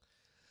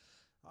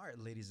All right,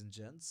 ladies and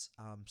gents.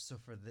 So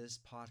for this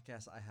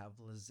podcast, I have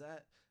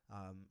Lizette.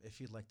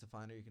 If you'd like to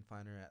find her, you can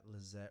find her at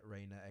Lizette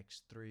Reina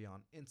X3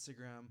 on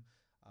Instagram.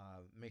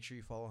 Make sure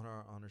you follow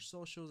her on her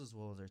socials as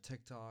well as her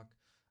TikTok.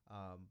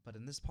 But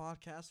in this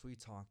podcast, we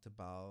talked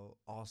about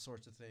all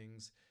sorts of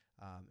things.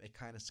 It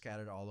kind of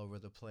scattered all over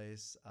the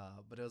place,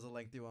 but it was a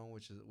lengthy one,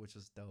 which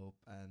was dope.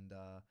 And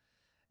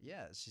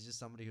yeah, she's just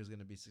somebody who's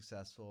gonna be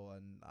successful,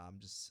 and I'm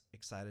just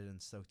excited and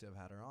stoked to have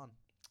had her on.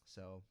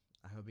 So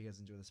I hope you guys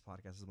enjoy this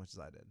podcast as much as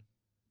I did.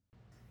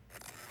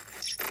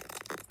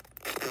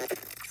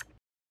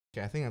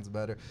 Okay, I think that's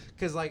better.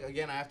 Cause like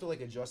again, I have to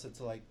like adjust it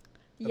to like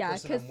the Yeah,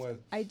 person because I'm with.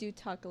 I do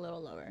talk a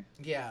little lower.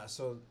 Yeah,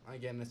 so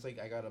again, it's like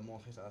I got a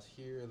multitask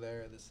here,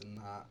 there, this and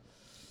that.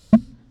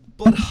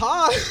 But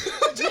hi.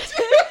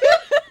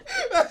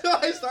 That's how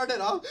I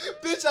started off.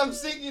 Bitch, I'm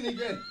singing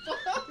again.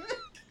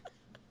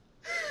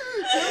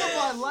 Dude,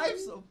 my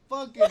life's a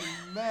fucking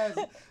mess.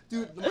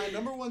 Dude, my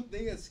number one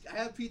thing is I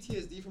have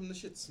PTSD from this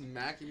shit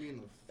smacking me in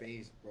the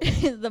face,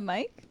 bro. The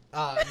mic?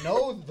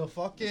 No, the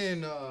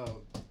fucking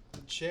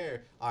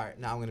chair. Alright,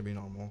 now I'm gonna be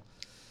normal.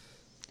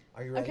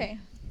 Are you ready? Okay.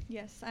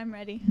 Yes, I'm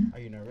ready. Are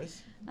you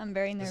nervous? I'm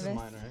very nervous. This is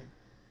mine,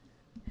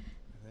 right?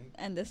 I think.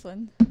 And this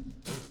one.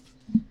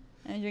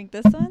 I drink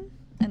this one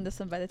and this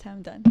one by the time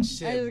I'm done.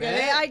 Shit, I, just man.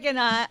 gonna, I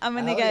cannot. I'm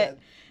gonna Hell get. yeah.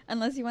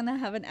 Unless you want to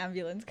have an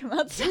ambulance come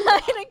outside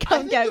and come I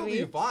think get you'll me.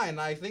 be fine.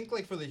 I think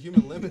like for the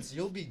human limits,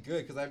 you'll be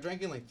good because I've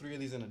drank in like 3 of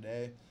these in a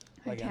day.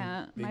 I Like, I'm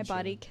can't. big My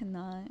body chillin'.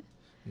 cannot.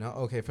 No,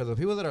 okay. For the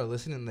people that are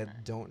listening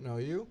that don't know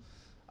you,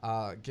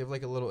 give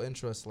like a little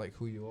intro as to like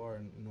who you are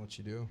and what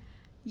you do.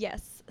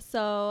 Yes.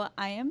 So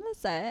I am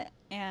Lizette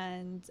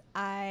and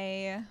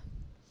I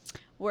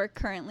work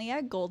currently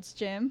at Gold's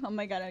Gym. Oh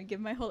my god, I'll give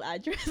my whole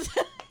address.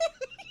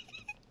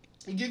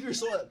 And give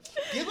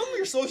them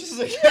your social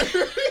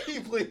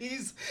security,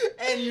 please,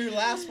 and your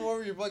last four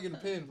of your fucking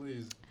pin,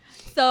 please.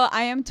 So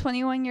I am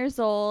 21 years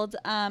old.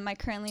 I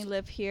currently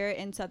live here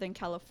in Southern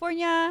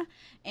California,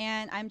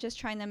 and I'm just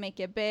trying to make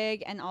it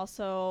big and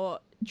also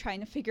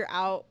trying to figure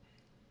out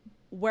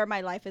where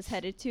my life is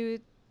headed to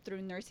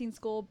through nursing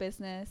school,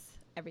 business,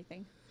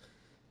 everything.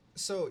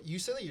 So you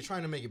said that you're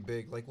trying to make it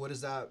big. Like, what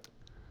does that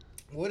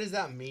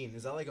mean?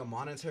 Is that like a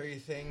monetary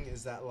thing?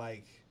 Is that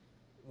like,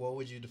 what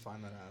would you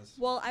define that as?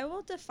 Well, I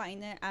will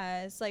define it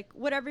as like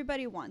what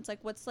everybody wants. Like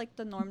what's like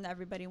the norm that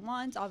everybody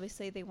wants.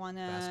 Obviously, they want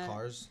to Fast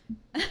cars.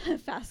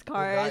 fast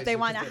cars. They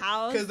want a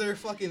house. Because they're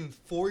fucking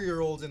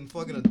 4-year-olds in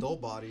fucking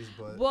adult bodies,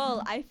 but.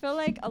 Well, I feel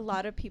like a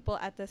lot of people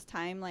at this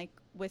time, like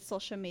with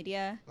social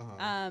media,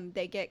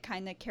 they get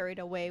kind of carried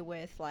away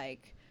with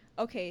like,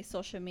 okay,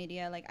 social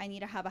media, like I need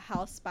to have a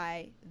house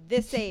by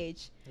this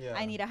age. Yeah.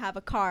 I need to have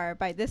a car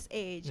by this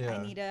age. Yeah.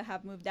 I need to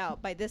have moved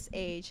out by this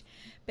age.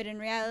 But in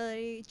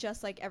reality,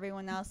 just like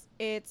everyone else,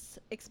 it's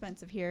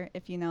expensive here.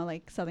 If you know,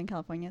 like Southern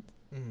California,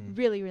 Mhm.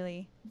 really,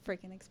 really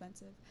freaking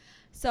expensive.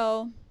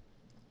 So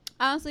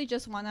I honestly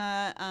just want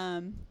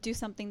to do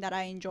something that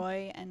I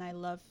enjoy and I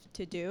love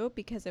to do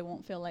because it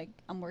won't feel like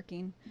I'm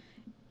working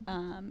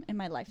in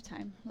my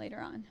lifetime later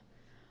on.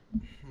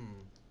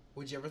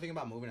 Would you ever think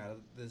about moving out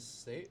of this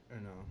state or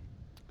no?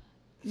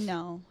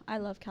 No, I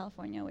love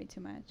California way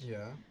too much.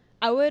 Yeah.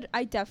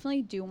 I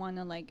definitely do want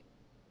to like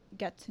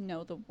get to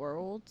know the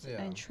world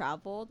Yeah. and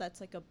travel.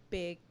 That's like a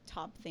big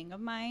top thing of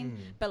mine,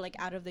 Mm. but like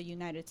out of the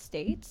United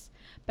States.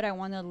 But I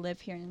want to live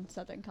here in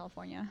Southern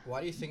California.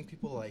 Why do you think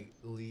people like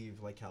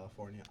leave like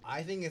California?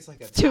 I think it's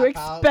like a Too tap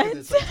out 'cause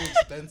it's like too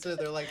expensive.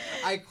 They're like,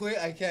 I quit,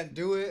 I can't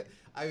do it.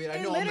 I mean, I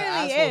It know I'm an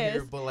literally asshole is.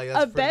 here, but like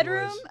that's A pretty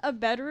bedroom, much. a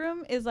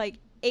bedroom is like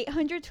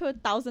 $800 to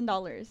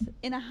 $1,000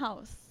 in a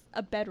house.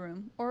 A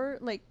bedroom, or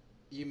like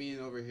You mean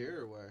over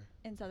here or where?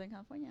 in Southern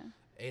California,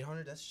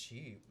 800. That's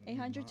cheap.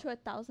 $800 to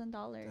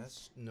 $1,000.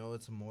 That's no,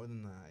 it's more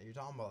than that. You're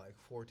talking about like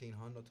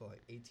 1,400 to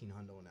like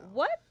 1,800 now.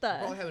 What I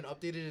probably the? haven't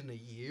updated in a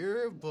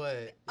year,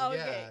 but Okay,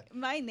 yeah.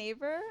 my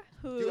neighbor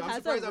who Dude, I'm has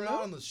a surprised I'm not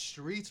roof. on the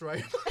streets right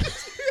now.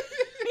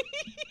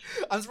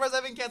 I'm surprised I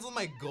haven't canceled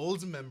my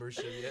Gold's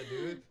membership yet,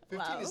 dude. 15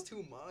 Wow. is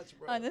too much,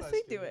 bro.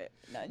 Honestly, do it.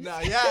 No, I'm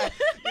Nah, just yeah.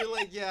 You're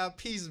like, yeah,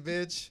 peace,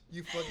 bitch.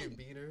 You fucking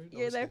beat her. No, I'm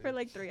You're just there for kidding.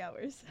 like 3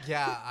 hours.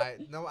 Yeah,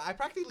 I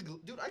practically,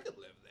 dude, I could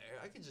live there.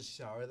 I could just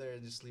shower there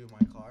and just sleep in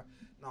my car.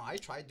 No, I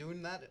tried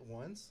doing that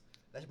once.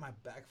 That my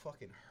back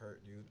fucking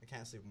hurt, dude. I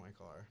can't sleep in my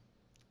car.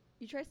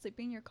 You tried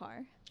sleeping in your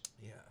car.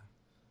 Yeah,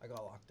 I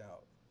got locked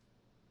out.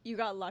 You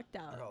got locked I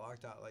out. got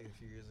locked out like a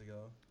few years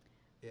ago.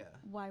 Yeah.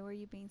 Why were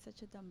you being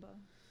such a dumbo?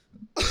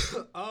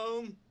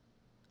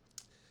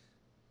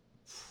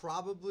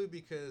 Probably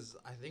because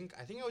I think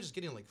I was just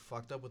getting like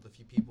fucked up with a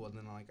few people, and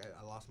then like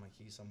I lost my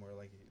key somewhere,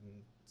 like in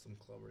some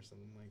club or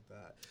something like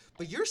that.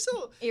 But you're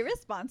still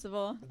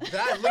Irresponsible.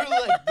 that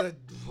literally like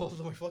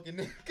the my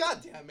fucking god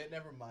damn it,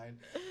 never mind.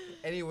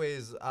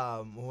 Anyways,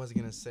 what was I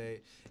gonna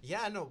say?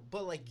 Yeah, no,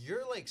 but like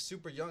you're like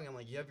super young and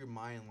like you have your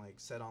mind like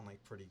set on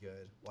like pretty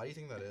good. Why do you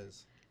think that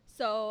is?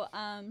 So,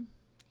 I'm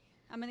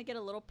gonna get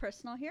a little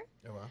personal here.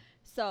 Oh wow.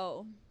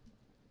 So,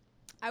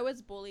 I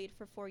was bullied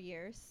for 4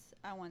 years.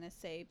 I want to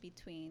say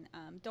between,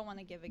 don't want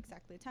to give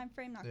exactly the time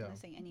frame. Not Yeah. going to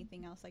say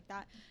anything else like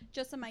that.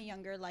 Just in my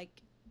younger,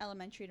 like,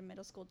 elementary to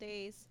middle school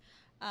days.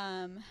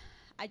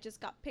 I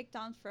just got picked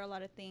on for a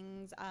lot of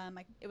things.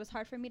 It was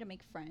hard for me to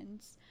make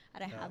friends. I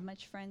didn't have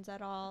much friends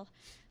at all.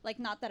 Like,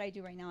 not that I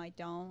do right now. I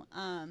don't.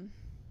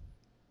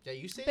 Yeah,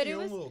 you stay but in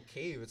your own little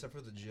cave, except for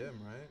the gym,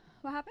 right?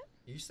 What happened?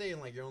 You stay in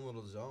like your own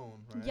little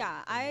zone, right?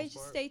 Yeah, I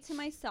just stay to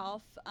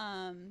myself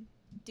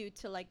due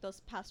to like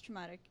those past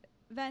traumatic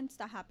events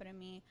that happened to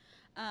me.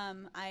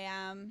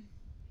 I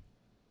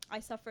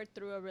suffered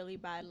through a really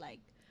bad like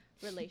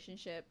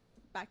relationship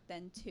back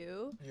then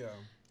too. Yeah.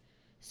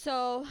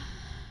 So,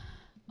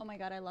 oh my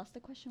God, I lost the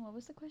question. What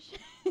was the question?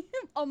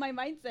 Oh, my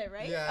mindset,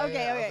 right? Yeah.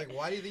 Okay. I was like,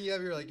 why do you think you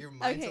have your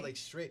mindset Okay. like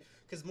straight?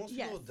 Because most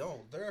people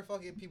don't. There are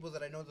fucking people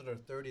that I know that are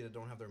 30 that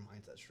don't have their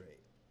mindset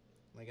straight.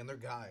 Like, and they're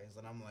guys,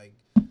 and I'm like,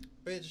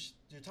 bitch,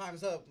 your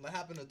time's up. That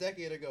happened a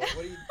decade ago.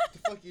 What the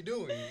fuck you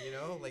doing? You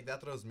know, like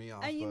that throws me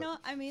off. And you know,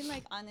 I mean,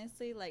 like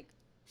honestly, like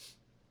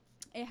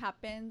it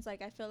happens.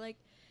 Like I feel like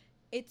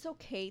it's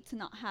okay to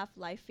not have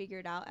life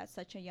figured out at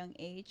such a young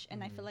age,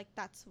 and I feel like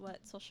that's what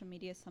social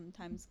media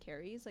sometimes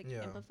carries. Like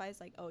amplifies,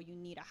 like, oh, you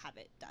need to have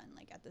it done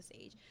like at this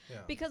age,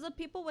 because of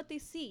people what they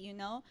see, you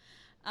know.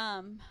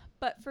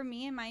 But for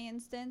me, in my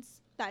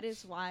instance, that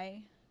is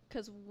why.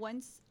 Because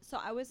so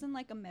I was in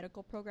like a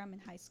medical program in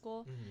high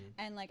school,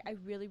 and like I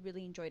really,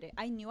 really enjoyed it.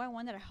 I knew I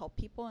wanted to help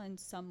people in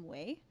some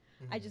way.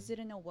 I just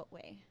didn't know what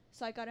way.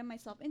 So I got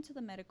myself into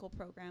the medical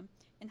program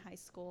in high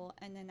school,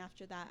 and then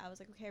after that, I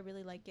was like, okay, I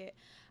really like it.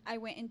 I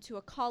went into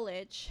a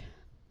college.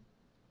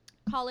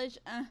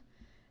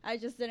 I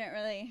just didn't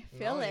really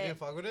feel it. You didn't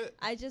fuck with it?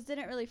 I just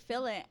didn't really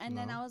feel it, and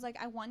then I was like,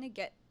 I want to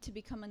get to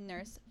become a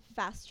nurse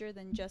faster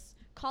than just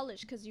college,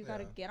 because you got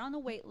to get on a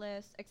wait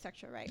list,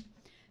 etc. Right?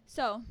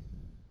 So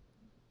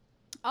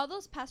all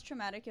those past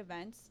traumatic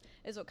events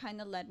is what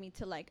kind of led me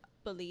to like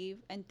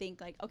believe and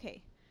think like,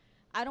 okay,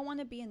 I don't want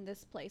to be in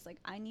this place. Like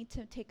I need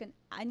to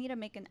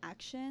make an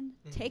action,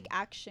 take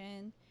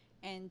action,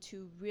 and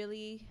to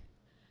really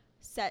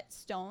set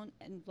stone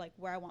and like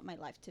where I want my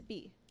life to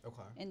be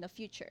in the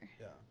future.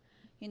 Yeah.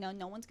 You know,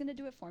 no one's going to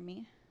do it for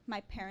me. My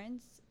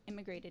parents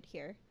immigrated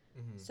here.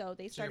 So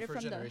they started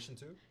from generation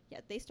too? Yeah,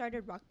 they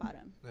started rock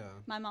bottom. Yeah.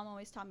 My mom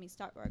always taught me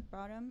start rock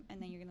bottom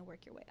and then you're going to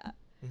work your way up.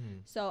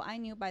 So I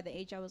knew by the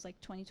age I was like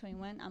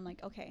 21, I'm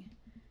like, okay,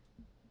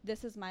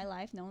 this is my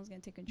life. No one's going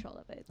to take control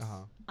of it.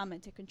 I'm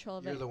going to take control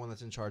of it. You're the one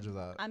that's in charge of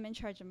that. I'm in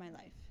charge of my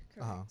life.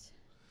 Correct.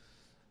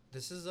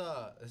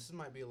 This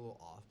might be a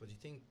little off, but do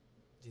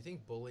you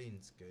think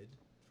bullying's good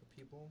for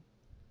people?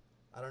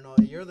 I don't know.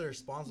 You're the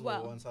responsible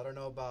one, so I don't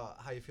know about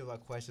how you feel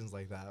about questions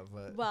like that.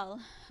 But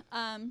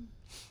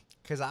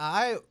because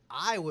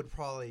I would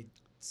probably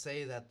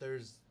say that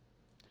there's,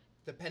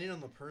 depending on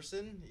the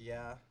person,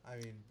 yeah. I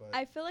mean, but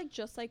I feel like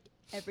just like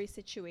every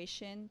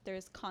situation,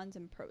 there's cons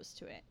and pros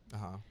to it.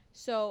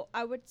 So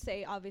I would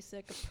say obviously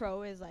like a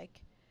pro is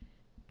like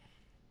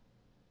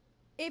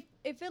if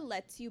it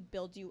lets you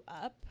build you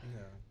up,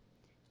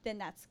 then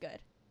that's good.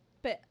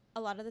 But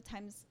a lot of the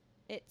times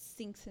it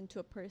sinks into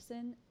a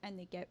person and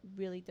they get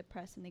really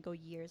depressed and they go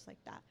years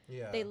like that.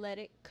 Yeah. They let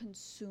it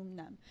consume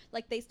them.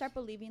 Like they start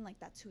believing like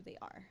that's who they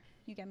are.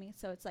 You get me?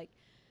 So it's like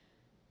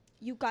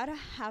you gotta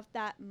have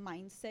that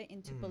mindset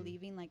into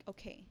believing like,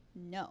 okay,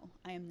 no,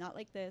 I am not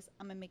like this.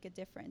 I'm gonna make a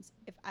difference.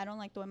 If I don't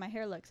like the way my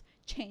hair looks,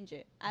 change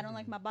it. I don't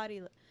like my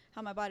body,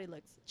 how my body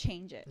looks,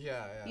 change it.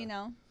 Yeah. You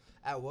know?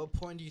 At what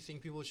point do you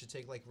think people should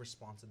take like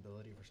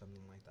responsibility for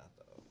something like that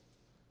though?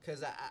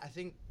 Because I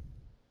think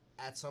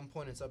at some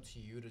point it's up to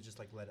you to just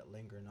like let it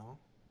linger, no?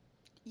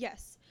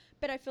 Yes.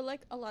 But I feel like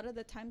a lot of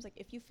the times, like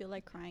if you feel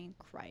like crying,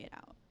 cry it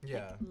out.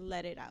 Yeah. Like,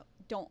 let it out.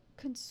 Don't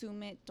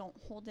consume it. Don't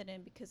hold it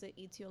in because it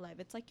eats you alive.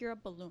 It's like you're a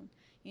balloon.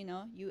 You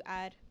know, you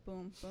add,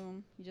 boom,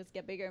 boom. You just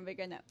get bigger and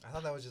bigger. No. I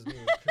thought that was just me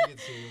with cricket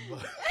team,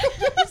 but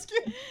just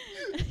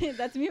kidding.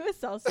 That's me with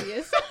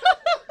Celsius.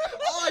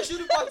 Oh, I should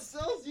have bought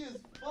Celsius.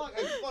 Fuck,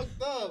 I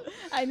fucked up.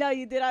 I know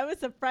you did. I was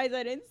surprised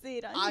I didn't see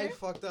it on here. I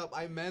fucked up.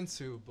 I meant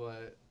to,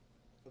 but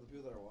for the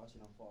people that are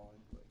watching, I'm falling.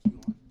 But keep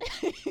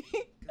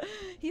on.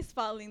 He's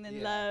falling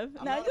in love.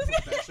 I'm not a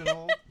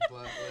professional,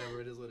 but whatever,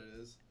 it is what it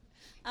is.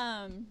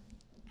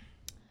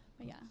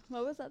 But yeah.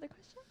 What was the other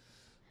question?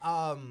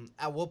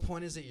 At what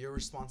point is it your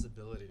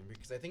responsibility?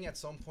 Because I think at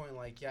some point,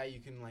 like, yeah, you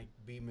can like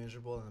be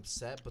miserable and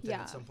upset, but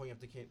then at some point you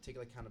have to take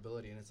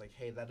accountability, and it's like,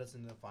 hey, that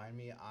doesn't define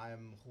me.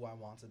 I'm who I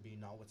want to be,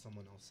 not what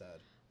someone else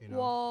said. You know?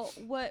 Well,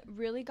 what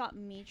really got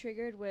me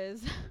triggered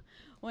was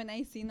when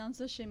I seen on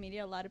social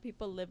media a lot of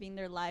people living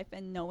their life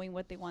and knowing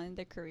what they want in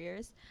their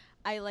careers.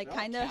 I like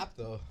kind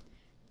of.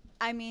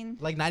 I mean,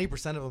 like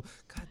 90% of them.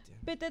 God damn.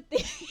 But the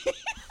thing.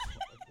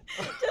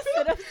 Just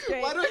sit up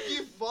straight. Why do I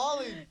keep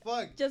falling?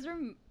 Fuck.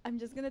 I'm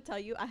just gonna tell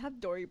you, I have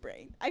Dory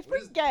brain. I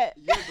forget.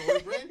 You have Dory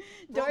brain?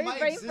 Dory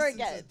brain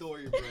forgets. Is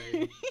Dory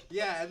brain.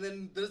 Yeah, and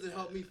then does it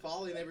help me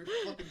falling every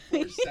fucking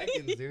 4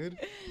 seconds, dude?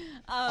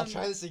 I'll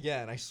try this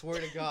again. I swear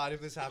to God,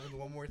 if this happens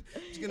one more,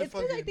 it's gonna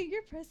fucking. I think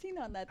you're pressing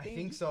on that thing. I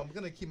think so. I'm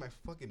gonna keep my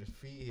fucking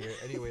feet here.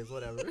 Anyways,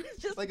 whatever.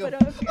 Just like put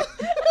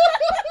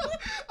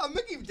I'm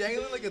gonna keep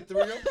dangling like a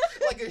 3-year-old,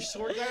 like a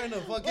short guy in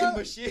a fucking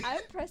machine.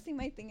 I'm pressing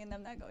my thing and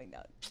I'm not going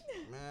down.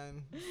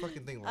 Man,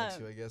 fucking thing likes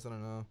you, I guess. I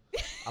don't know.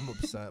 I'm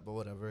upset, but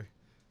whatever.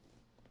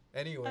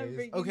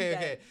 Anyways,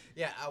 okay.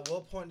 Yeah, at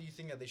what point do you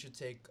think that they should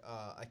take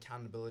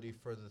accountability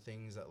for the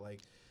things that,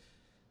 like,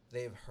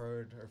 they've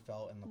heard or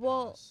felt in the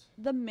past?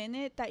 The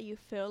minute that you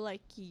feel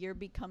like you're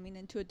becoming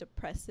into a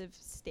depressive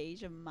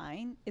stage of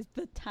mind is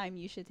the time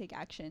you should take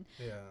action.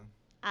 Yeah.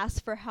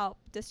 Ask for help,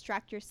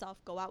 distract yourself,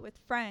 go out with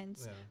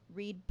friends,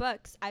 read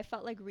books. I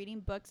felt like reading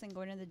books and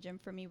going to the gym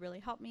for me really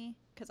helped me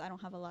because I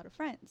don't have a lot of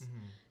friends.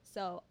 Mm-hmm.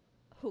 So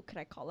who could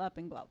I call up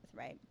and go out with,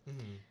 right?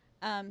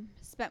 Mm-hmm.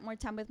 Spent more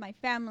time with my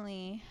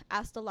family,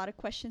 asked a lot of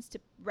questions to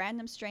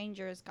random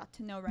strangers, got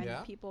to know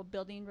random people,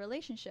 building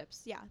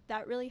relationships. Yeah,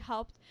 that really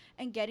helped,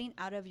 and getting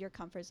out of your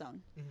comfort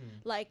zone. Mm-hmm.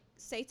 Like,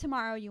 say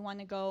tomorrow you want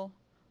to go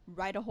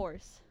ride a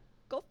horse.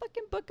 Go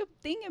fucking book a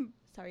thing and...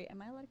 Sorry,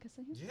 am I allowed to cuss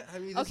in here? Yeah, I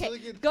mean, that's okay, really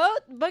good. go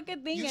book a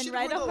thing and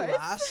ride a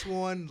horse.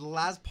 The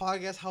last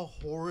podcast, how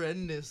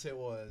horrendous it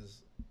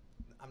was.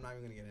 I'm not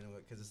even going to get into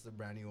it because it's the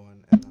brand new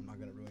one, and I'm not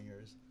going to ruin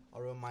yours.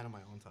 I'll ruin mine on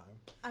my own time.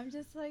 I'm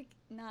just, like,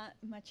 not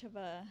much of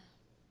a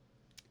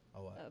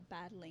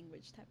bad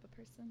language type of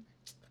person.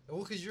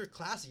 Well, because you're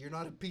classy. You're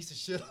not a piece of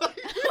shit.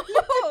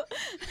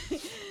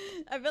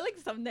 I feel like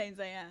sometimes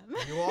I am.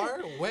 You are?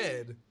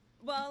 When?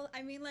 Well,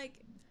 I mean, like,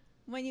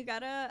 when you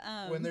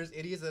gotta... when there's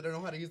idiots that don't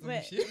know how to use the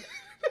machine?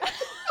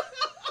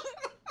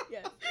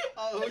 Yes.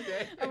 Oh,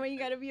 okay. Or when you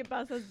gotta be a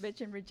boss-ass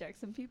bitch and reject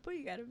some people,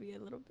 you gotta be a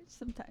little bitch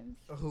sometimes.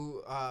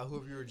 Who have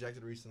you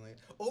rejected recently?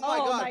 Oh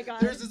my god.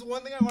 There's this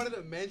one thing I wanted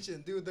to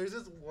mention, dude. There's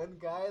this one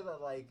guy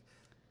that, like,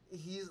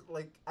 he's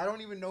like, I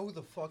don't even know who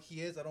the fuck he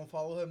is. I don't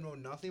follow him, no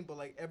nothing. But,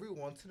 like, every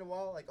once in a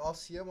while, like, I'll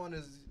see him on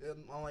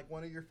like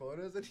one of your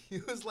photos, and he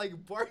was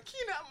like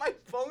barking at my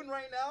phone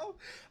right now.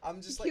 I'm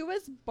just like, he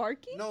was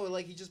barking. No,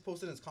 like, he just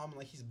posted in his comment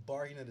like he's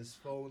barking at his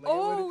phone.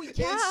 Like,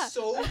 yeah, it's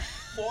so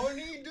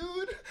funny,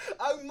 dude.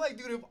 I'm like,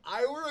 dude, if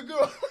I were a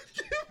girl, I'd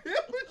give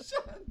him a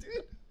shot,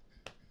 dude.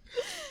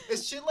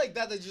 It's shit like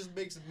that just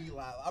makes me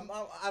laugh.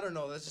 I don't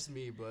know. That's just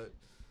me, but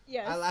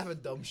yes. I laugh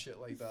at dumb shit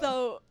like that.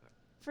 So,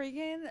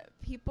 freaking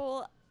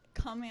people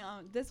comment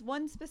on this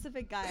one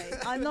specific guy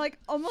on, like,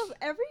 almost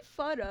every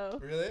photo.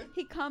 Really?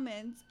 He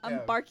comments,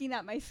 I'm barking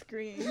at my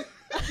screen. Yeah,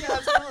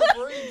 that's what I'm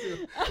referring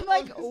to. I'm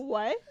like,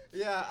 what?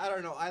 Yeah, I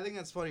don't know. I think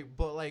that's funny,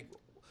 but, like,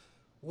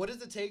 what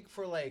does it take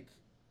for, like,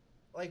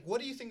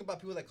 what do you think about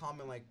people that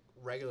comment, like,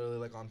 regularly,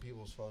 like, on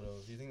people's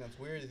photos? Do you think that's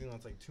weird? Do you think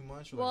that's, like, too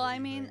much? Or, well, like, I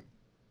mean,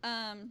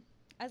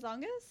 as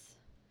long as,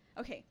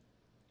 okay,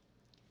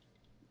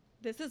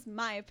 this is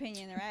my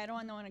opinion, all right? I don't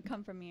want no one to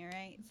come for me, all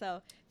right?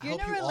 So, if you're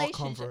in a relationship,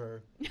 all come for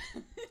her.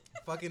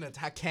 Fucking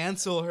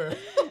cancel her.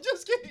 I'm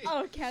just kidding.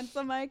 Oh,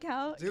 cancel my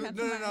account? Dude,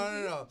 cancel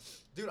no.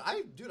 Dude,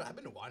 I've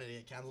been wanting to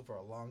get canceled for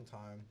a long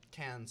time.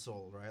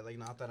 Canceled, right? Like,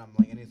 not that I'm,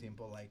 like, anything,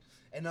 but, like,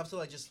 enough to,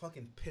 like, just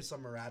fucking piss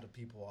some errata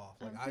people off.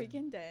 Like, I'm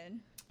freaking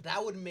dead.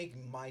 That would make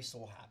my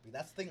soul happy.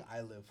 That's the thing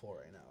I live for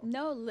right now.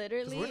 No,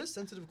 literally. Because we're in a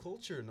sensitive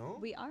culture, no?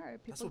 We are.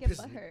 People get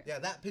butthurt. Yeah,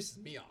 that pisses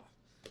me off.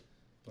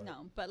 But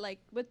no, but, like,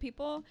 with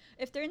people,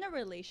 if they're in a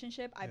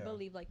relationship, I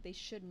believe, like, they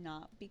should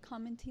not be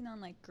commenting on,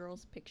 like,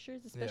 girls'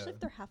 pictures, especially if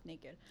they're half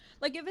naked.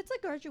 Like, if it's a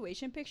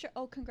graduation picture,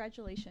 oh,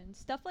 congratulations.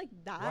 Stuff like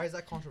that. Why is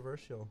that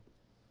controversial?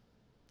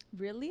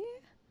 Really?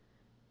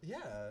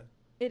 Yeah.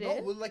 It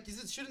is? Well, like,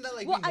 shouldn't that,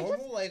 like, be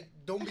normal? Like,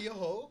 don't be a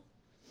hoe?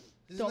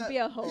 Don't be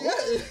a hoe?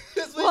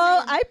 Yeah.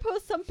 Well, I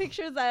post some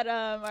pictures that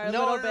are a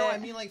little bit... No, I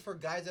mean, like, for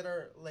guys that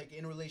are, like,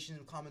 in a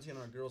relationship commenting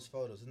on girls'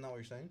 photos. Isn't that what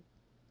you're saying?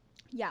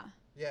 Yeah.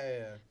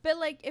 Yeah. But,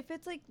 like, if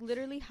it's, like,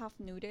 literally half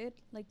nuded,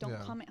 like, don't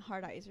comment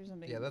hard eyes or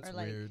something. Yeah, that's or,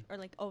 like, weird. Or,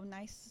 like, oh,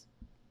 nice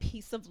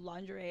piece of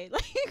lingerie.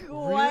 Like, really?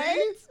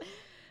 What?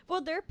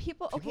 Well, there are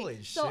people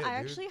okay, so shit, I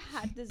actually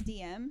had this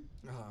DM.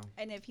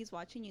 And if he's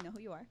watching, you know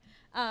who you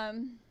are.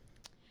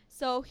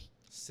 So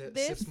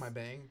sips my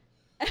bang.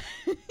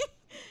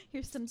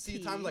 Here's some tea.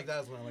 See, times like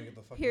that is when I like at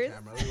the fucking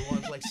camera. The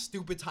ones like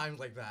stupid times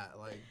like that.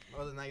 Like,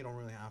 other than that, you don't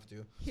really have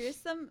to.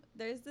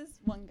 There's this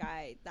one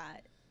guy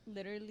that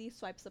literally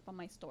swipes up on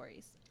my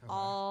stories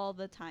all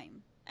the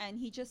time, and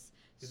he just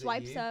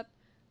swipes up.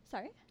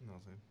 Sorry?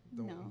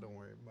 No, don't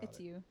worry about it. It's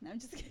you. No, I'm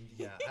just kidding.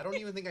 Yeah, I don't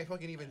even think I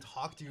fucking even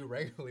talk to you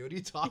regularly. What are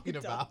you talking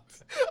about?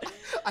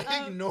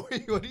 I ignore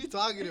you. What are you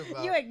talking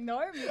about? You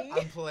ignore me.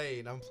 I'm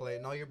playing.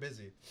 No, you're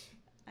busy.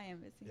 I am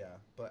busy. Yeah,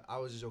 but I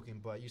was just joking.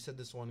 But you said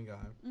this one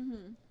guy.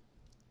 Mm-hmm.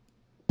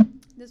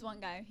 This one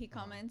guy, he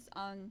comments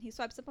on, he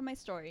swipes up on my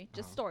story.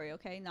 Just story,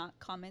 okay? Not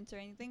comments or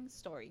anything.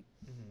 Story.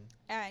 Mm-hmm.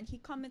 And he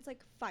comments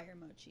like fire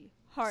emoji,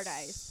 hard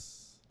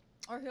eyes.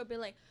 Or he'll be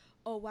like,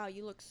 oh, wow,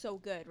 you look so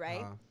good,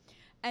 right?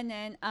 And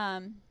then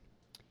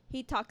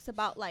he talks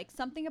about like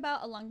something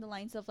about along the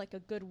lines of like a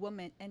good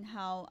woman, and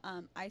how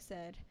I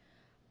said,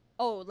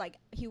 oh, like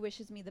he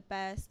wishes me the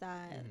best,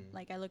 that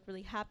like I look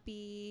really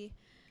happy,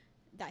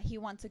 that he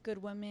wants a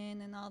good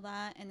woman and all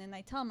that. And then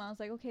I tell him, I was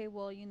like, okay,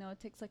 well, it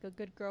takes like a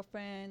good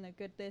girlfriend, a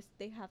good this.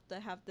 They have to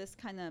have this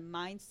kind of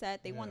mindset.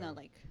 They want to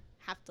like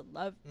have to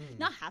love,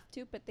 not have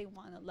to, but they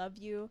want to love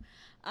you.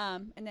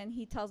 And then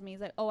he tells me,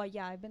 he's like, oh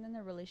yeah, I've been in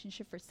a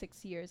relationship for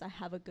 6 years. I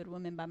have a good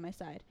woman by my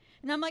side.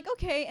 And I'm like,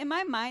 okay, in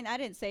my mind, I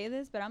didn't say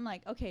this, but I'm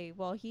like, okay,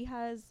 well, he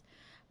has,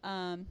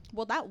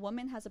 well, that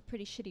woman has a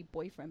pretty shitty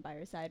boyfriend by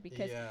her side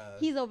because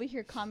he's over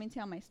here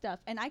commenting on my stuff,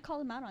 and I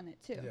called him out on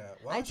it too. Yeah,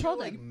 why don't I told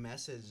you, him like,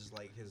 message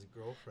like his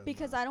girlfriend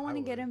because I don't want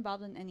to get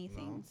involved in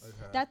anything. No?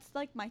 Okay. That's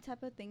like my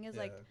type of thing is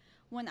like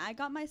when I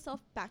got myself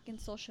back in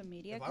social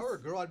media. If I were a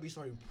girl, I'd be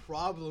starting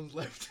problems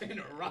left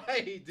and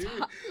right, dude.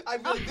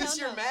 I'd be like, this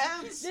your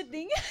man's? The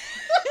thing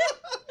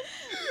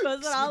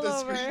goes all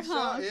over,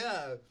 huh?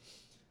 Yeah.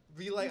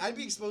 Be like, I'd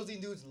be exposing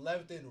dudes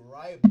left and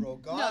right, bro.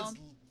 God's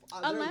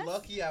they're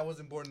lucky I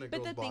wasn't born in a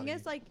girl's body. But the thing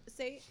is, like,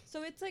 say,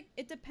 so it's like,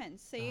 it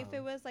depends. Say if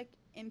it was like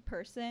in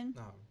person,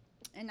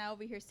 and I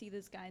over here see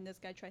this guy, and this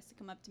guy tries to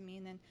come up to me,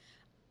 and then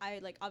I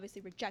like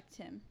obviously reject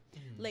him.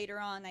 Later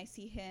on, I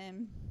see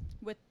him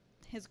with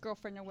his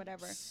girlfriend or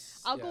whatever.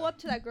 I'll go up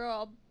to that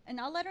girl and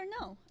I'll let her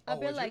know. I'll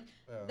be like,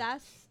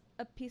 that's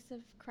a piece of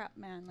crap,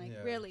 man. Like,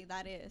 really,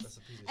 that is. That's a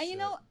piece of and shit. you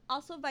know,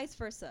 also vice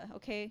versa.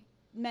 Okay,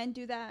 men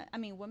do that. I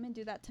mean, women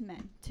do that to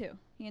men too.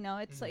 You know,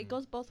 it's like it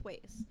goes both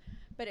ways.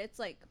 But it's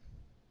like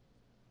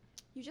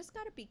you just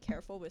gotta be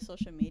careful with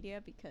social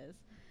media because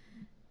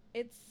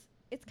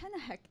it's kind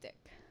of hectic.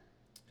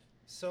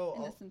 So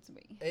in a sense of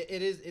way.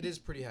 It is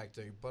pretty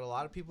hectic. But a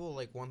lot of people,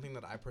 like, one thing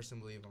that I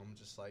personally believe, I'm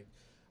just like,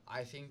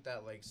 I think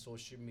that like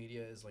social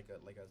media is like a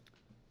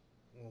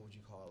what would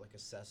you call it, like a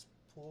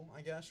cesspool,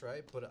 I guess,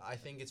 right? But I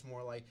think it's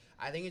more like,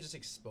 I think it just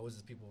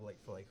exposes people like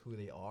for like who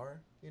they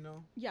are, you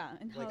know? Yeah,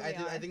 and how like they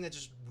are. I think that's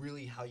just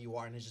really how you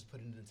are, and it's just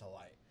putting it into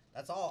light.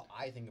 That's all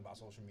I think about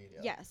social media.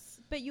 Yes,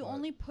 but you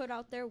only put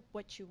out there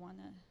what you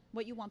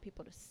want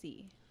people to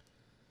see.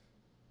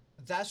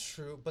 That's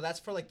true, but that's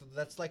for like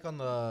that's like on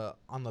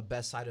the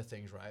best side of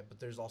things, right?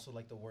 But there's also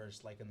like the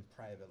worst, like in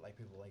private, like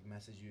people like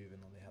message you even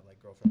though they have like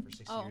girlfriend for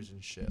 6 years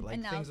and shit,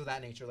 like things of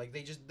that nature. Like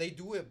they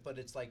do it, but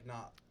it's like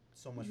not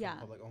so much for the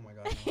public. Oh my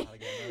god, I don't know how to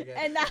get it.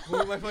 And now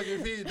move my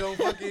fucking feet. Don't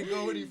fucking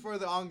go any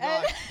further. On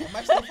God, am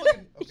I still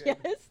fucking okay?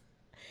 Yes.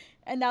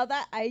 And now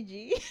that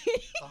IG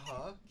keep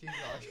talking.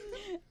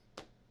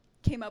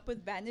 Came up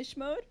with vanish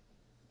mode.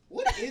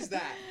 What is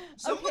that?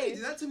 Somebody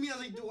did that to me. I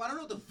was like, dude, I don't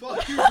know what the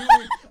fuck you're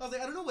doing. I was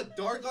like, I don't know what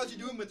dark thoughts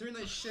you're doing, but turn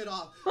that shit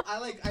off.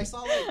 I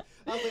saw like,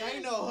 I was like, I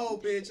ain't no hoe,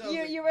 bitch.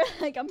 You were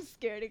like, I'm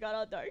scared. It got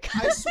all dark.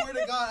 I swear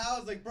to God, I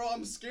was like, bro,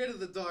 I'm scared of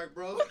the dark,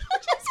 bro.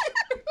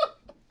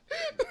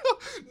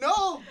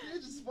 No,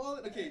 you're just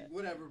falling. Okay,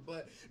 whatever.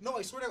 But no,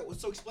 I swear to.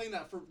 So explain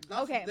that for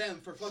not for them,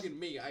 for fucking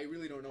me. I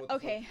really don't know. What the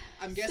fuck.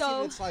 I'm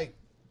guessing it's like.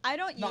 I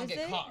don't not use get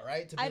it. Caught,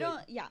 right? To be I don't.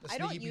 Like, yeah, I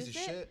don't use it.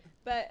 Shit.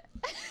 But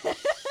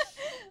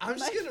I'm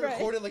just gonna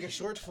record it like a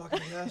short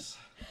fucking yes.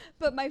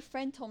 But my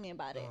friend told me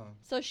about it.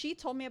 So she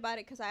told me about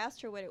it because I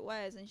asked her what it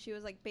was, and she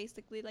was like,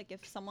 basically, like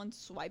if someone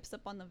swipes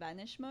up on the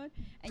vanish mode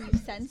and you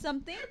send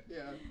something,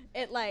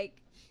 it like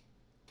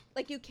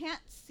you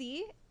can't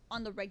see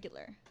on the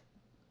regular,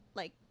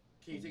 like.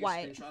 Can you take a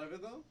screenshot of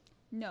it though?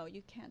 No,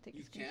 you can't take.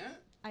 You can't?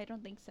 I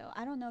don't think so.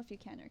 I don't know if you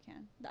can or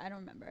can. I don't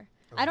remember.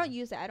 Okay. I don't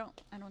use it. I don't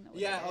know what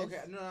it is.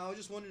 Okay. No, I was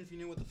just wondering if you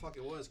knew what the fuck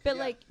it was. But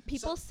like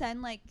people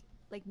send like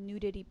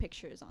nudity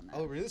pictures on that.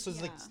 Oh really? So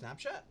it's like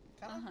Snapchat?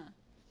 Kinda?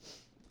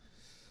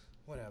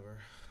 Whatever.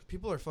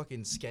 People are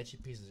fucking sketchy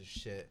pieces of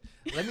shit.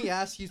 Let me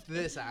ask you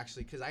this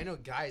actually, because I know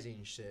guys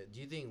ain't shit. Do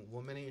you think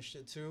women ain't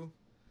shit too?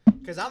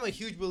 Because I'm a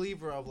huge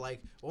believer of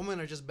like women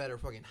are just better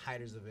fucking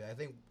hiders of it. I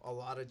think a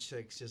lot of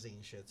chicks just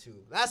ain't shit too.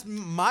 That's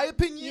my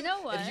opinion. You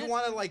know what? If you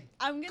want to like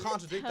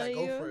contradict that,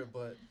 go for it.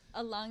 But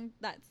along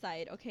that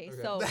side, okay.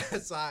 So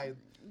that side.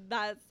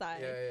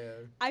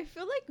 Yeah. I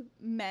feel like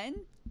men,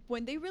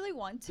 when they really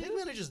want to,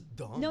 men are just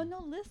dumb. No,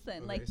 listen.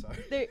 Okay, like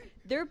sorry.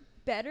 they're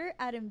better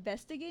at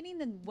investigating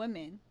than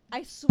women.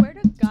 I swear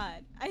to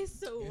God. I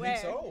swear. You think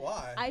so?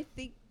 Why? I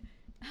think.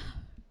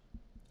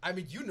 I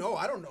mean, you know,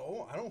 I don't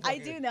know. I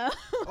do know.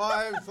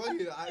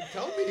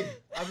 Tell me.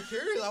 I'm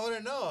curious. I want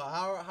to know.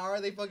 How are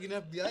they fucking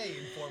FBI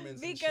informants?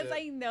 Because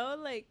I know,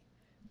 like,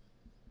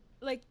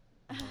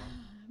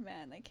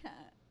 man, I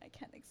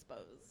can't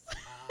expose.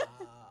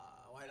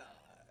 Why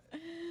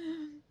not?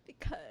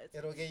 Because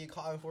it'll get you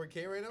caught in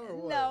 4K right now, or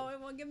what? No, it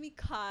won't get me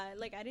caught.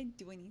 Like, I didn't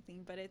do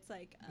anything, but it's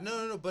like.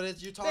 No.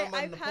 But you're talking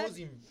about an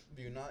opposing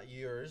view, not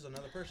yours.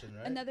 Another person,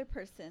 right? Another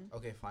person.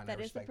 Okay, fine. That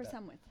is the person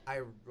I'm with.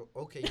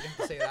 Okay, you didn't have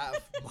to say that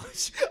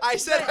much. I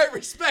said I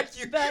respect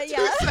you. But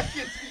 2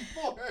 seconds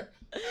before.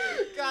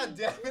 God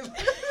damn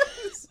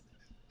it.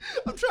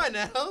 I'm trying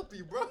to help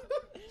you, bro.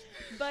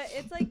 But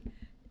it's like,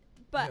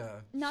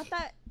 not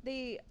that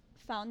they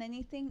found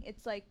anything.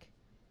 It's like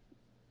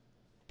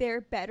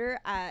they're better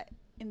at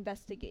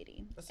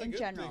investigating. That's in a good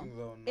general. thing,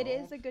 though, no? It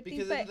is a good thing,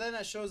 because then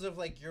that shows if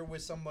like you're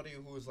with somebody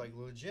who's like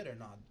legit or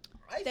not.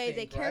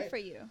 They care for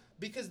you.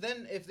 Because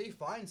then if they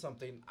find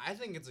something, I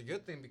think it's a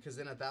good thing, because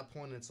then at that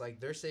point it's like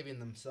they're saving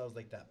themselves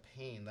like that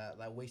pain,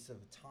 that waste of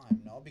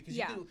time, no? Because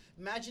you can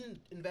imagine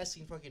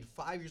investing fucking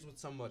 5 years with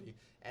somebody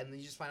and then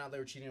you just find out they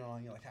were cheating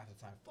on you like half the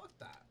time. Fuck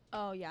that.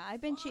 Oh yeah,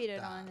 I've been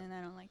cheated on and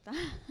I don't like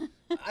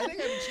that. I think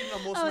I've been cheating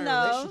on most Oh, of my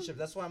no. relationships.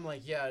 That's why I'm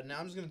like, yeah, now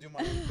I'm just gonna do my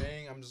own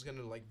thing. I'm just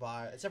gonna like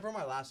vibe. Except for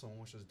my last one,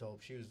 which was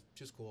dope. She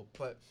was cool.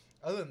 But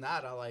other than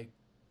that, I like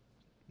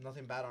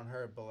nothing bad on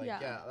her. But like,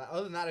 yeah.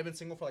 Other than that, I've been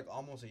single for like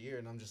almost a year,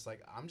 and I'm just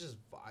like, I'm just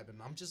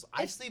vibing.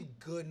 I sleep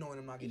good knowing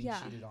I'm not getting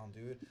cheated on,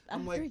 dude.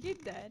 I'm like,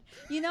 freaking dead.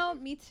 You know,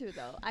 me too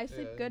though. I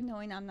sleep Yeah. good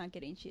knowing I'm not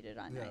getting cheated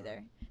on Yeah.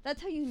 either.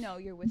 That's how you know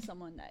you're with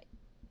someone that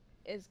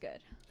is good.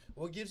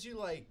 what gives you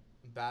like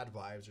bad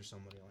vibes or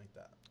somebody like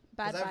that?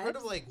 Bad Because I've heard vibes?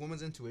 of like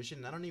women's intuition,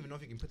 and I don't even know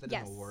if you can put that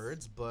Yes. into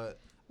words, but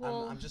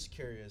Well- I'm just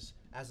curious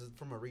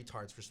from a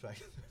retard's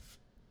perspective.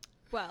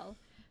 Well,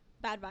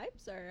 bad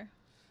vibes or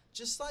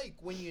Just like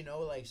when you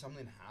know like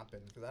something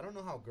happened, because I don't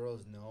know how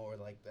girls know, or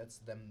like that's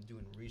them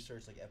doing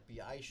research like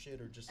FBI shit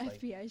or just like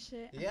FBI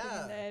shit. I'm Yeah.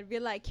 freaking dead. Be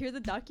like, here are the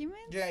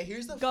documents. yeah.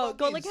 Here's the Go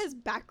fucking like his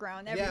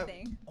background, Yeah.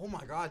 everything. Oh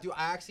my god, dude!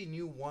 I actually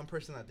knew one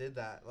person that did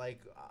that. Like,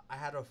 I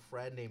had a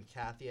friend named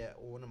Kathy at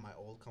one of my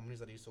old companies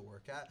that I used to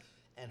work at,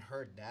 and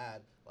her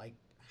dad like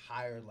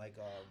hired like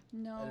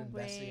No an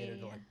investigator way.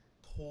 to like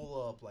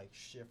pull up like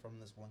shit from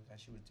this one guy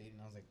she was dating.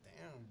 I was like,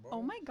 damn, bro.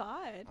 Oh my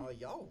god. Oh,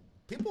 yo,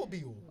 people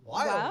be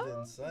wild, Wow.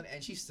 then, son.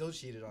 And she still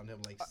cheated on him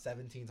like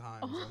 17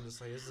 times. I'm just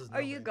like, this is.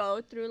 Or you nothing.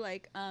 go through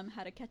like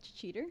how to catch a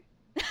cheater.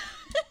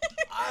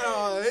 I don't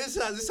know.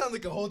 This sounds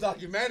like a whole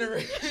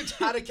documentary.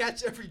 How to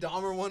Catch Jeffrey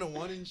Dahmer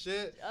 101 and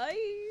shit. Ay,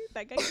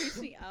 that guy creeps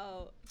me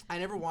out. I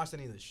never watched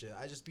any of this shit.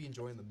 I just be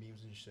enjoying the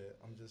memes and shit.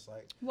 I'm just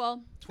like,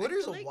 Well,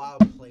 Twitter's a like-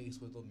 wild place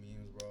with the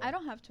memes, bro. I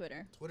don't have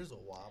Twitter. Twitter's a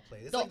wild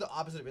place. It's So- like the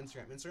opposite of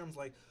Instagram. Instagram's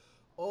like,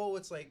 oh,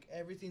 it's like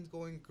everything's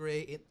going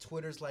great.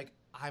 Twitter's like,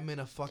 I'm in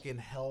a fucking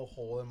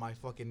hellhole in my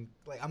fucking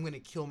like I'm gonna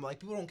kill him. Like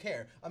people don't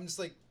care. I'm just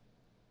like,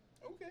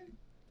 okay.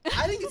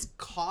 I think it's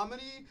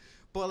comedy,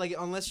 but like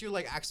unless you're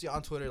like actually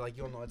on Twitter, like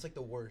you'll know it's like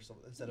the worst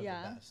instead of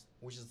Yeah. the best,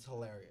 which is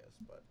hilarious.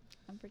 But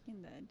I'm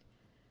freaking dead.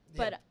 yeah,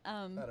 But I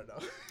don't know.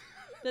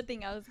 the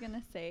thing I was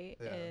gonna say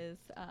Yeah. is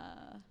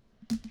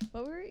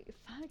what were we,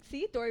 fuck,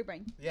 see, Dory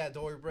Brain. Yeah,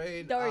 Dory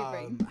Brain. Dory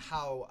Brain.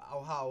 How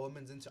a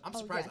woman's into. I'm Oh,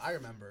 surprised yes. I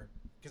remember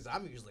because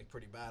I'm usually like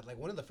pretty bad. Like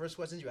one of the first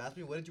questions you asked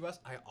me, what did you ask?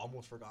 I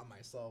almost forgot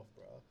myself,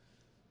 bro.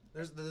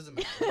 That doesn't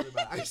matter. It doesn't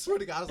matter. I swear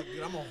to God, I was like,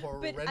 dude, I'm a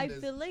horrendous. But I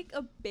feel like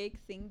a big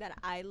thing that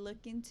I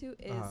look into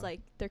is Uh-huh. like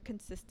their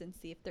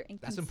consistency. If they're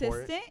That's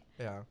important. inconsistent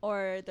Yeah,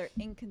 or they're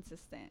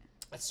inconsistent.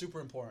 that's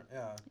super important.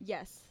 Yeah.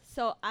 Yes.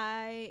 So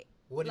I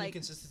What Like-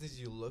 inconsistencies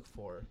do you look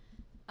for?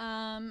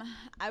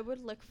 I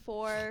would look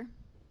for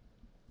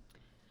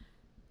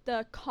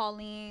the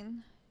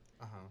calling,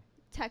 Uh huh.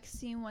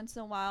 texting once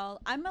in a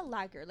while. I'm a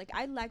lagger. Like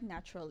I lag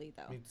naturally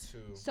though. Me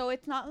too. So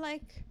it's not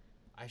like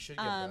I should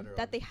get better.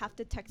 that on they it. have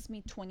to text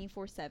me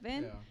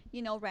 24/7. Yeah.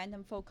 You know,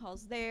 random phone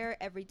calls there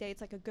every day.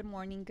 It's like a good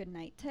morning, good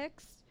night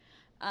text.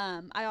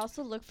 I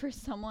also look for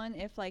someone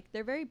if like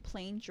they're very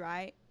plain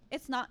dry.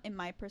 It's not in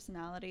my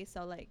personality,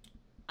 so like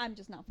I'm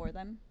just not for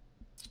them,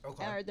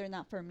 Okay. or they're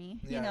not for me.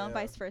 Yeah, you know, yeah.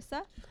 vice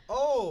versa.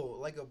 Oh,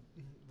 like a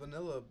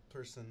vanilla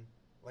person,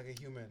 like a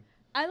human.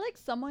 I like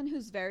someone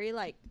who's very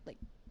like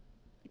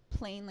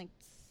plain, like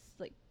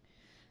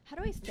how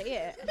do I say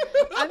it?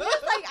 I'm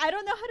just like I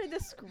don't know how to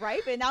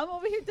describe it. Now I'm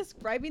over here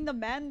describing the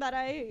man that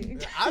I.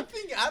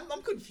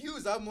 I'm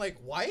confused. I'm like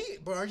white,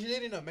 but aren't you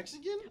dating a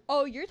Mexican?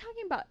 Oh, you're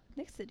talking about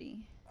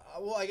ethnicity.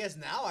 Well, I guess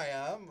now I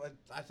am.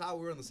 I thought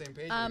we were on the same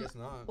page. But I guess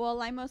not.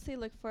 Well, I mostly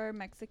look for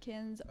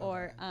Mexicans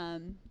or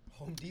Okay.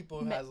 Home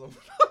Depot Me- has them.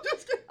 I'm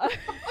just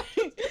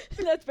kidding.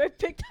 that's where I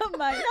picked up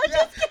mine. I'm Yeah,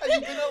 just have you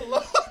kidding. been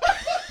alone?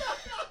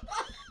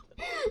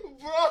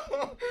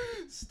 Bro,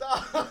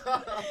 stop.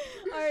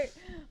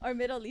 or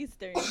Middle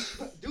Eastern.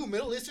 Dude,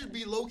 Middle Eastern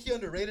be low key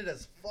underrated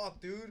as fuck,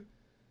 dude.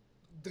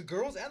 The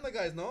girls and the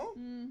guys, no?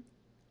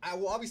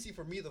 Well, obviously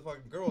for me, the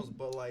fucking girls,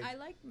 but like. I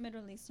like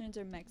Middle Easterns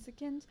or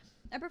Mexicans.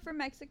 I prefer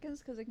Mexicans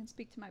because I can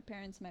speak to my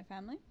parents and my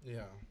family.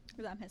 Yeah.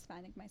 Because I'm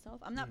Hispanic myself.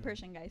 I'm not Mm.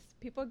 Persian, guys.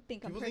 People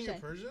think People I'm think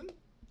Persian. you're Persian?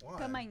 Why?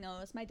 Look at my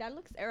nose. My dad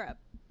looks Arab.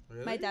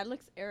 Really? My dad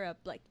looks Arab,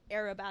 like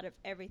Arab out of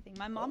everything.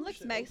 My mom Oh, looks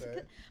shit, Mexican.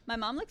 okay. My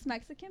mom looks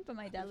Mexican, but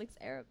my dad looks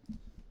Arab.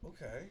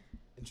 Okay.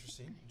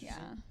 Interesting. Yeah.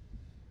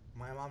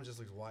 My mom just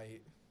looks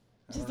white.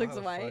 I Just don't know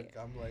looks how the white.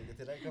 fuck- I'm like,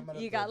 did I come out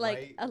of You the got like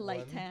right a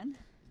light one? tan.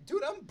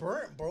 Dude, I'm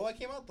burnt, bro. I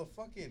came out the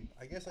fucking.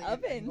 I guess I can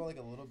Oven. go like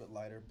a little bit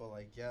lighter, but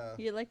like, yeah.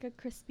 You're like a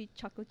crispy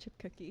chocolate chip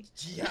cookie.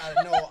 Yeah,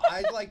 no,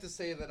 I'd like to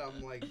say that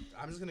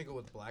I'm just gonna go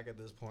with black at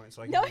this point,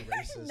 so I can No, be you're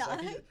racist.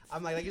 not.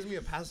 I'm like, that gives me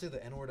a pass to say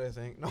the N word, I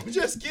think. No, I'm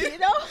just Do kidding. you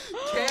know?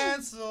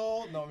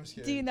 Cancel. No, I'm just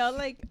kidding. Do you know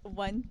like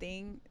one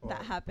thing What?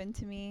 that happened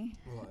to me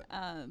What?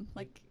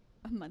 like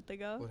a month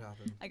ago? What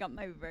happened? I got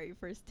my very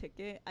first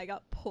ticket. I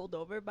got pulled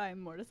over by a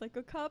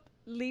motorcycle cop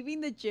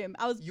leaving the gym.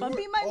 I was You were-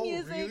 bumping my oh,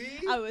 music. really?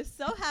 I was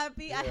so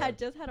happy. I Yeah. had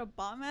just had a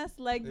bomb ass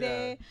leg Yeah.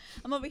 day.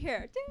 I'm over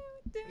here.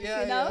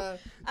 Yeah, you know? yeah.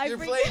 I You're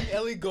bring- playing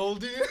Ellie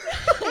Goldie.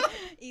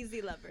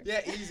 Easy lover.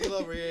 Yeah, easy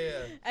lover. Yeah,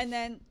 yeah. And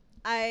then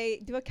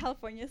I do a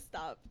California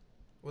stop.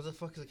 What the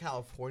fuck is a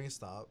California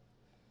stop?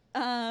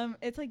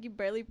 It's like you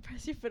barely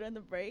press your foot on the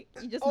brake.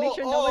 You just make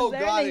sure no one's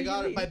there. got and it, then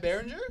got you it. By leave.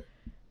 Behringer?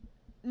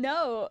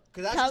 No.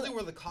 Because that's Cal- usually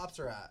where the cops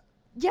are at.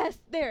 Yes,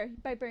 there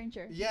by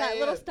Behringer. Yeah, that yeah,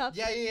 little stuff.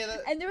 Yeah, yeah, yeah.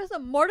 And there was a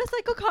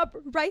motorcycle cop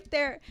right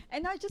there,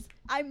 and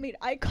I made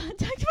eye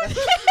contact with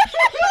him.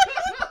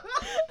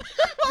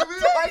 You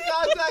made eye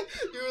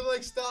contact. You were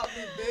like, "Stop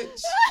me,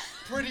 bitch!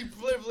 Pretty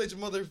privileged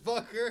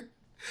motherfucker."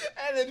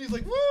 And then he's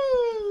like,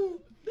 "Woo!"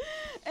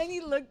 And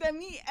he looked at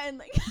me, and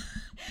like,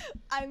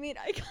 I made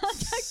eye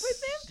contact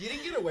with him. You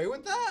didn't get away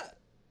with that?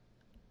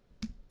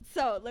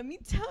 So let me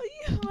tell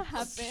you what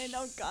happened.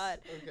 Oh God.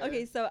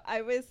 Okay, so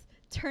I was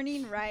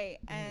turning right,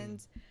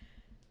 and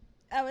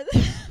I was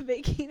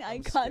making eye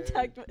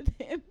contact with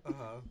him.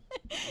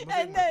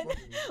 And then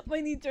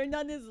when he turned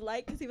on his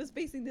light, because he was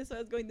facing this way, I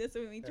was going this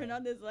way. When he turned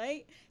on his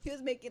light, he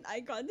was making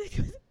eye contact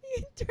with me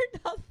and turned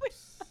off my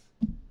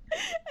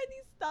and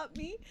he stopped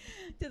me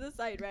to the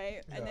side,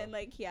 right? And then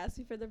like he asked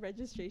me for the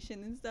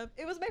registration and stuff.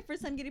 It was my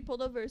first time getting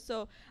pulled over,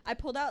 so I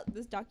pulled out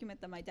this document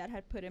that my dad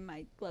had put in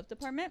my glove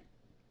compartment.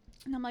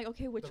 And I'm like,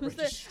 okay, which one's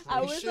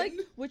I was like,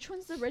 which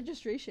one's the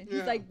registration?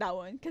 He's like, that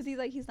one. Because he's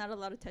like, he's not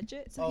allowed to touch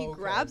it. So he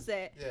grabs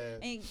it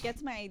and he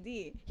gets my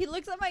ID. He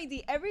looks at my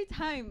ID. Every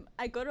time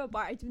I go to a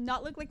bar, I do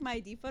not look like my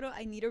ID photo.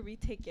 I need to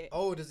retake it.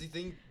 Oh, do you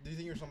think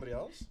you're somebody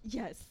else?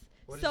 Yes.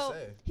 What did he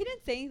say? He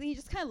didn't say anything. He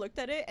just kind of looked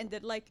at it and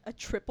did like a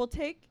triple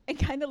take and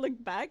kind of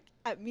looked back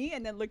at me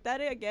and then looked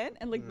at it again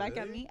and looked back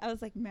at me. I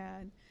was like,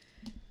 man.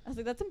 I was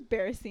like, that's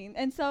embarrassing.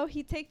 And so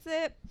he takes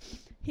it.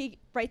 He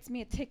writes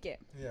me a ticket.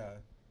 Yeah.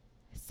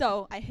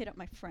 So I hit up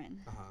my friend.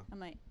 I'm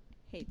like,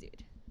 hey,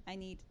 dude, I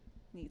need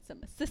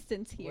some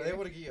assistance here. Were they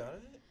able to get you out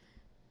of it?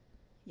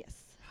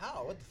 Yes.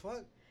 How? What the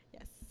fuck?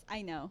 Yes,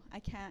 I know. I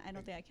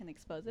don't think I can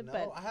expose it, no,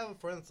 but I have a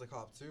friend that's a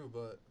cop too,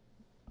 but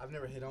I've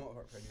never hit him up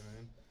for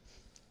anything.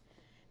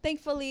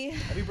 Thankfully,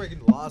 I be breaking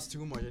the laws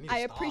too much. I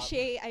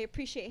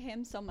appreciate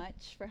him so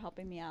much for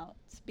helping me out.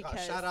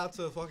 Because shout out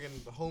to fucking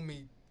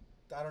homie.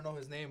 I don't know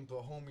his name,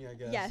 but homie, I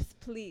guess. Yes,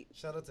 please.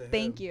 Shout out to him.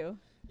 Thank you.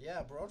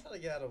 Yeah, bro, I'm trying to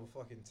get out of a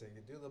fucking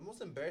ticket, dude. The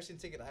most embarrassing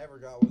ticket I ever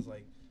got was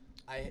like,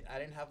 I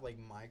didn't have like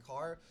my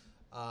car,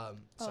 so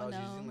I was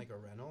using like a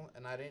rental,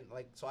 and I didn't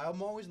like. So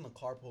I'm always in the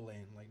carpool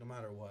lane, like no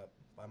matter what,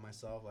 by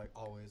myself, like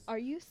always. Are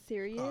you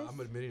serious? I'm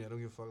admitting I don't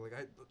give a fuck. Like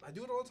I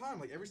do it all the time.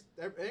 Like every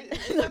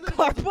the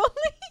carpool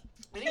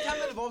lane. Anytime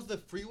that involves the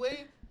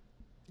freeway,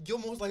 you'll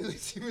most likely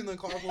see me in the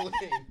carpool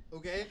lane.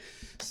 Okay,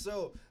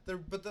 so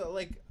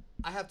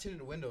I have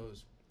tinted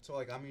windows. So,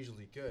 like, I'm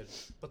usually good.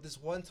 But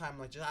this one time,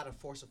 like, just out of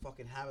force of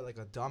fucking habit, like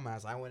a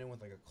dumbass, I went in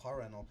with, like, a car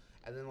rental.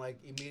 And then, like,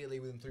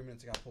 immediately within 3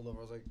 minutes, I got pulled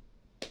over.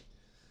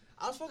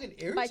 I was fucking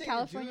irritated, by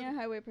California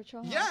Highway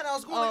Patrol? Yeah, and I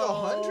was going, like,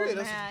 100.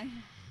 Man.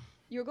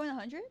 You were going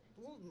 100?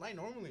 Well, I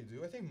normally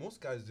do. I think most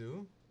guys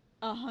do.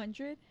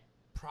 100?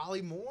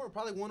 Probably more.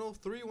 Probably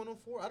 103,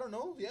 104. I don't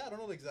know. Yeah, I don't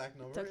know the exact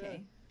number. It's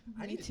okay.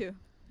 Yeah. Me too.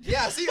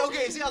 Yeah, see, I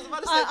was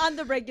about to say. On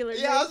the regular.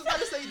 Yeah, I was about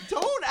to say,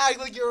 don't act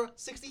like you're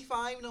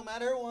 65 no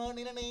matter what.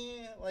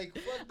 Like,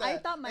 fuck that. I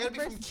thought my gotta be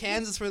from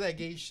Kansas for that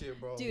gay shit,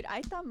 bro. Dude,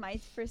 I thought my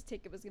first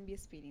ticket was going to be a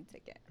speeding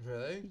ticket.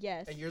 Really?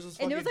 Yes. And yours was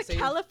fucking and it was a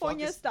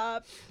California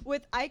stop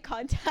with eye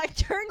contact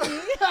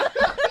turning.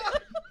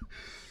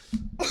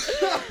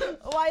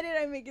 Why did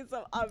I make it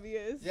so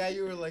obvious? Yeah,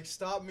 you were like,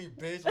 stop me,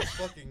 bitch. Let's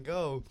fucking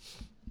go.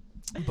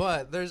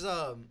 But there's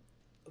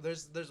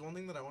one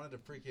thing that I wanted to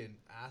freaking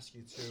ask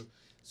you too.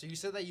 So you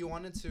said that you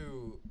wanted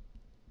to.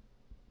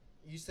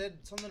 You said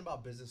something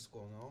about business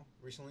school, no?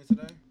 Recently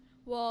today.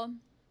 Well.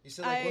 You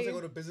said like once I go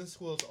to business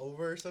school, it's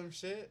over or some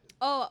shit.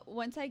 Oh,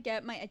 once I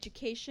get my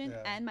education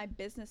and my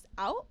business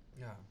out.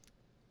 Yeah.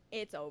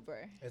 It's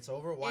over. It's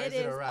over. Why is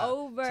it a wrap?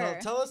 Over.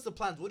 Tell us the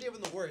plans. What do you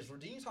have in the works?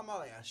 Didn't you talk about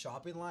like a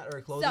shopping line or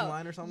a clothing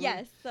line or something?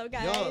 Yes. So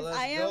guys,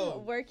 I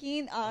am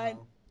working on.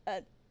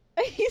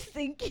 Are you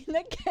thinking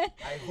again?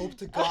 I hope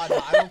to God.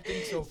 No, I don't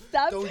think so.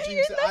 Stop. Don't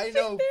jinx it. I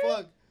know.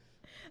 Fuck.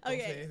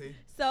 Okay.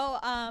 So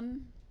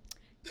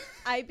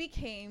I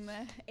became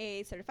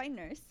a certified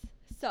nurse.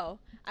 So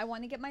I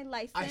want to get my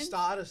license. I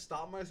had to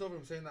stop myself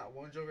from saying that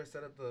one joke I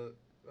said at the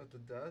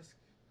desk.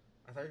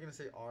 I thought you were gonna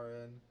say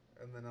RN,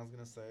 and then I was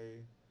gonna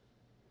say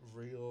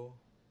real.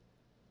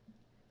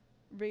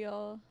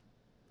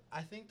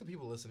 I think the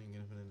people listening are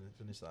gonna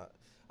finish that.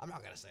 I'm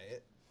not gonna say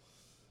it.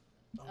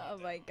 Oh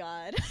my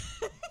God.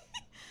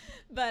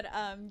 But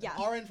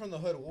yeah. RN from the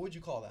hood. What would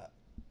you call that?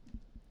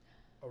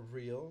 A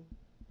real.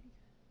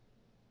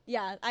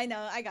 Yeah, I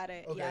know. I got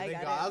it. Okay, yeah, I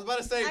got it. I was about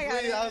to say,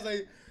 please. I was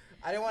like,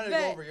 I didn't want to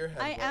go over your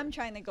head. I am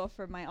trying to go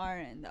for my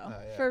RN, though.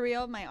 Yeah. For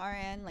real, my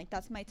RN, like,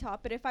 that's my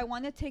top. But if I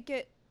want to take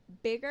it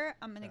bigger,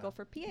 I'm going to go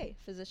for PA,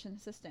 physician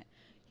assistant.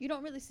 You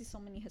don't really see so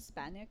many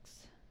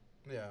Hispanics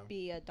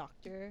be a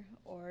doctor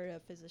or a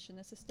physician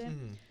assistant.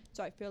 Mm-hmm.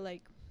 So I feel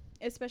like,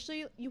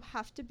 especially, you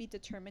have to be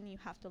determined. You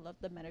have to love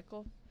the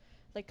medical,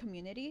 like,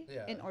 community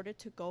in order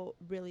to go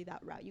really that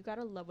route. You got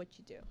to love what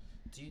you do.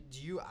 Do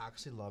you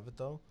actually love it,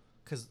 though?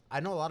 Because I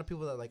know a lot of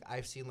people that, like,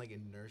 I've seen, like,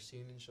 in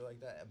nursing and shit like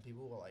that, and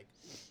people were, like,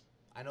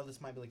 I know this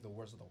might be, like, the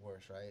worst of the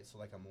worst, right? So,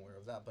 like, I'm aware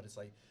of that, but it's,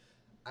 like,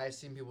 I've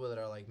seen people that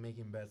are, like,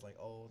 making bets, like,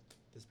 oh,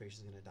 this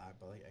patient's going to die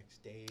by, like, X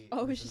date.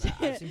 Oh, shit.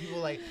 I've seen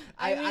people, like,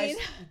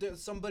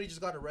 somebody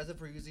just got arrested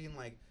for using,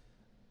 like,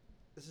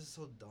 this is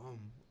so dumb.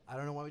 I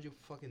don't know why would you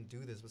fucking do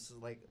this. But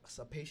like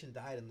a patient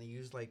died and they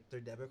used like their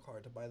debit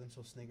card to buy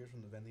themselves Snickers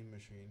from the vending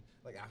machine.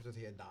 Like after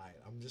they had died.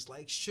 I'm just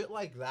like shit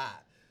like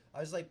that.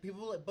 I was like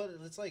people, but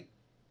it's like,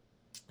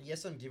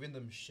 yes, I'm giving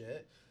them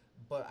shit,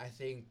 but I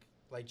think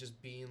like just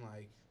being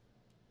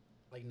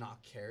like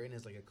not caring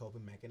is like a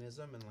coping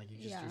mechanism, and like you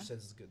just your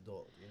sense is good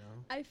adult, you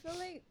know. I feel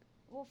like,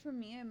 well, for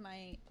me in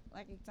my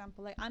like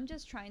example, like I'm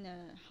just trying to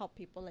help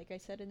people. Like I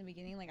said in the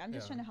beginning, like I'm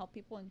just trying to help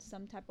people in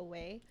some type of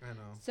way. I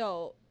know.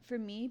 So for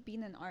me,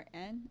 being an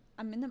RN,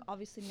 I'm gonna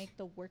obviously make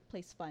the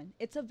workplace fun.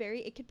 It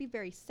could be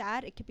very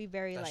sad. It could be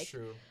very That's like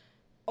true.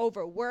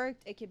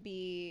 Overworked. It could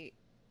be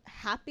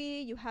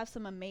happy. You have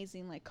some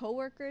amazing like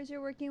coworkers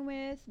you're working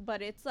with,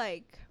 but it's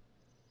like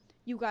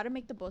you got to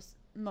make the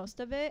most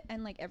of it.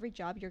 And like every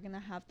job, you're gonna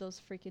have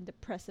those freaking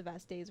depressive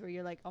ass days where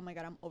you're like, oh my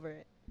god, I'm over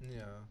it.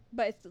 Yeah.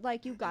 But it's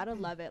like you gotta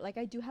love it. Like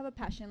I do have a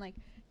passion. Like,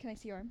 can I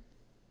see your arm?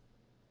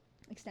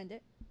 Extend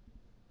it.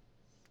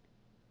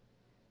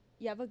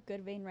 You have a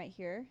good vein right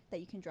here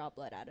that you can draw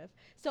blood out of.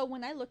 So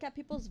when I look at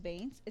people's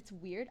veins, it's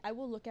weird. I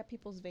will look at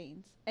people's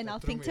veins and I'll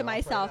think to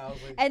myself,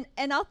 like,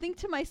 and I'll think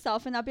to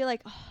myself, and I'll be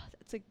like, oh,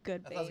 that's a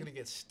good vein. I thought I was gonna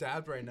get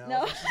stabbed right now.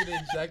 No. She's gonna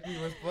inject me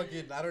with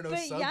fucking, I don't know,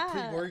 some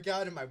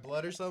pre-workout in my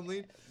blood or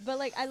something. But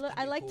like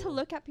I like to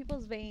look at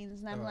people's veins,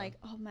 and I'm like,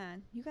 oh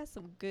man, you got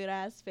some good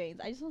ass veins.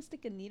 I just want to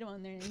stick a needle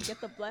in there and get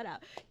the blood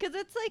out, because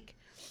it's like,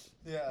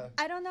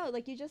 I don't know,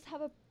 like you just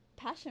have a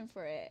passion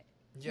for it.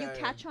 You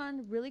catch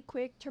on really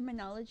quick.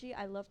 Terminology,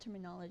 I love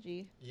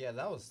terminology. Yeah,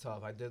 that was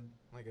tough. I did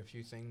like a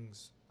few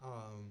things.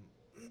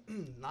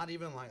 Not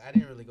even like, I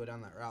didn't really go down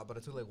that route, but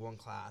I took like one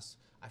class.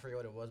 I forget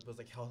what it was, but it was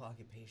like health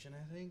occupation,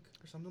 I think,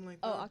 or something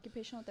like that. Oh,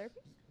 occupational therapy?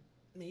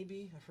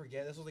 Maybe. I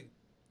forget. This was like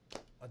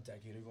a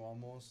decade ago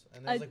almost.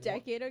 And a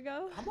decade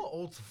ago? I'm an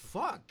old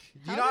fuck.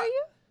 How old are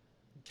you?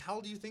 How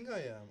old do you think I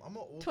am? I'm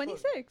an old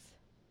 26.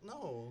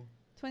 No.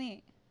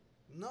 28.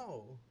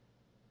 No.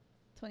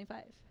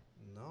 25.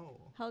 No.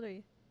 How old are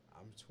you?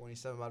 I'm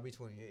 27, about to be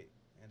 28.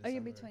 Oh,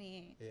 you'll be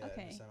 28. Yeah,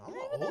 okay.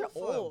 I'm an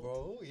old,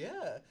 bro.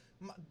 Yeah.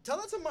 Tell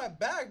that to my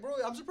back, bro.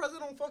 I'm surprised I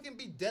don't fucking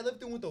be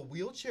deadlifting with a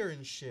wheelchair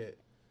and shit.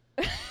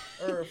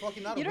 Or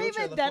fucking not a wheelchair. You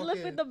don't even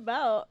deadlift with the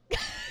belt.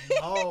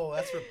 No,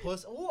 that's for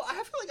puss. Well, I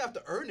feel like I have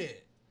to earn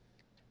it.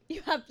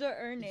 You have to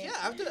earn it. Yeah,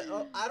 I have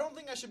to. I don't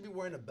think I should be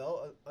wearing a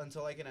belt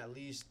until I can at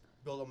least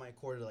build up my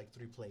core to like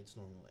 3 plates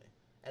normally.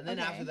 And then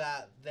after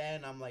that,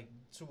 then I'm like,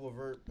 to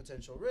avert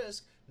potential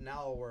risk,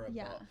 now I'll wear a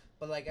belt.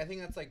 But like, I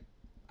think I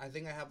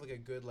have like a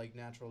good like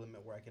natural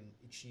limit where I can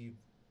achieve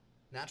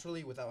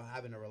naturally without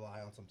having to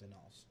rely on something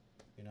else,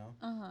 you know?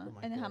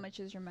 And how much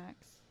is your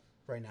max?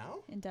 Right now?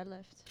 In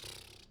deadlift?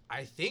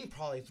 I think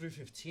probably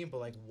 315, but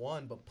like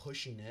but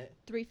pushing it.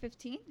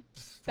 315?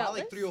 Probably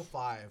like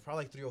 305.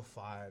 Probably like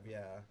 305,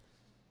 yeah.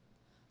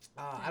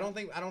 I don't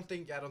think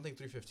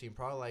 315.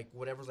 Probably like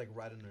whatever's like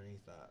right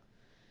underneath that.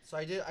 So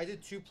I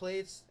did 2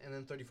 plates and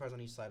then 35s on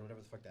each side,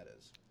 whatever the fuck that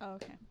is. Oh,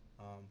 okay.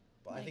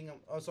 But like, I think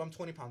I'm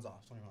 20 pounds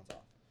off. 20 pounds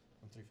off.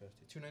 I'm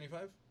 350.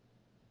 295?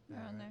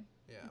 Around there.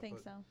 Yeah. I think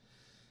so.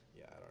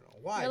 Yeah, I don't know.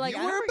 Why? Like,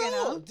 do you wear a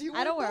belt?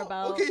 I don't wear a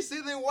belt. Okay, so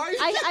then why are you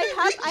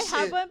I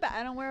have one, but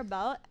I don't wear a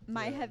belt.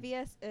 My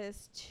heaviest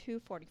is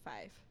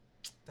 245.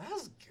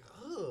 That's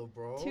good,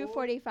 bro.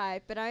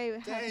 245, but I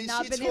have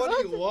not been 21,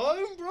 able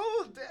to. bro.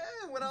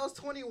 Damn, when I was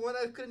 21,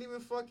 I couldn't even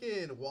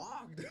fucking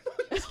walk.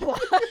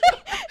 What?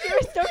 You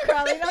were still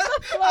crawling on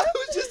the floor. I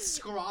was just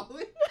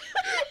scrawling.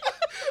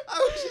 I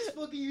was just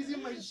fucking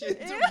using my shit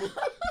to move.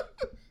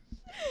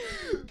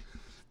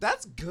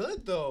 That's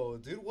good though,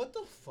 dude. What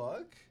the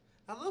fuck?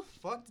 How the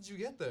fuck did you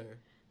get there?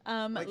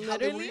 Like,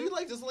 literally, were you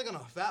like just like on a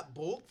fat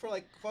bulk for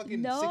like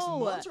fucking 6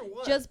 months or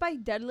what? Just by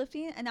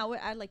deadlifting, and I would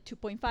add like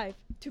 2.5,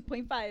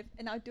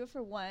 and I'll do it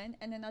for 1,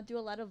 and then I'll do a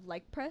lot of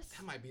leg press.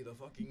 That might be the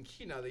fucking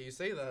key now that you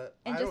say that.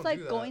 And just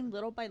like going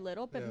little by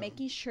little, but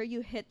making sure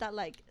you hit that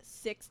like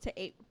 6 to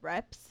 8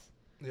 reps.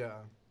 Yeah.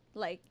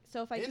 Like,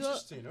 so if I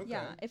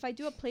if I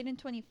do a plate in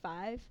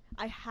 25,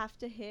 I have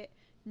to hit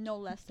no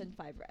less than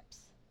 5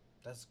 reps.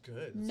 That's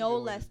good. No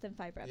less than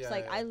 5 reps.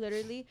 I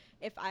literally,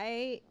 if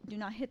I do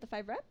not hit the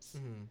 5 reps,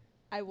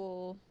 I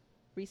will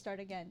restart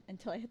again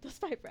until I hit those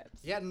 5 reps.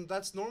 Yeah, and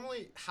that's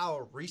normally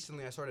how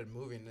recently I started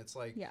moving. It's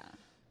like,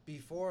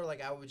 before,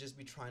 like, I would just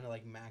be trying to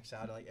like max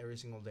out like every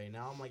single day.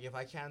 Now I'm like, if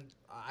I can't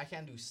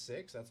do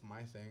 6, that's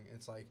my thing.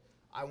 It's like,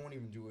 I won't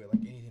even do it.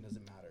 Like, anything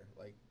doesn't matter.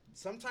 Like,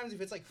 sometimes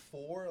if it's like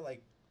 4,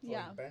 like,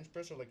 like bench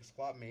press or like a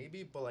squat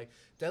maybe, but like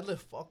deadlift,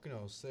 fuck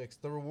no, 6.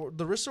 The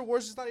risk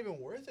reward is just not even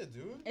worth it,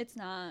 dude. It's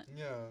not.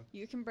 Yeah.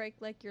 You can break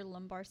like your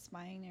lumbar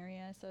spine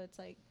area, so it's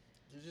like.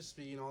 You're just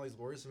speaking all these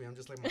words to me. I'm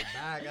just like, my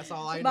back. That's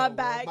all I know. My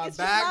back. My it's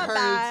back just hurts.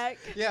 Back.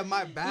 Yeah,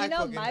 my back. You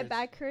know, my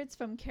back hurts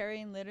from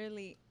carrying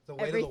literally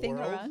everything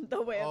around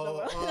the weight of the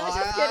world.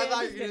 I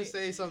thought you were gonna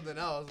say something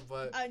else,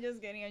 but I'm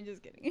just kidding.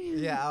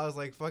 Yeah, I was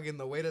like, fucking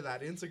the weight of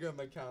that Instagram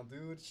account,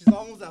 dude. She's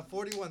almost at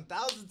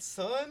 41,000,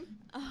 son.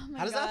 Oh my god.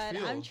 How does that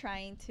feel? I'm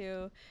trying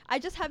to. I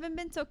just haven't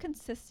been so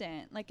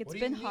consistent. Like, it's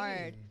been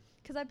hard.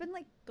 Because I've been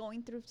like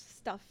going through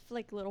stuff,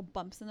 like little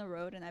bumps in the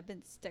road, and I've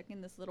been stuck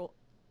in this little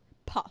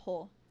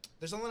pothole.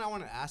 There's something I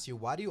want to ask you.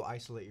 Why do you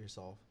isolate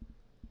yourself?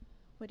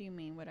 What do you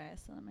mean? What I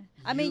said?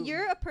 I mean,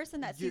 you're a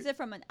person that sees it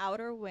from an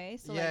outer way.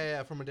 So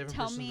yeah, from a different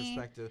person's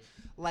perspective.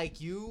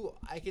 Like you,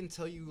 I can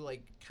tell you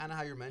like kind of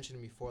how you're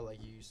mentioning before,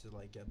 like you used to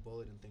like get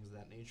bullied and things of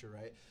that nature,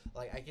 right?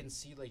 Like I can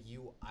see like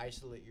you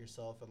isolate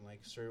yourself and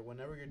like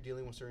whenever you're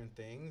dealing with certain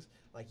things,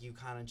 like you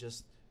kind of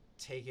just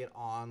take it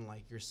on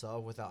like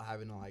yourself without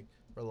having to like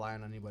rely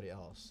on anybody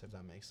else, if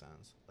that makes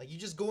sense. Like you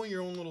just go in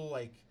your own little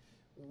like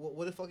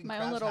what the fucking my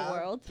own little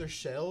world. Their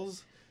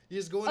shells. You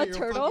just go into your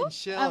turtle? fucking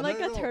shell. I'm like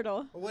a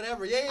turtle. Or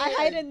whatever. Yeah. I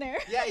hide in there.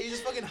 Yeah, you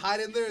just fucking hide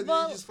in there and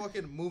then you just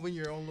fucking move in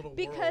your own little world.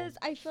 Because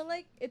I feel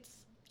like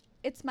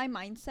it's my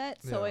mindset.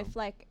 So if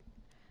like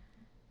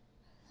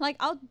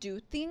I'll do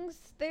things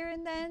there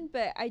and then,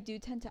 but I do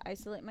tend to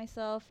isolate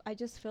myself. I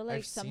just feel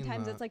like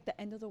sometimes it's like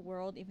the end of the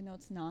world, even though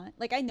it's not.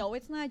 Like I know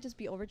it's not. I just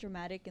be over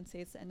dramatic and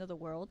say it's the end of the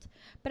world.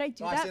 But I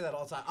do that. I say that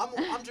all the time.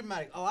 I'm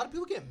dramatic. A lot of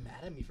people get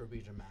mad at me for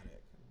being dramatic.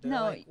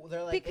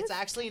 They're like, it's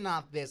actually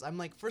not this. I'm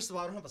like, first of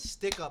all, I don't have a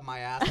stick up my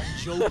ass. I'm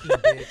joking,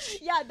 bitch.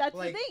 Yeah, that's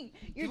like, the thing.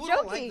 You're joking.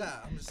 Don't like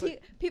that. I'm just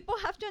people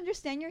have to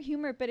understand your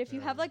humor, but if you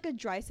have like a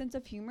dry sense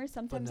of humor,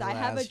 sometimes I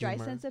have a dry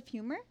sense of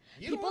humor.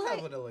 You don't have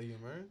vanilla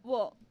humor.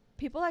 Well,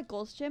 people at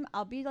Gold's Gym,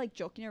 I'll be like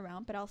joking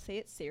around, but I'll say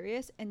it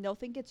serious, and they'll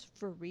think it's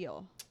for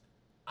real.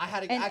 I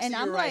had to actually,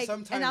 you're right.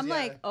 Sometimes, and I'm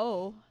like,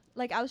 oh,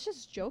 like I was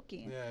just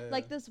joking.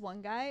 Like this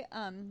one guy,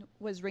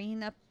 was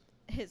ringing up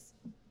his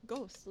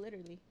ghost,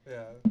 literally.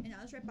 Yeah. And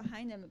I was right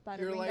behind him about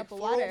to ring up a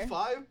water. You're like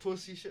 405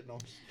 pussy shit. No.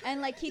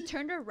 And like he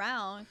turned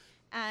around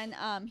and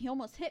he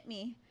almost hit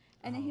me.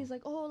 And then he's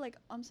like, oh, like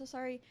I'm so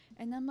sorry.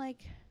 And I'm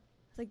like,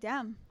 it's like,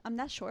 damn, I'm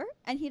that short.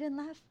 And he didn't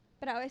laugh.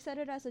 But I always said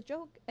it as a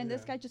joke. And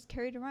this guy just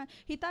carried around.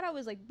 He thought I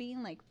was like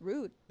being like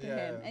rude to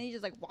him. And he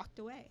just like walked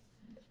away.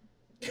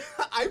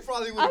 I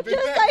probably would have been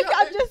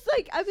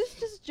I was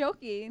just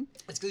joking.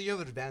 It's because you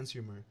have advanced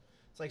humor.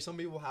 It's like some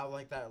people have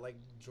like that like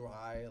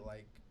dry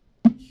like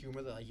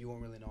humor that like you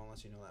won't really know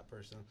unless you know that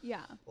person.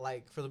 Yeah.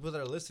 Like for the people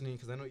that are listening,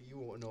 because I know you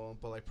won't know him,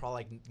 but like probably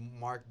like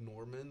Mark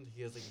Norman,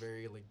 he has like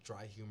very like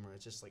dry humor.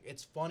 It's just like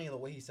it's funny the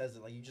way he says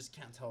it. Like you just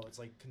can't tell. It's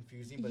like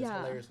confusing, but it's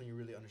hilarious when you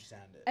really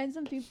understand it. And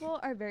some people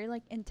are very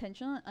like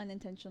intentional and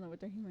unintentional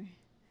with their humor.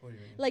 What do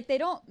you mean? Like they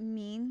don't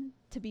mean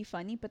to be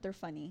funny, but they're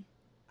funny.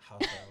 How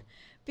so?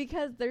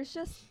 Because there's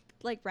just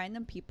like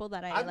random people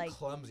that I'm like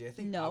clumsy. I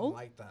think I'm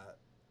like that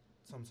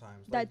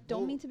sometimes. That like,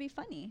 don't mean to be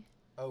funny.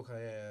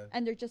 Okay, yeah.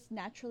 And they're just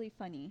naturally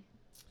funny.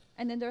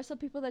 And then there are some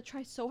people that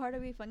try so hard to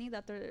be funny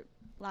that they're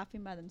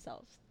laughing by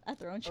themselves at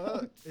their own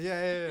jokes.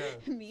 Yeah.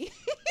 Me.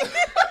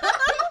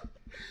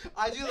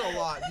 I do that a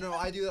lot. No,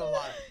 I do that a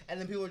lot. And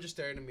then people are just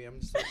staring at me. I'm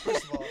just like,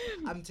 first of all,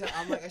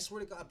 I'm like, I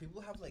swear to God,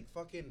 people have like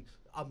fucking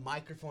a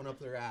microphone up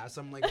their ass.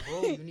 I'm like,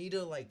 bro, you need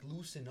to like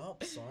loosen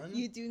up, son.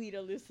 You do need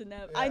to loosen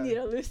up. Yeah. I need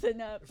to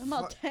loosen up. I'm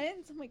all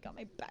tense. Oh my God,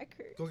 my back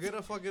hurts. Go get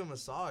a fucking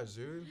massage,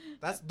 dude.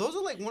 Those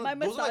are like one of my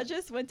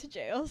massages went to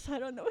jail, so I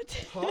don't know what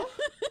to do. Huh?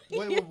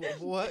 Wait,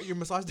 what? Your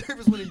massage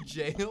therapist went in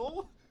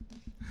jail?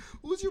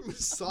 Who's your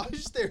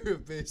massage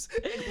therapist?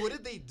 And what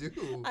did they do?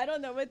 I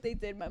don't know what they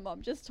did. My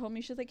mom just told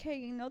me. She's like, hey,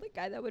 you know the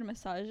guy that would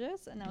massage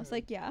us? And I was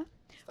like, yeah.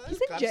 He's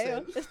in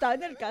jail. Está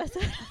en el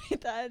cárcel.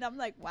 And I'm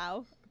like,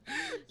 wow.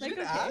 You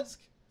didn't ask?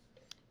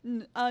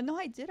 No,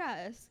 I did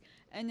ask.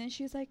 And then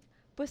she's like,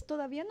 pues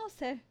todavía no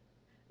sé.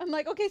 I'm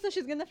like, okay, so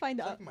she's going to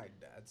find out. It's like my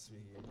dad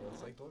speaking, bro.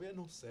 It's like, todavía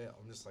no sé.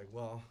 I'm just like,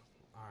 well,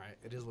 all right.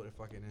 It is what it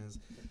fucking is.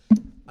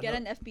 Get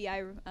an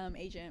FBI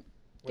agent.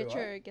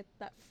 Get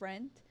that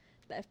friend.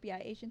 The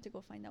FBI agent to go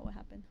find out what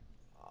happened.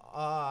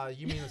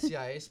 You mean the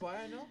CIA spy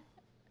I know?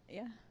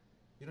 Yeah.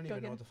 You don't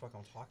even know what the fuck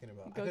I'm talking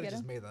about. I could have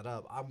just made that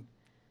up.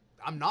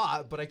 I'm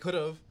not, but I could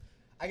have.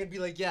 I could be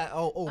like, yeah,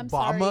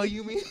 Obama,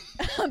 you mean?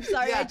 I'm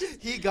sorry. Yeah,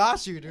 he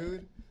got you,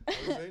 dude. What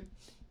are you saying?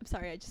 I'm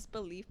sorry, I just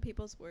believe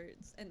people's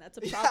words, and that's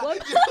a problem.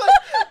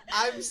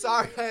 I'm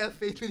sorry, I have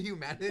faith in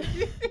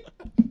humanity.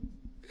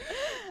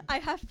 I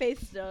have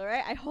faith still,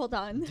 right? I hold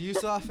on. Do you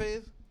still have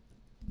faith?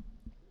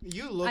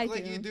 You look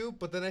like you do,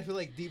 but then I feel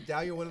like deep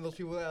down you're one of those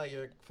people that like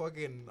your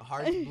fucking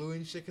heart's blue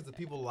and shit because the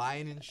people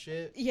lying and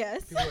shit.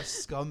 Yes. People are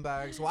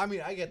scumbags. Well, I mean,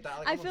 I get that.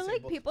 Like, I feel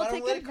like people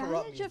take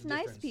advantage of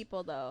nice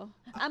people, though.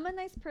 I'm a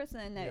nice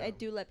person, and I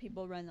do let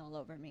people run all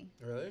over me.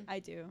 Really? I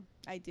do.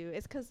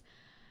 It's because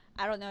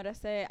I don't know what to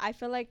say. I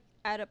feel like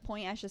at a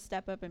point I should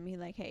step up and be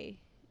like,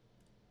 hey,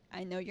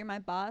 I know you're my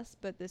boss,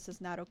 but this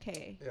is not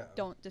okay. Yeah.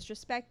 Don't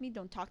disrespect me.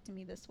 Don't talk to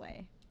me this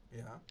way.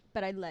 Yeah.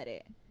 But I let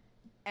it.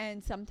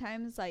 And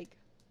sometimes, like,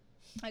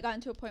 I got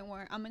into a point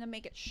where I'm going to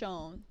make it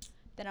shown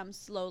that I'm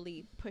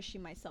slowly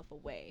pushing myself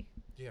away.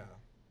 Yeah.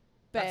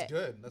 That's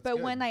good. But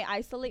when I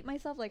isolate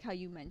myself, like how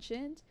you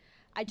mentioned,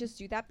 I just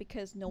do that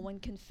because no one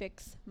can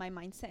fix my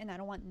mindset, and I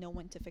don't want no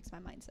one to fix my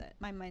mindset.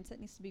 My mindset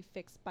needs to be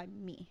fixed by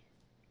me.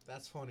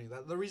 That's funny.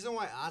 The reason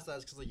why I asked that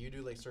is because like you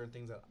do like certain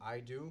things that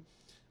I do,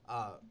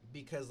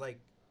 because like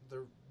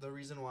the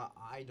reason why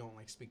I don't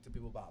like speak to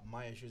people about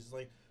my issues is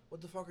like,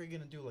 what the fuck are you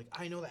gonna do? Like,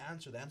 I know the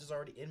answer. The answer's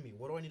already in me.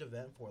 What do I need to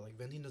vent for? Like,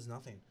 venting does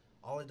nothing.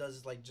 All it does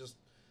is like just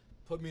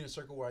put me in a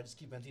circle where I just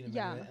keep venting and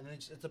Yeah. venting, and then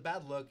it's a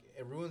bad look.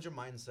 It ruins your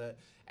mindset,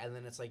 and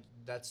then it's like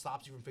that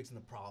stops you from fixing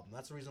the problem.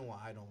 That's the reason why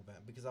I don't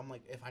vent, because I'm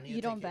like, if I need You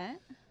to don't take vent?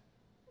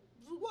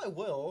 well, I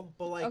will,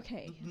 but like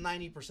Okay.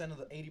 90% of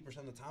the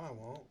 80% of the time I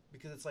won't,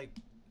 because it's like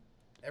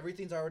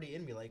everything's already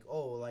in me. Like,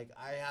 oh, like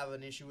I have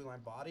an issue with my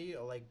body,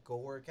 or like go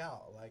work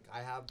out. Like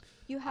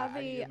You have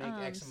I need a to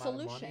make X amount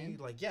of money. solution.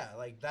 Like, yeah,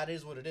 like that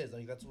is what it is.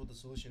 Like that's what the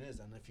solution is.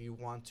 And if you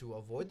want to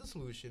avoid the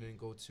solution and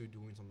go to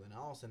doing something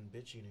else and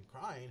bitching and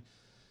crying,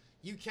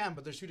 you can.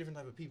 But there's two different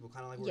type of people.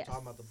 Kind of like we were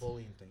talking about the Yes.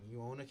 bullying thing.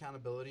 You own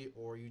accountability,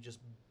 or you just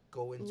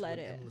go into Let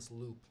an it. endless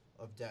loop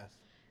of death.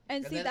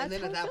 And see, that's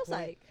then how at it that feels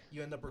point, like.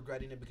 you end up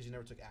regretting it because you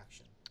never took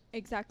action.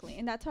 Exactly.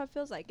 And that's how it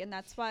feels like. And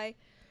that's why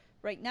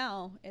right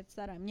now it's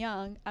that I'm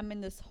young. I'm in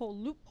this whole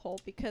loophole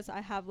because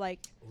I have like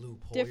Loophole.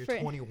 Different- You're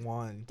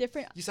 21.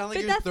 different. You sound like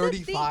But you're that's the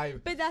thing.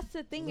 35. But that's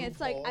the thing. It's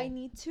like I Loophole.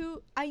 need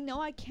to. I know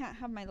I can't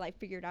have my life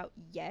figured out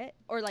yet,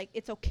 or like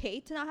it's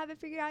okay to not have it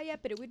figured out yet.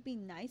 But it would be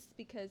nice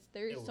because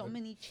there's It so would.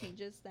 many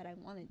changes that I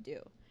want to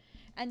do.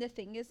 And the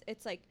thing is,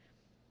 it's like,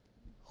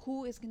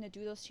 who is gonna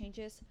do those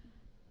changes?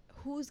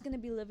 Who's gonna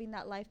be living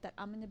that life that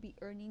I'm gonna be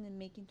earning and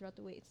making throughout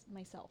the way? It's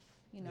myself,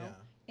 you know. Yeah.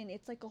 And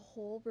it's like a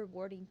whole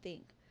rewarding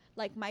thing.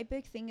 Like my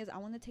big thing is I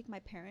want to take my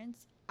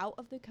parents out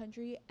of the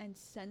country and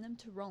send them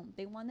to Rome.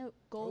 They want to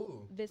go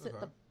Ooh, visit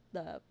okay.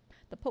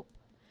 the Pope.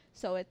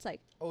 So it's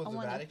like Oh, I the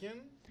wanna- Vatican?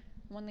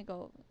 I want to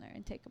go there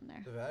and take them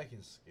there. The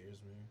Vatican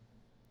scares me.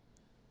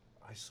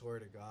 I swear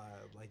to God,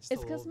 like just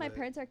It's a because little my bit.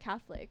 parents are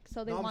Catholic,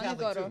 so they No, I'm want to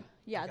go Catholic to too.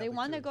 yeah, I'm they Catholic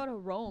want to too. go to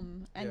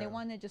Rome and they Yeah.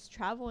 want to just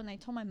travel. And I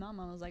told my mom,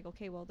 I was like,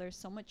 okay, well, there's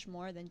so much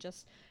more than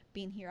just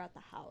being here at the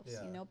house,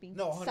 Yeah. you know, being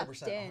No, sucked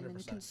 100%, in and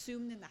 100%.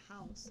 consumed in the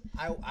house.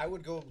 I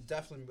would go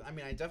definitely. I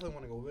mean, I definitely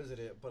want to go visit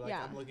it, but like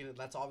Yeah. I'm looking at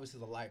that's obviously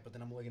the light, but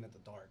then I'm looking at the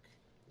dark,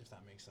 if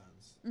that makes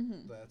sense.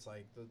 Mm-hmm. That's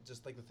like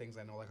just like the things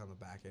I know, like on the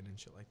back end and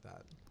shit like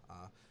that.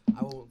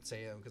 I won't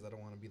say them because I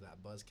don't want to be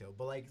that buzzkill,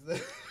 but like,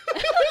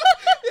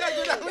 yeah,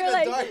 go down You're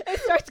like like, the dark. it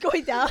starts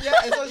going down.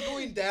 Yeah, it starts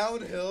going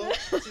downhill.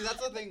 See, that's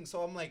the thing.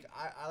 So I'm like,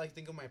 I like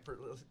think of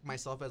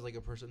myself as like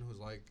a person who's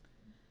like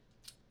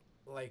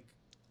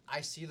I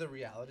see the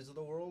realities of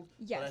the world,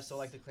 but I Yes. still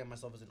like to claim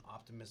myself as an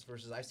optimist.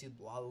 Versus I see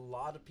a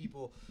lot of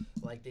people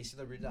like they see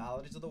the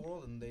realities of the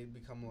world and they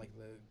become like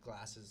the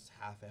glass is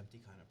half empty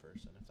kind of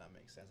person, if that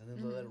makes sense. And then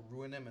they let it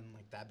ruin them, and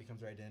like that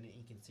becomes their identity.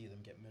 You can see them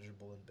get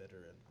miserable and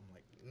bitter, and I'm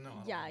like, no. I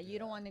don't Yeah, wanna do you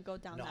don't that. want to go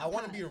down No, that I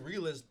want to path. be a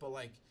realist, but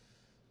like,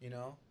 you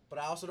know, but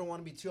I also don't want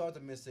to be too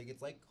optimistic.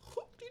 It's like,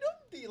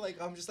 hoopty-dumpty. Like,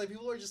 I'm just like,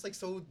 people are just like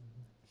so,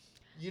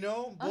 you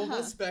know, both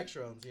Uh-huh.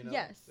 spectrums, you know?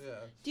 Yes. Yeah.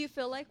 Do you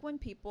feel like when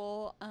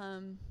people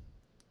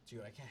Dude,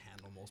 I can't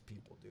handle most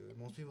people, dude.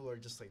 Most people are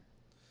just like,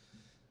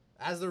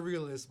 as the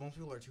realist, most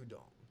people are too dumb.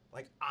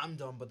 Like, I'm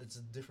dumb, but it's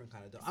a different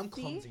kind of dumb. I'm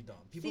See? clumsy dumb.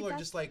 People See, are that's-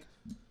 just like,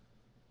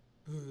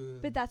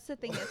 but that's the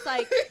thing. It's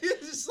like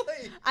it's just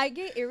like, I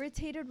get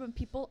irritated when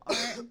people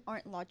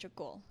aren't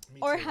logical Me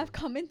or too. have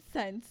common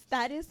sense.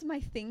 That is my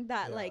thing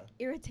that Yeah. like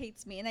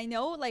irritates me. And I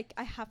know like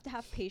I have to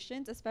have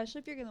patience, especially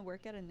if you're gonna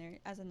work at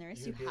as a nurse.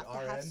 You You're gonna have be to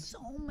an have RN?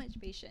 so much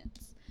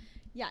patience.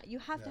 Yeah, you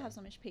have to Yeah. have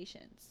so much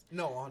patience.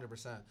 no,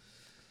 100%.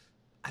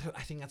 I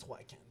think that's why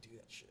I can't do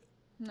that shit.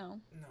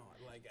 No. No,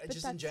 like But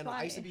just in that's general,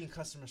 I used to why. be in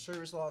customer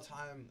service all the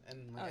time,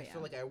 and like, Oh, I yeah.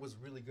 feel like I was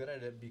really good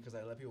at it because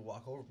I let people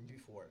walk over me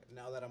before.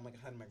 Now that I'm like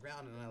on my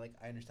ground and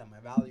I understand my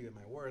value and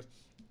my worth,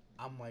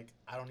 I'm like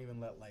I don't even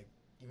let like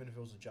even if it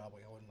was a job,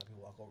 like I wouldn't let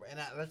people walk over, and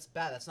that's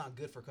bad. That's not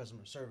good for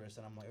customer service.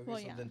 And I'm like, okay, Well,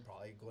 so yeah. then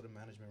probably go to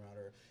management route,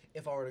 or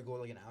if I were to go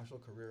like an actual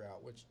career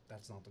route, which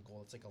that's not the goal.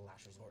 It's like a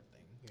last resort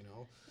thing, you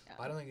know. Yeah.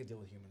 I don't think I deal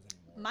with humans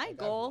anymore. My Like, I've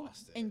goal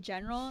lost it. in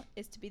general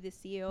is to be the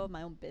CEO of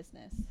my own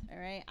business. All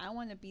right, I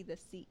want to be the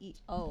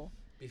CEO.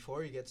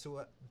 Before you get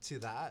to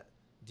that,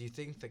 do you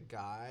think the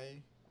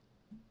guy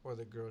or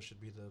the girl should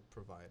be the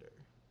provider?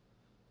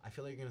 I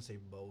feel like you're gonna say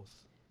both.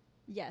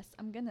 Yes,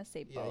 I'm gonna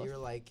say Yeah, both. you're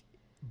like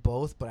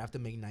both, but I have to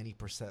make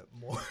 90%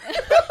 more.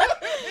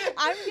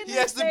 I'm gonna He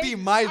has to say be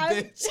my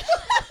I'm- bitch.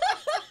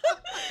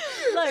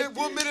 Look,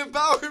 Woman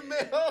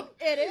empowerment.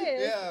 it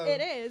is. Yeah.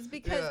 It is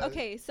because Yeah.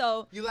 okay,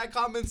 so You like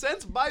common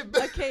sense? My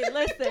bitch. okay,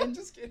 listen,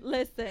 Just kidding.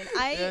 listen.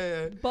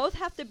 Yeah. Both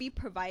have to be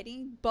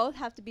providing. Both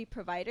have to be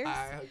providers.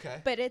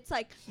 Okay. But it's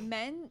like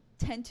men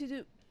tend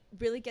to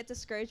really get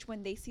discouraged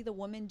when they see the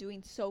woman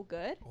doing so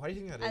good. Why do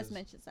you think that As is?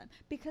 mentioned, son,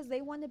 because they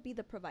want to be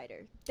the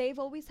provider. They've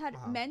always had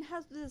Uh-huh. men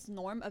have this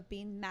norm of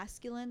being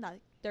masculine,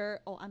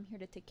 that I'm here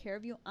to take care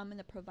of you. I'm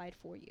gonna provide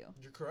for you.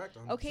 You're correct.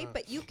 100%. Okay,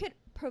 but you could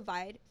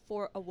provide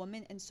for a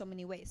woman in so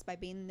many ways by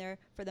being there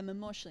for them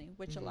emotionally,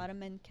 which Mhm. a lot of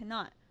men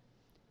cannot.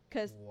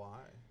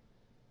 Why?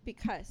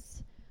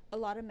 Because a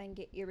lot of men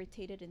get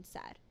irritated and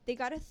sad. They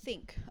gotta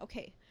think,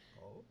 okay,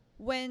 Oh.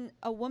 when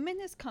a woman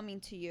is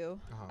coming to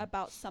you Uh-huh.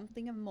 about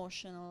something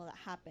emotional that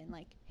happened,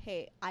 like,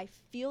 hey, I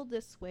feel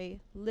this way,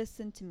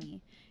 listen to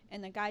me.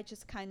 And the guy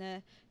just kind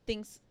of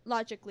thinks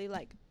logically,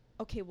 like,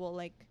 okay, well,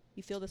 like,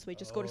 you feel this way,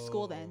 just go to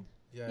school then.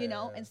 Yeah. You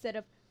know, yeah. instead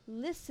of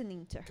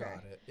listening to her.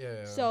 Got it.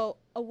 Yeah. So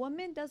a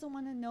woman doesn't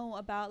want to know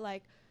about,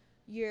 like,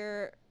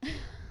 your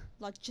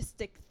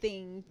logistic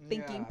thinking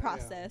Yeah,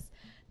 process.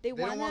 They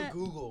don't want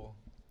Google.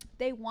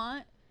 They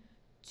want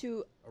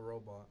to a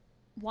robot.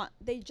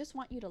 They just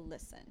want you to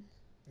listen.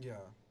 Yeah.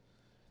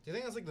 Do you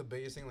think that's like the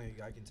biggest thing like a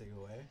guy can take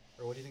away,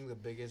 or what do you think the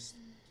biggest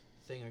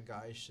thing a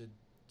guy should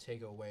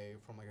take away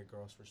from like a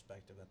girl's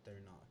perspective that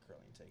they're not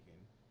currently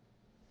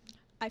taking?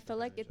 I feel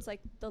like it's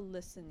like the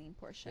listening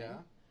portion. Yeah.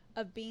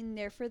 Of being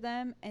there for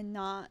them and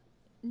not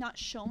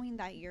showing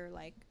that you're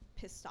like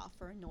pissed off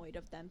or annoyed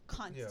of them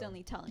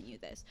constantly telling you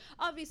this.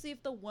 Obviously,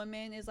 if the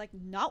woman is like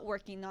not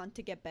working on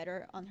to get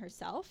better on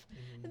herself,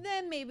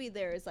 then maybe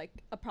there is like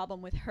a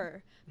problem with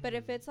her. But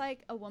if it's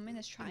like a woman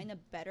is trying to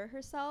better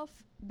herself,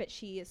 but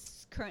she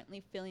is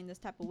currently feeling this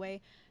type of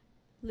way,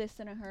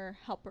 listen to her,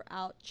 help her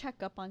out,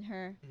 check up on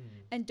her,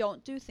 and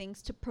don't do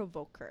things to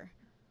provoke her.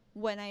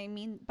 What I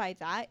mean by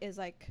that is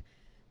like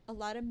a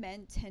lot of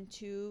men tend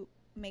to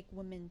make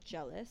women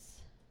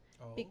jealous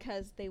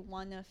because they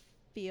want to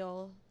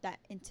feel that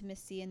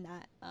intimacy and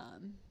that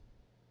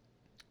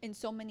in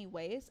so many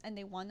ways, and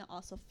they want to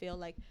also feel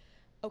like,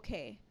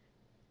 okay,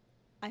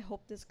 I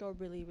hope this girl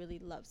really, really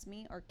loves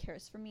me or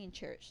cares for me and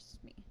cherishes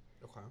me.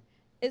 Okay.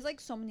 It's like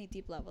so many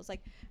deep levels.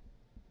 Like,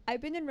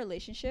 I've been in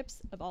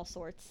relationships of all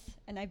sorts,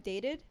 and I've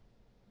dated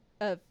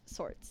of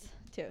sorts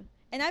too.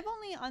 And I've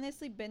only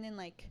honestly been in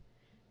like,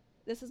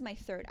 this is my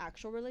third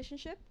actual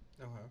relationship.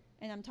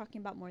 And I'm talking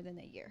about more than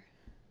a year.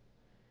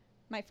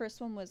 My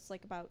first one was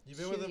like about 2 years.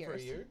 You've been with him for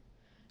a year?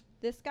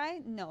 This guy,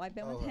 no, I've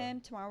been with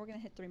him. Tomorrow we're going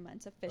to hit 3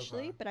 months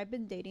officially, but I've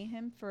been dating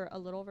him for a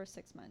little over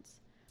 6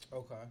 months.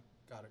 Okay.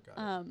 Got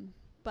it.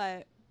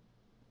 But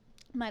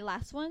my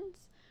last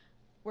ones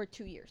were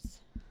 2 years.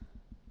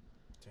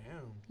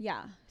 Damn.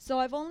 Yeah. So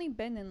I've only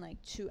been in like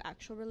 2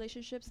 actual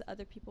relationships. The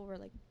other people were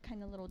like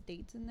kind of little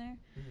dates in there.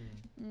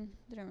 Didn't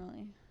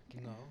really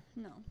care.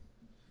 No.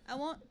 I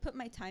won't put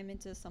my time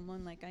into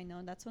someone like I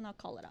know. That's when I'll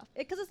call it off.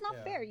 Because it's not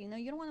fair, you know?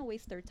 You don't want to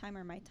waste their time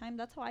or my time.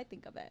 That's how I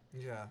think of it.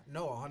 Yeah.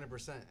 No,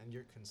 100%. And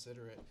you're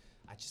considerate.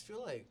 I just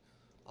feel like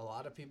a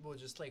lot of people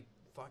just, like,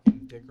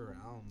 fucking dick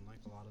around, like,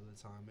 a lot of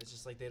the time. It's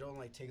just, like, they don't,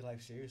 like, take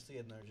life seriously,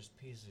 and they're just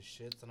pieces of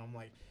shit. And I'm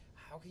like,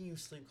 how can you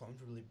sleep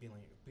comfortably being,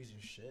 like, a piece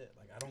of shit?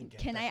 Like, I don't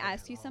get Can that I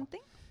ask you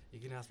something? You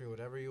can ask me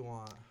whatever you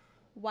want.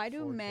 Why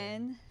do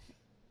men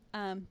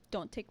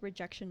don't take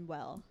rejection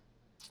well?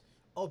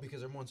 Oh, because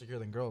they're more insecure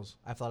than girls.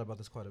 I've thought about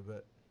this quite a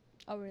bit.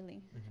 Oh,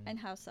 really? And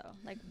how so?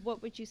 Like,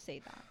 what would you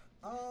say that?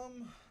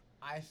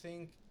 I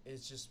think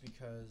it's just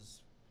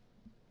because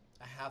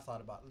I have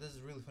thought about it. This is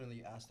really funny that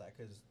you asked that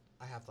because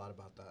I have thought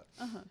about that.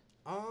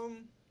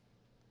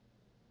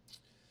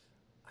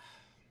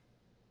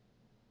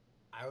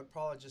 I would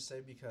probably just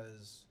say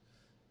because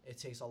it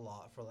takes a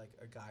lot for, like,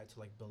 a guy to,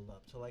 like, build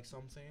up to, like,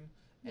 something.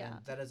 Yeah.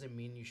 And that doesn't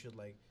mean you should,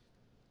 like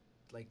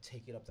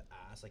take it up the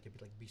ass, like,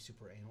 be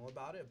super anal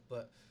about it.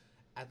 But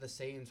at the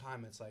same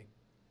time, it's like,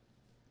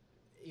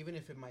 even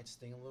if it might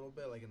sting a little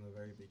bit, like in the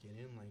very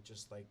beginning,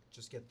 just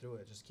get through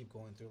it. Just keep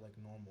going through like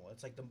normal.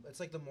 It's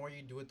like the more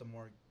you do it, the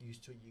more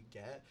used to it you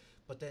get.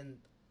 But then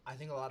I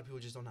think a lot of people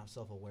just don't have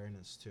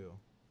self-awareness too.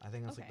 I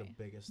think that's like the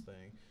biggest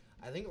thing.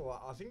 I think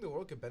the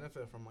world could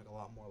benefit from like a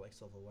lot more like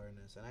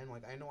self-awareness. And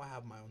I know I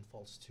have my own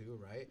faults too,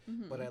 right?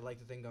 But I like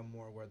to think I'm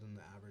more aware than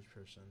the average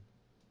person,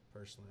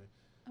 personally.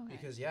 Okay.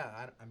 Because,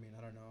 I mean,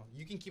 I don't know.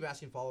 You can keep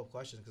asking follow-up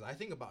questions because I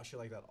think about shit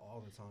like that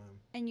all the time.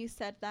 And you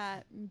said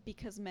that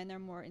because men are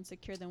more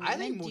insecure than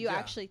women. Do you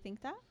actually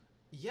think that?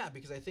 Yeah,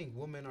 because I think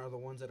women are the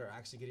ones that are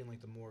actually getting,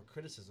 like, the more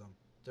criticism.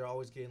 They're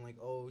always getting, like,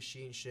 oh,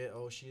 she ain't shit.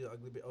 Oh, she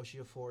ugly. Oh, she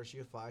a 4. She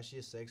a 5. She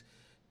a 6.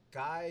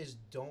 Guys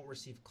don't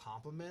receive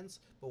compliments,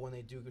 but when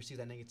they do receive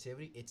that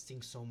negativity, it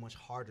stings so much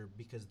harder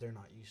because they're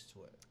not used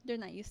to it. They're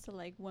not used to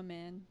like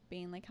women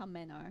being like how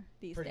men are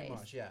these days. Pretty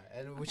much, yeah,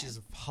 and which is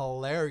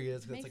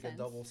hilarious because it's like a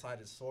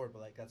double-sided sword,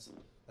 but like that's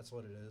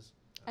what it is.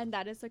 And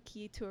that is a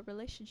key to a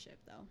relationship,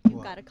 though.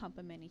 You've got to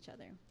compliment each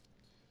other.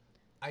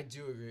 I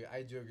do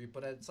agree,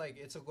 but it's like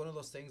it's one of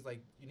those things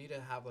like you need to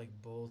have like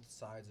both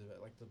sides of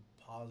it, like the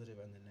positive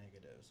and the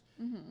negatives.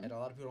 And a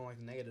lot of people don't like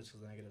the negatives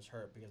because the negatives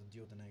hurt, but you have to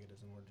deal with the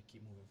negatives in order to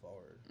keep moving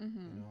forward.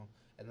 You know,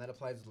 and that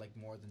applies to like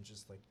more than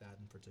just like that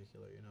in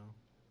particular. You know,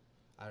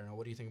 I don't know.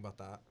 What do you think about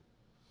that?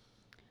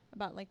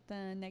 About like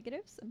the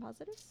negatives and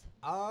positives?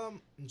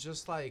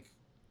 Just like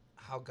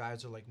how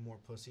guys are like more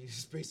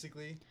pussies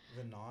basically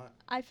than not.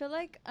 I feel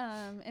like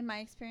in my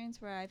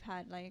experience where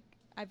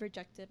I've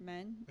rejected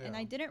men, and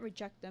I didn't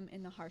reject them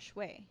in a harsh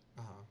way.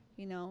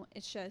 You know,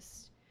 it's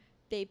just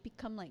they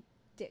become like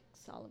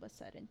dicks all of a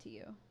sudden to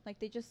you. Like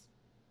they just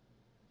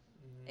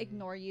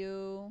ignore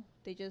you.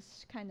 They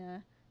just kind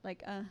of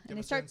like and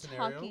they start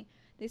talking.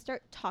 They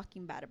start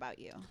talking bad about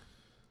you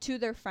to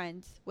their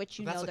friends, which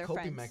you know they're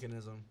friends.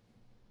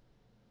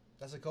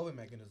 That's a coping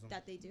mechanism.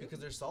 That they do? Because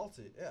they're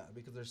salty. Yeah,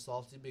 because they're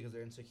salty, because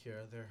they're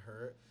insecure, they're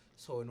hurt.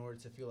 So in order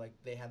to feel like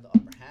they had the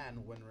upper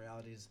hand when in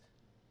reality is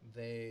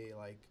they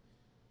like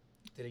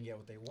didn't get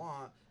what they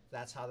want,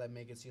 that's how that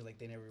make it seem like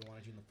they never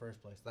wanted you in the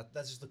first place.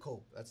 That's just the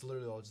cope. That's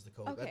literally all just the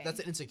cope. Okay. That's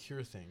an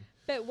insecure thing.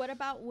 But what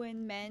about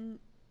when men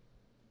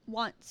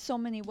want so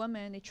many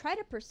women, they try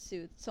to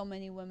pursue so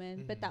many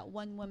women, but that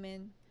one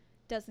woman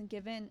doesn't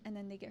give in and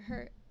then they get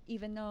hurt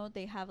even though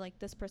they have like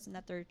this person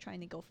that they're trying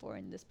to go for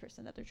and this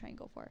person that they're trying to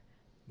go for.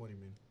 What do you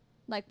mean?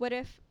 Like, what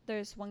if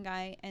there's one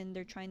guy and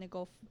they're trying to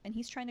go and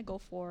he's trying to go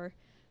for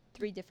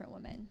 3 different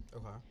women,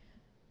 Okay.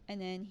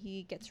 and then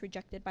he gets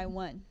rejected by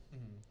one,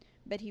 Mm-hmm.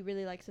 but he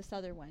really likes this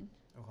other one,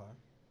 Okay.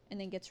 and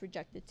then gets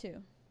rejected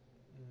too.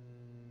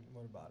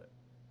 What about it?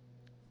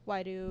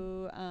 Why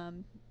do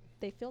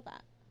they feel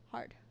that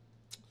hard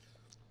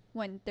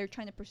when they're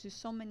trying to pursue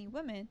so many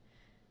women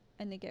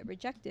and they get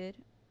rejected,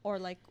 or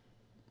like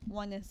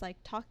one is like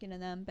talking to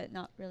them but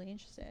not really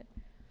interested?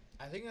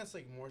 I think that's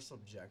like more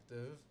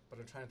subjective, but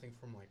I'm trying to think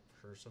from like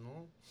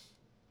personal.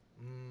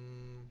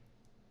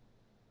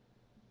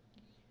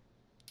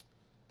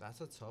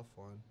 That's a tough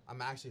one.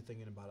 I'm actually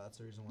thinking about it. That's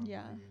the reason why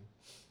Yeah. I'm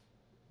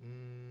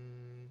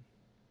thinking.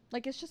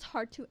 Like, it's just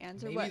hard to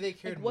answer. Maybe what they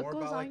cared like, what more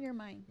goes about, on like, your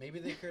mind. Maybe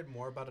they cared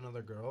more about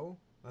another girl.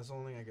 That's the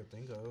only thing I could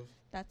think of.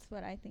 That's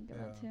what I think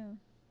about Yeah. too.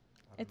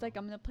 I It's don't like know.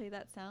 I'm gonna play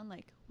that sound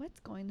like, what's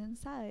going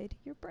inside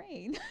your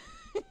brain?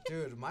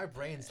 Dude, my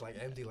brain's like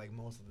empty like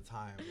most of the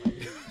time.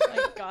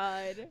 My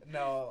God.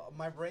 No,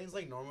 my brain's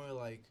like normally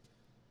like,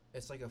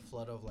 it's like a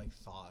flood of like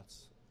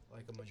thoughts,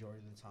 like a majority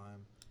of the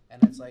time,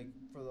 and it's like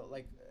for the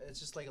like it's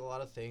just like a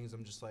lot of things.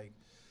 I'm just like,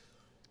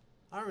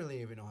 I don't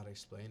really even know how to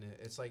explain it.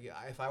 It's like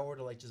if I were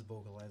to like just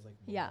vocalize like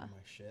more Yeah. of my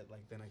shit,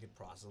 like then I could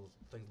process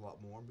things a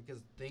lot more because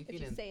If thinking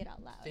you and say it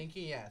out loud.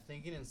 thinking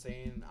and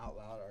saying out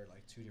loud are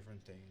like two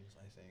different things.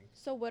 I think.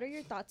 So what are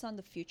your thoughts on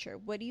the future?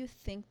 What do you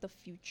think the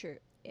future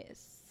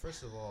is?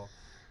 First of all,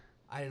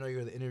 I didn't know you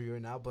were the interviewer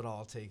now, but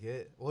I'll take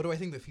it. What do I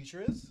think the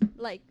future is?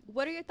 Like,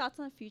 what are your thoughts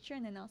on the future?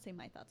 And then I'll say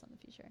my thoughts on the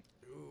future.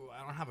 Ooh,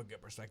 I don't have a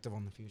good perspective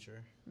on the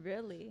future.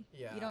 Really?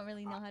 Yeah, You don't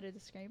really know how to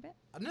describe it?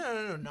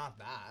 No, not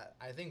that.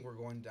 I think we're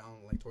going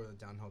down like toward the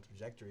downhill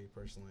trajectory.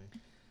 Personally,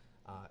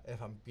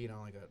 if I'm being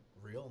on like a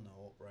real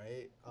note,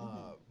 right?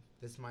 Mhm.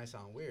 This might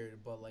sound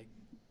weird, but like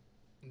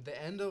the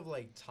end of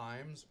like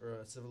times or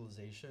a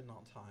civilization,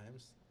 not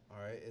times. All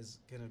right, is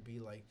gonna be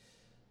like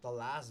the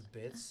last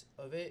bits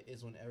of it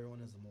is when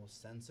everyone is the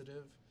most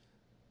sensitive.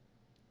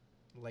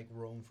 Like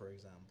Rome, for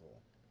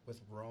example.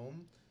 With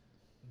Rome,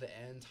 the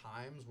end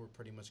times were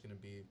pretty much gonna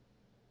be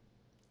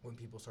when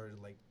people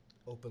started like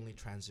openly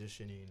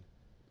transitioning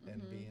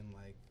and Mhm. being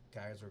like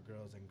guys were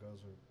girls and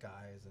girls were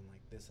guys and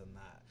like this and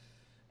that.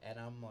 And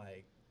I'm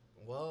like,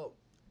 well,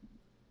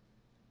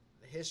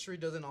 history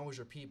doesn't always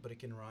repeat, but it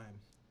can rhyme.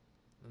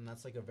 And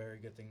that's like a very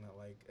good thing that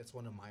like it's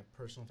one of my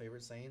personal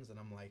favorite sayings, and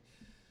I'm like,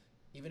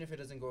 even if it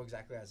doesn't go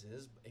exactly as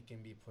is, it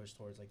can be pushed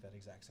towards like that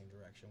exact same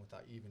direction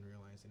without you even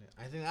realizing it.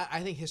 I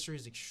think history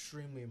is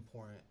extremely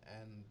important,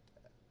 and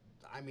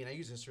I mean I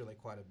use history like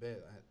quite a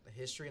bit.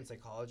 History and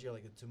psychology are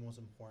like the two most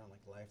important like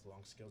lifelong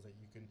skills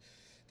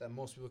that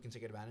most people can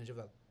take advantage of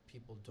that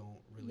people don't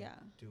really Yeah.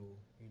 do.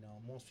 You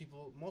know, most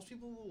people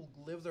will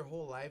live their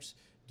whole lives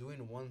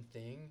doing one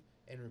thing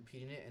and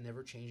repeating it and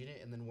never changing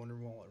it and then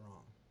wondering what went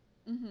wrong.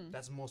 Mhm.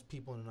 That's most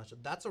people in a nutshell.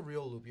 That's a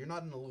real loop. You're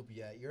not in a loop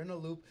yet. You're in a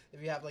loop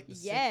if you have like the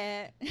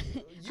Yeah. You I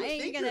think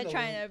ain't you're gonna in a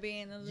try loop. to be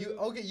in the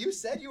loop. You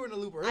said you were in a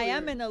loop earlier. I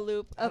am in a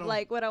loop I of don't-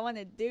 like what I want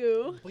to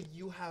do. But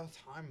you have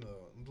time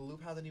though. The loop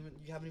you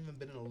haven't even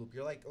been in a loop.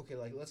 You're like, okay,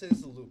 like let's say this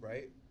is a loop,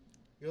 right?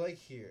 You're like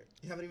here.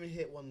 You haven't even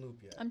hit one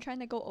loop yet. I'm trying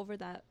to go over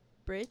that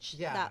bridge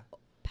Yeah. that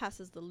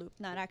passes the loop,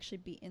 not actually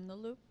be in the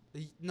loop.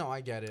 No,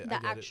 I get it.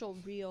 The actual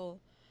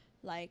real,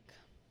 like,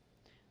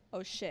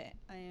 oh shit,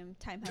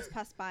 time has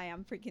passed by.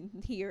 I'm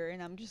freaking here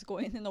and I'm just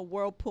going in a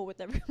whirlpool with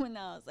everyone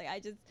else. Like,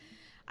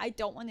 I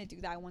don't want to do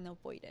that. I want to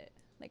avoid it.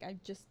 Like, I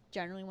just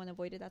generally want to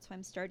avoid it. That's why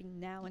I'm starting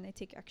now and I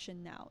take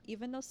action now.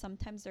 Even though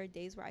sometimes there are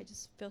days where I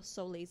just feel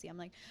so lazy. I'm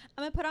like,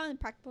 I'm going to put on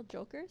Impractical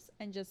Jokers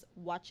and just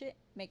watch it,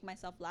 make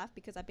myself laugh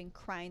because I've been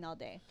crying all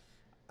day.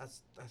 I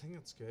think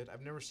that's good.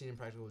 I've never seen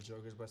Impractical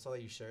Jokers, but I saw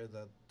that you shared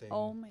that thing.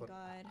 Oh my but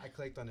God. I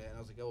clicked on it and I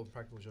was like, oh,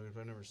 Impractical Jokers,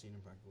 but I've never seen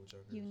Impractical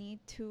Jokers. You need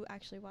to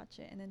actually watch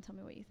it and then tell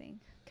me what you think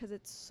because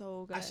it's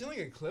so good. I've seen like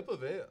a clip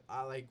of it.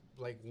 I like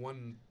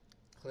one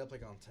clip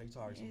like on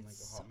TikTok or something, like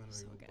It's a hot minute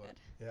so ago. good.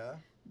 But yeah.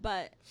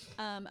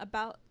 But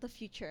about the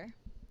future,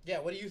 Yeah,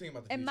 what do you think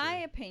about the in future? my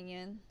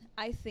opinion,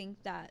 I think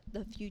that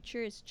the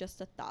future is just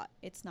a thought.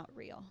 It's not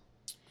real.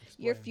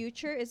 Your Explain.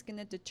 future is going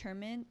to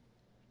determine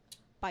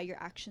by your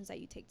actions that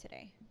you take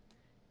today.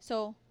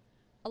 So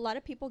a lot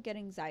of people get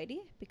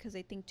anxiety because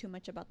they think too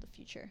much about the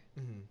future.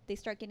 Mhm. They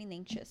start getting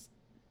anxious.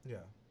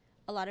 Yeah.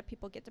 A lot of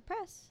people get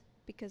depressed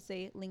because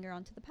they linger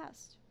on to the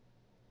past,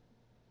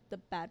 the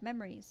bad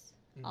memories,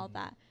 all Mhm.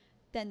 that.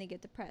 Then they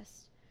get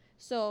depressed.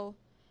 So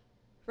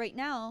right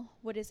now,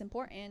 what is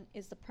important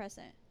is the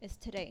present, is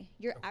today.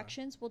 Your Okay.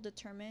 actions will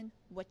determine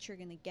what you're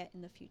going to get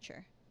in the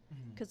future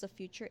Mhm. because the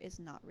future is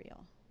not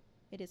real.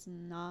 It is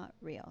not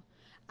real.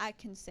 I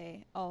can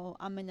say, oh,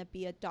 I'm going to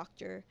be a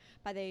doctor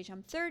by the age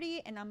I'm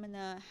 30 and I'm going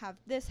to have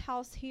this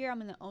house here. I'm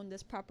going to own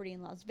this property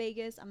in Las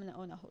Vegas. I'm going to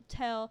own a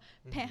hotel,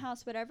 Mhm.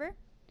 penthouse, whatever.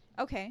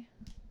 Okay,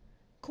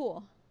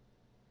 cool.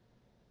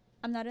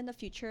 I'm not in the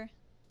future.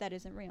 That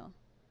isn't real.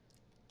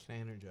 Can I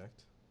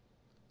interject?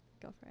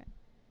 Go for it.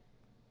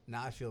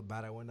 Now I feel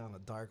bad. I went down a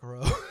dark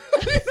road.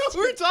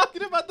 We're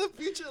talking about the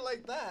future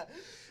like that.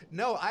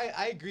 No,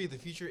 I agree. The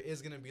future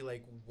is gonna be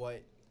like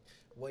what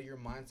your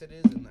mindset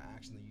is and the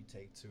action that you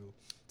take to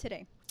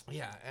today.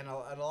 Yeah, and a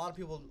lot of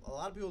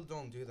people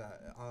don't do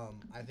that.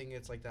 I think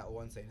it's like that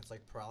one saying. It's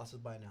like paralysis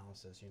by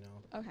analysis. You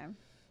know. Okay.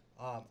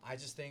 I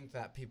just think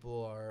that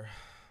people are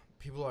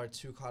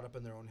too caught up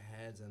in their own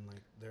heads, and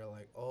like they're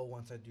like, oh,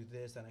 once I do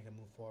this, then I can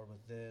move forward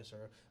with this,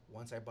 or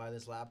once I buy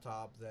this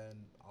laptop, then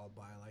I'll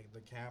buy like the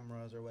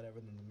cameras or whatever,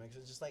 then the mix.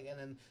 It's just like,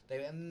 and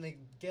then they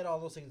get all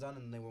those things done,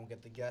 and they won't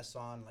get the guests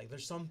on. Like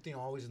there's something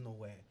always in the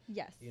way.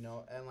 Yes. You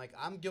know, and like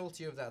I'm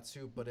guilty of that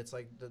too. But it's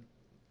like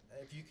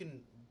if you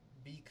can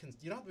be,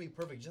 you don't have to be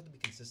perfect. You just have to be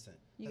consistent.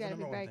 You gotta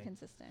be very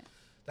consistent.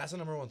 That's the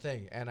number one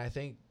thing, and I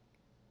think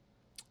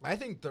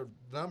the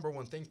number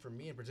one thing for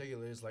me in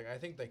particular is like I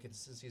think that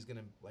consistency is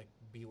gonna like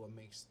be what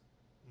makes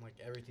like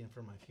everything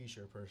for my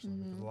future personally.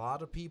 Mm-hmm. Because a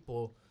lot of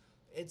people,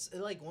 it's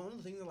like one of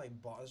the things that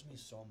like bothers me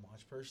so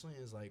much personally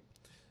is like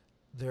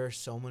there are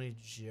so many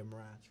gym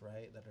rats,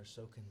 right, that are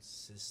so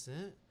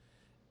consistent,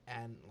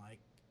 and like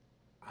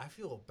I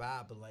feel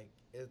bad, but like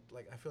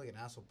I feel like an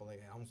asshole, but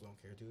like I almost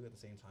don't care too. At the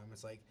same time,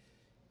 it's like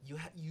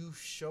you've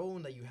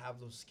shown that you have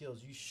those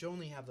skills. You've shown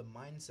that you have the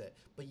mindset,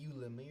 but you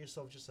limit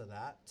yourself just to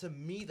that. To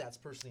me, that's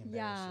personally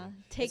embarrassing.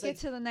 Yeah, take it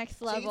to the next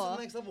level. Take it to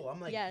the next level.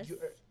 I'm like, yes,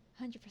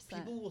 100%.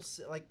 People will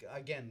say, like,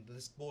 again,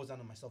 this boils down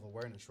to my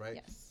self-awareness, right?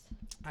 Yes.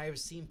 I have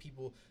seen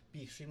people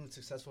be extremely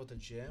successful at the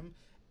gym,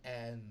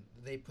 and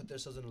they put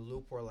themselves in a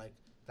loop where, like,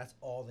 that's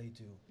all they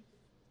do.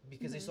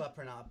 Because they still have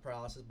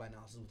paralysis by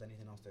analysis with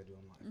anything else they do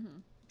in life. Mm-hmm.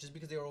 Just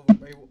because they were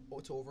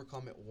able to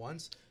overcome it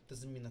once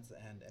doesn't mean that's the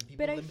end. And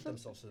people limit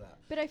themselves to that.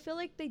 But I feel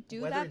like they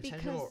do Whether that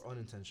intentional because... or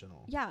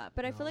unintentional. Yeah,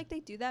 but I feel like they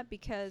do that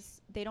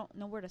because they don't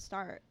know where to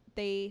start.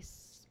 They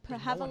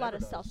have a lot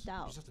of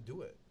self-doubt. You just have to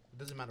do it. It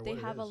doesn't matter what it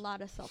is. They have a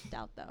lot of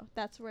self-doubt, though.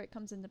 That's where it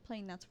comes into play,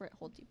 and that's where it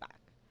holds you back.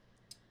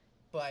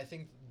 But I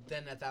think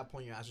then at that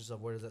point you ask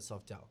yourself, where does that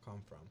self-doubt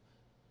come from?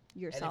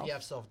 Yourself. And if you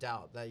have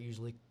self-doubt, that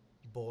usually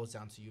boils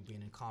down to you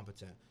being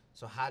incompetent.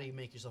 So how do you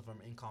make yourself from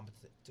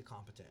incompetent to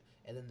competent?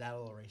 And then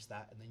that'll erase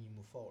that, and then you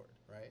move forward,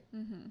 right?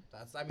 Mm-hmm.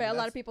 But a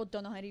lot of people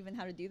don't know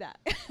how to do that.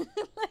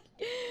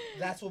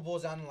 That's what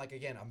boils down to, like,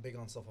 again, I'm big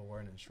on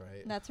self-awareness,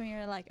 right? That's when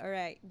you're like, all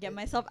right, get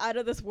myself out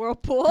of this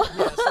whirlpool.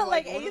 Yeah, so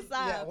like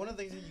ASAP. One of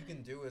the things that you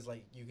can do is,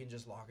 like, you can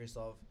just lock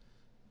yourself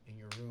in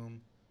your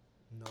room,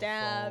 no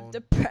Damn, phone.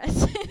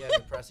 depressing. Yeah,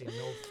 depressing,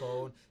 no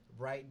phone.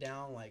 Write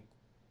down, like,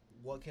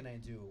 what can I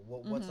do?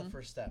 What's the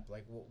first step?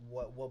 Like,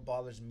 what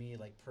bothers me,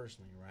 like,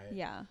 personally, right?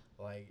 Yeah.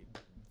 Like,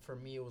 for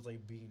me, it was,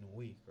 like, being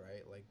weak,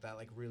 right? Like, that,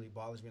 like, really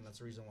bothers me, and that's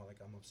the reason why, like,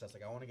 I'm obsessed.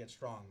 Like, I want to get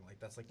strong. Like,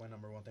 that's, like, my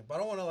number one thing. But I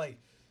don't want to, like,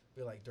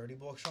 be, like, dirty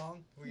bulk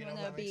strong. You know,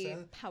 that makes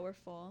sense?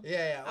 Powerful.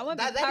 Yeah. I want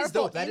to be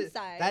powerful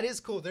inside. That is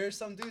cool. There's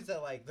some dudes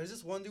that, like, there's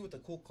this one dude with a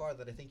cool car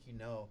that I think you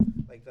know.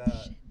 Like,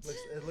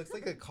 it looks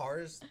like a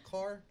Cars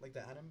car. Like,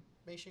 the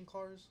animation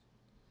Cars.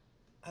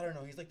 I don't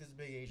know. He's, like, this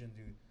big Asian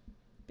dude.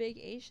 Big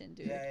Asian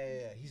dude.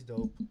 Yeah. He's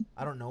dope.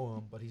 I don't know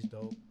him, but he's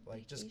dope.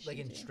 Like, just Asian like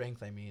in dude.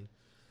 strength, I mean.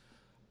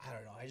 I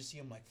don't know. I just see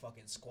him like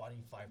fucking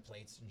squatting 5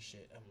 plates and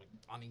shit. I'm like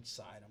on each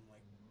side. I'm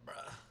like,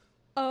 bruh.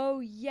 Oh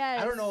yes.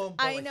 I don't know him,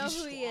 but I like, know he's who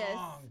strong, he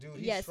is. Dude,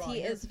 he's yes, strong. he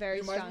is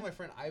very strong. He reminds strong. me of my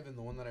friend Ivan,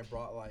 the one that I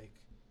brought like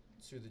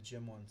to the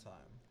gym one time.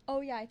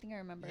 Oh yeah, I think I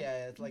remember.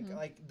 Yeah, it's like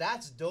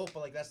that's dope, but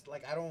like that's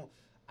like I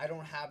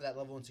don't have that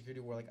level of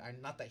insecurity where like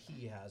not that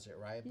he has it,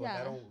 right? But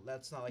yeah.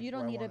 That's not like you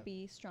don't need to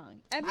be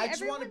strong. I mean, I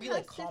just want to be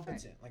like different.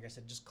 competent. Like I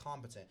said, just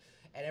competent.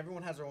 And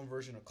everyone has their own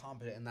version of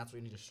competent, and that's what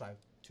you need to strive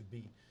to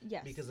be.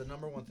 Yes. Because the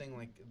number one thing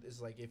like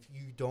is like if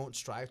you don't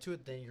strive to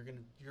it, then you're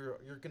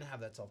gonna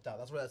have that self-doubt.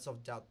 That's where that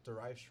self-doubt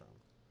derives from,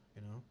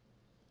 you know?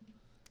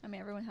 I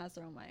mean, everyone has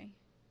their own way.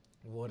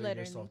 What are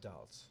your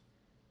self-doubts?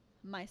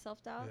 My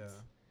self-doubts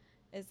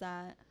is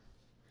that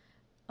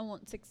I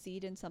won't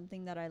succeed in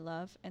something that I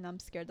love, and I'm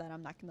scared that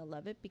I'm not going to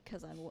love it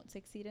because I won't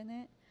succeed in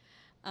it.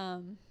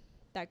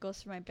 That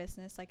goes for my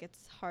business. Like,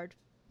 it's hard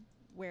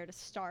where to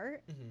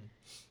start. Mm-hmm.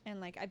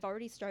 And, like, I've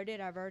already started.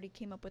 I've already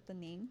came up with the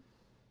name.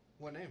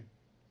 What name?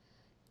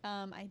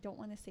 I don't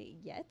want to say it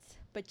yet,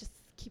 but just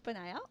keep an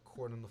eye out.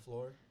 Corn on the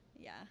floor?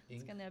 Yeah.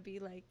 It's going to be,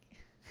 like,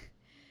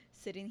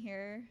 sitting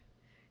here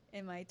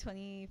in my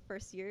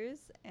 21st years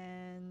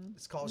and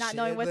not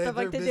knowing what the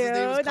fuck to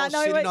do. Not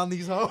knowing shitting on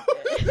these hoes.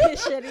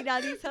 Shitting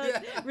on these hoes.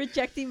 Yeah.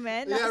 Rejecting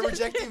men. Yeah,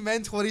 Rejecting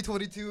Men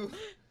 2022.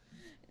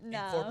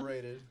 No.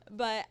 Incorporated.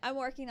 But I'm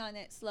working on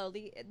it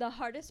slowly. The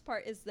hardest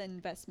part is the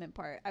investment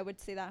part. I would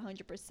say that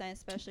 100%,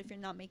 especially if you're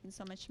not making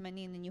so much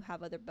money and then you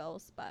have other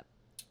bills. But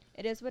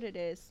it is what it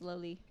is,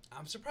 slowly.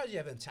 I'm surprised you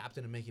haven't tapped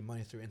into making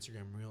money through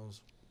Instagram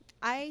Reels.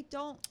 I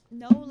don't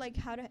know like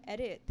how to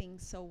edit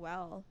things so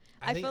well.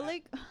 I feel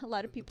like a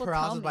lot of people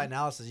paralysis by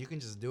analysis. You can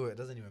just do it. It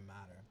doesn't even matter.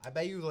 I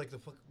bet you like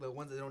the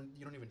ones that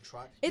you don't even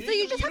try. It's like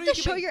you just have to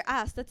show your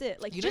ass. That's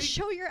it. Like just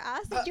show your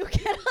ass that you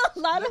get a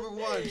lot of.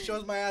 Number one,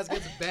 shows my ass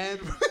gets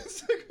banned from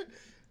Instagram.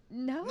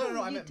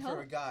 No, I meant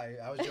for a guy.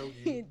 I was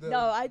joking.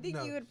 No, I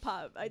think you would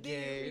pop. I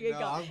think you would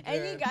go.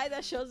 Any guy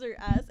that shows their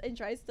ass and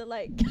tries to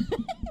like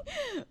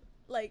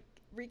like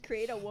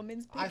recreate a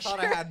woman's picture. I thought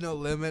I had no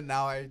limit.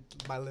 Now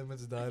my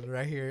limit's done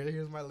right here.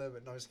 Here's my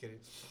limit. No, I'm just kidding.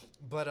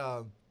 But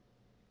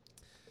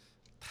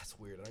that's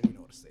weird. I don't even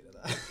know what to say to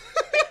that.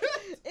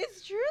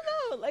 It's true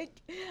though. Like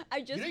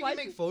I just you can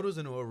make photos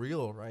into a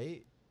reel,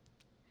 right?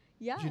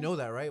 Yeah. You know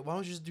that, right? Why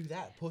don't you just do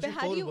that? Post but your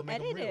how photos, do you but make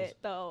them edit reels. it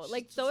though?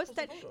 Like Just so post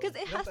the aesthetic, photo. because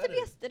it You has have to be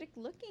edit. aesthetic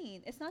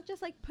looking. It's not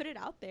just like put it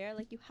out there.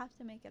 Like you have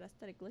to make it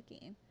aesthetic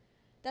looking.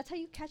 That's how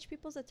you catch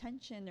people's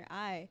attention, their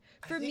eye.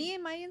 For me,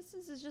 in my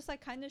instance, it's just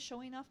like kind of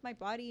showing off my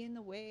body in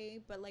a way,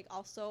 but like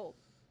also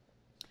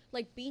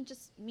like being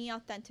just me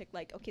authentic.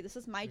 Like, okay, this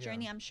is my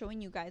journey. I'm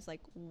showing you guys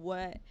like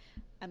what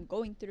I'm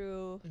going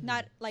through.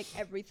 Not like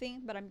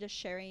everything, but I'm just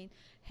sharing,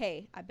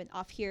 hey, I've been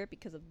off here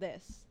because of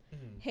this.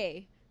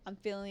 Hey, I'm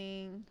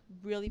feeling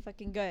really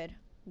fucking good.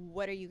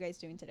 What are you guys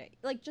doing today?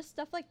 Like just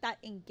stuff like that.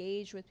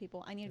 Engage with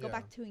people. I need to go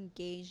back to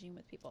engaging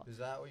with people. Is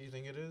that what you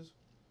think it is?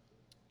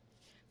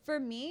 For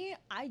me,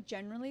 I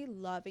generally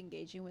love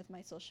engaging with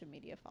my social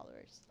media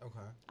followers.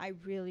 Okay. I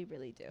really,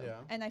 really do. Yeah.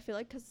 And I feel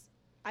like because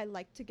I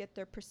like to get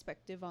their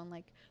perspective on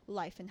like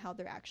life and how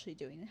they're actually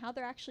doing and how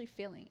they're actually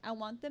feeling. I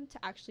want them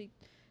to actually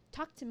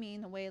talk to me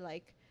in a way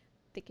like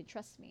they can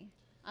trust me.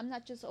 I'm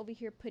not just over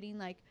here putting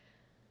like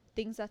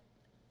things that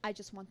I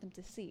just want them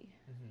to see.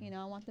 You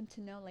know, I want them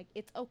to know like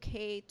it's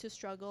okay to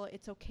struggle.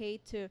 It's okay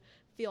to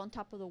feel on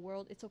top of the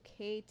world. It's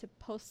okay to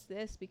post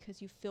this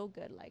because you feel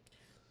good. Like,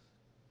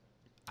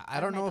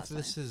 I don't know if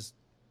this is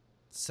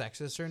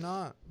sexist or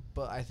not,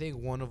 but I think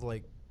one of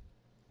like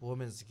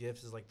women's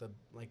gifts is like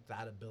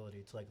that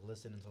ability to like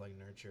listen and to like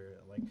nurture,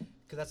 like,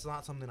 because that's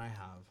not something I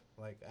have.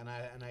 Like, and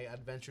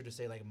I'd venture to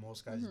say like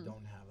most guys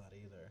don't have that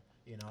either.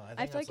 You know,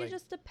 I feel like it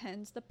just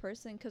depends the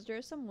person, because there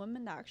are some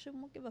women that actually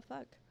won't give a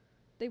fuck.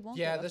 They won't.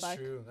 Yeah, give a that's fuck.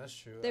 true. That's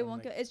true. They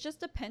won't. It's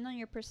just depend on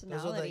your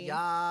personality. Those are the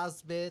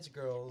yas bitch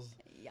girls.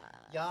 Yeah.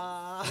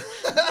 Yeah.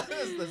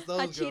 That's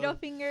those Cheeto girls.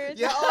 fingers.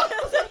 Yeah.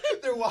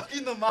 They're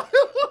walking the mile.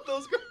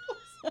 Those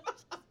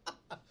girls.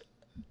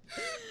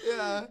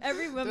 Yeah.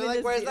 Every woman They're like,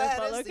 is where's that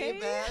beautiful, NSC okay?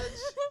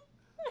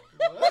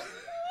 badge? What?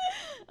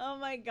 Oh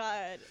my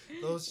god.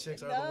 Those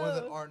chicks are the ones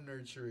that aren't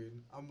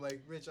nurturing. I'm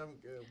like, bitch, I'm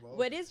good, bro.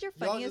 What is your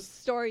Y'all funniest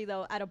just- story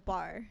though at a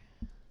bar?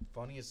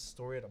 Funniest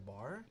story at a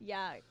bar?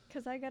 Yeah,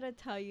 because I gotta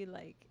tell you,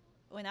 like,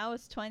 when I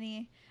was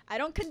 20, I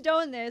don't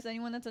condone this.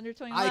 Anyone that's under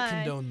 21. I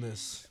condone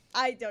this.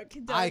 I don't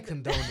condone I it.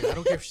 condone it. I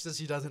don't care if she says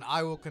she doesn't.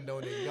 I will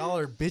condone it. Y'all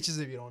are bitches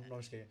if you don't. No,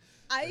 I'm just kidding.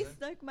 I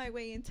snuck my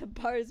way into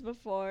bars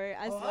before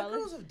as A lot of well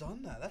girls have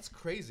done that. That's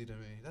crazy to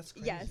me. That's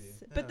crazy. Yes,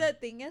 Yeah. but the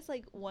thing is,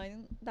 like,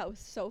 one that was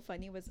so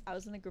funny was I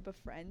was in a group of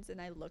friends and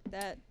I looked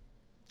at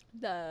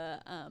the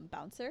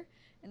bouncer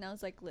and I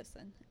was like,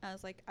 listen, I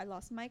was like, I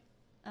lost my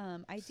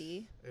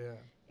ID. Yeah.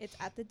 It's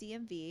at the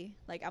DMV.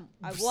 Like, I'm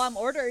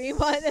ordering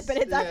one, but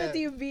it's at the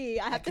DMV.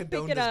 I have to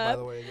pick it up. By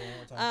the way, one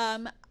more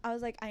time. I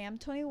was like, I am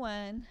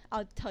 21.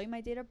 I'll tell you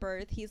my date of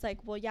birth. He's like,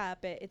 well, yeah,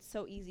 but it's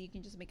so easy. You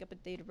can just make up a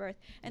date of birth.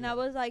 And I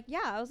was like,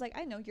 yeah. I was like,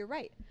 I know, you're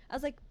right. I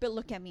was like, but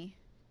look at me.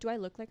 Do I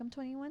look like I'm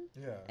 21?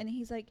 Yeah. And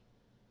he's like,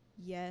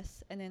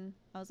 yes. And then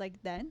I was like,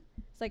 then?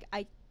 It's like,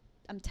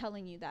 I'm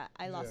telling you that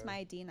I lost my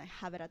ID and I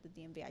have it at the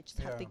DMV. I just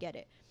have to get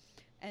it.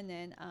 And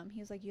then he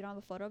was like, you don't have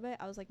a photo of it?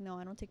 I was like, no,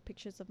 I don't take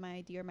pictures of my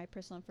ID or my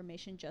personal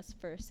information just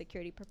for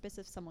security purpose.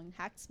 If someone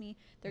hacks me,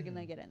 they're going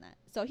to get in that.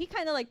 So he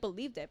kind of like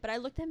believed it. But I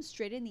looked at him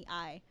straight in the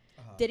eye.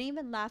 Didn't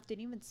even laugh.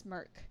 Didn't even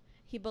smirk.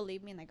 He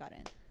believed me and I got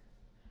in.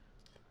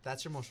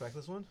 That's your most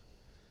reckless one?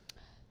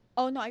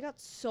 Oh, no, I got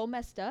so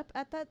messed up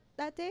at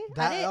that day.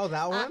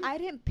 That one? I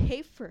didn't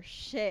pay for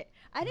shit.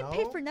 I didn't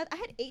pay for nothing. I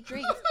had 8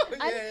 drinks.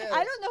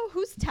 I don't know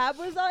whose tab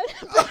was on.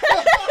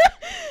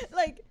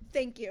 Like,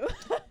 thank you.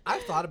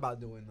 I've thought about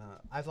doing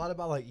that. I thought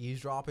about like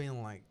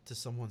eavesdropping like to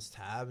someone's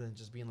tab and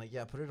just being like,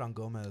 yeah, put it on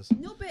Gomez.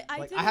 No, but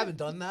I haven't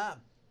done that.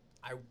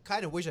 I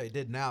kind of wish I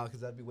did now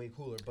because that'd be way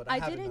cooler. But I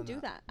haven't didn't done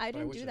do that. I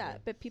didn't do that.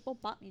 did. But people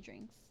bought me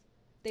drinks.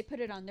 They put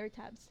it on their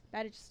tabs.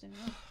 I just didn't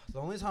know. The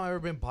only time I've ever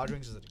been bought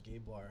drinks is at a gay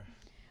bar.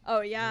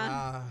 Oh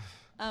yeah.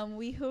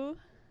 WeHo.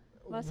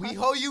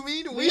 WeHo, you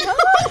mean? WeHo?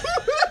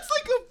 That's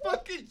like a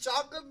fucking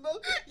chocolate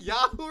milk,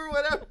 Yahoo or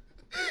whatever.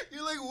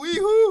 You're like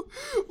WeHo,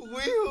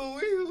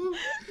 WeHo.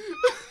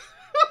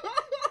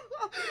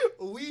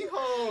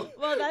 WeHo.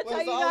 Well, that's how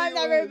you know I've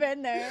never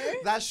been there.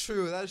 That's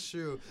true.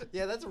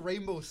 Yeah, that's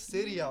Rainbow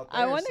City out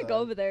there. I want to go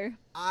over there.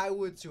 I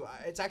would too.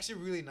 It's actually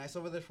really nice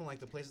over there from like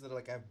the places that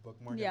like I've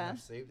bookmarked and I've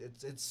saved.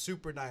 It's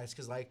super nice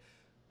because like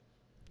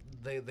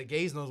the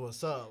gays knows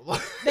what's up.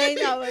 They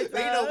know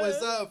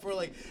what's up for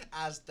like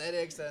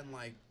aesthetics and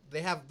like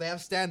they have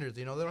standards.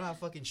 You know, they don't have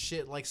fucking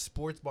shit like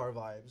sports bar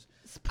vibes.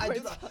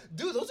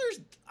 Dude, those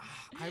are.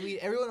 I mean,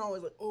 everyone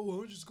always like, oh,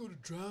 I'll just go to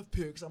draft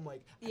picks. I'm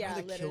like, I'd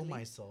rather kill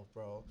myself,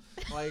 bro.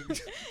 Like,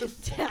 the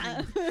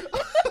fucking.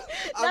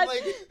 I'm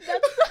like,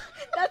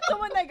 that's the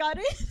one that got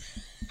it.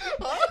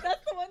 Huh?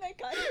 That's the one that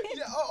got it.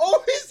 Yeah,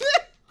 oh, is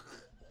it?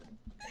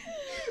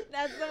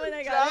 That's the one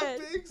that got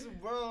draft it. picks,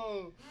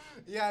 bro.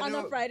 Yeah, on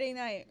a Friday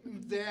night.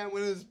 Damn,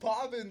 when it was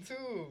popping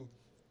too.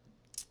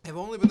 I've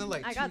only been to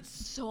like. I got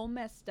so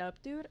messed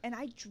up, dude, and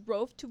I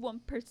drove to one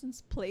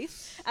person's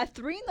place at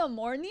 3 in the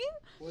morning,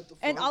 What the fuck?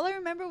 and all I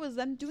remember was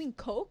them doing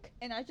coke,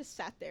 and I just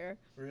sat there.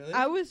 Really?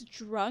 I was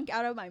drunk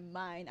out of my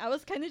mind. I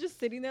was kind of just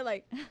sitting there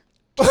like,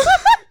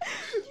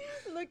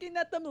 looking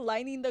at them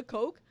lining the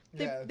coke.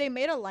 They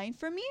made a line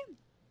for me.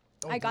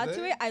 Oh, I got did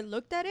to they? it. I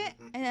looked at it,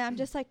 and I'm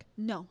just like,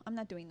 no, I'm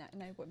not doing that,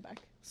 and I went back.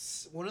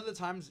 One of the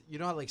times, you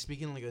know how like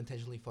speaking like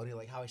intentionally funny,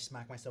 like how I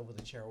smacked myself with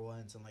a chair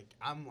once, and like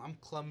I'm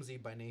clumsy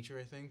by nature,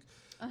 I think.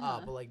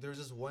 But like there's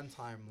this one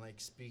time, like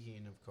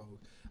speaking of coke,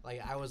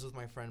 like I was with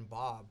my friend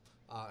Bob,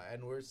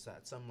 and we're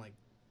at some like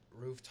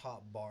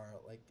rooftop bar,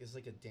 like it's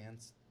like a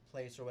dance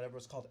place or whatever.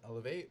 It's called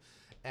Elevate,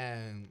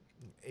 and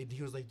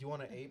he was like, "Do you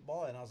want an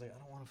 8-ball?" And I was like, "I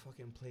don't want to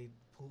fucking play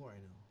pool right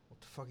now.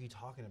 What the fuck are you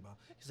talking about?"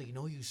 He's like,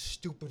 "No, you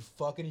stupid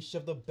fuck," and he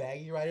shoved the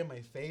baggie right in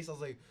my face. I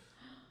was like,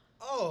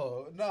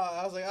 "Oh no!"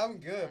 I was like, "I'm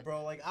good,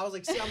 bro." Like I was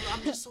like, "See,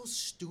 I'm just so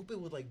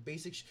stupid with like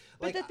basic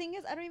But the thing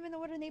is, I don't even know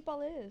what an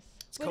 8-ball is.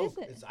 It's What coke.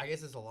 is it? I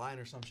guess it's a line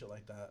or some shit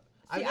like that.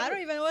 See, I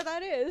don't even know what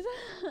that is.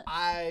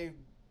 I've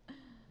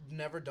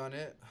never done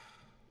it.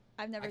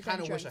 I've never I done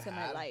kinda wish drugs I in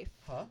my had. life.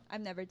 Huh?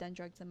 I've never done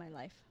drugs in my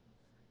life.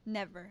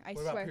 Never. I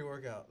What swear. about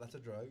pre-workout? That's a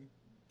drug.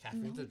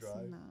 Caffeine's No, a it's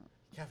drug. not.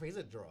 Caffeine's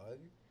a drug.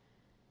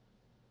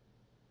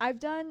 I've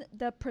done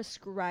the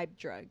prescribed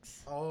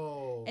drugs.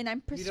 Oh. And I'm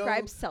You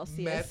prescribed know,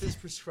 Celsius. Meth is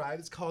prescribed.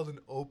 It's called an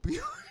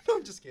opioid. No,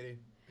 I'm just kidding.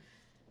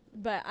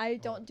 But I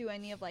don't do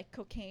any of like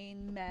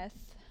cocaine, meth,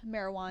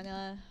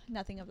 marijuana,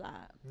 nothing of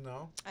that.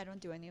 No, I don't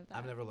do any of that.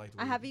 I've never liked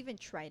weed. I have even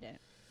tried it.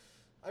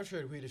 I've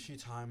tried weed a few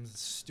times.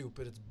 It's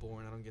stupid. It's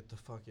boring. I don't get the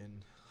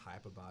fucking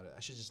hype about it.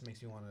 That shit just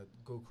makes me want to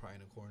go cry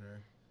in a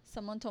corner.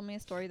 Someone told me a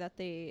story that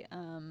they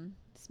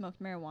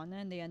smoked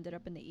marijuana and they ended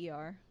up in the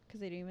ER because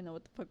they didn't even know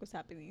what the fuck was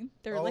happening.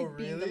 They were Oh, like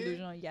being really?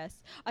 delusional.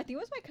 Yes. I think it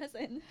was my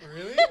cousin.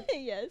 Really?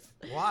 Yes.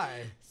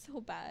 Why?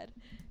 So bad.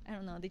 I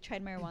don't know. They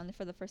tried marijuana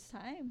for the first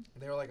time.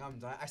 They were like, I'm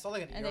dying. I saw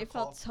like an And ER they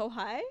call. felt so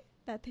high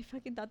that they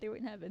fucking thought they were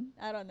in heaven.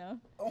 I don't know.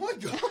 Oh my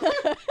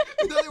god.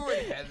 You thought they were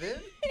in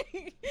heaven?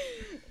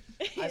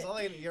 I saw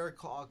like an ER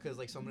call because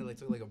like somebody like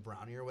took like a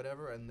brownie or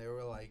whatever, and they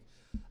were like,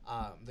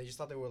 they just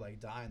thought they were like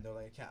dying. They're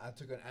like, I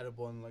took an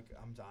edible and like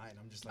I'm dying.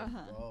 I'm just like,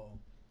 bro,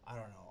 I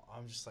don't know.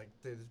 I'm just like,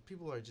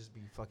 people are just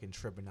be fucking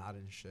tripping out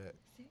and shit.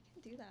 See, I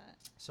can do that.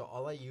 So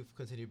I'll let you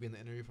continue being the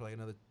interview for like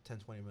another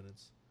 10-20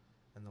 minutes,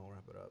 and then we'll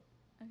wrap it up.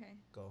 Okay.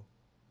 Go.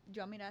 Do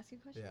you want me to ask you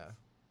questions? Yeah.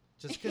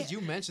 Just because you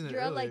mentioned it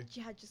You're earlier. like,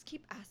 yeah, just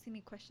keep asking me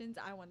questions.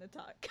 I want to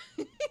talk.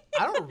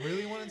 I don't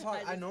really want to talk.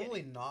 I'm I just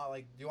normally not.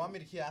 Like, do you want me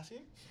to keep asking?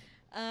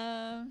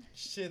 Ask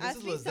Shit, this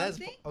is me Lizette's.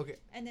 something. Okay.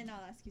 And then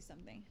I'll ask you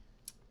something.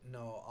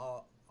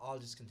 No, I'll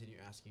just continue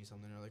asking you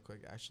something really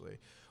quick. Actually,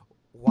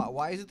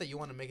 why is it that you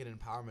want to make an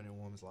empowerment in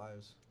women's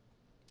lives?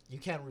 You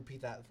can't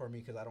repeat that for me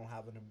because I don't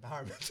have an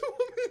empowerment in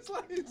women's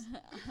lives.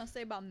 I'll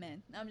say about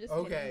men. I'm just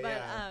Okay, kidding. But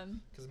yeah.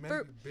 Because men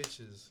for- be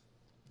bitches.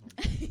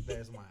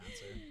 There's my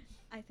answer.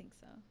 I think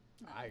so.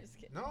 No, I'm just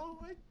kidding.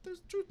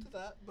 There's truth to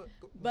that, but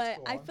But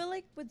I feel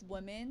like with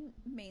women,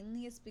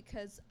 mainly it's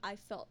because I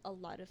felt a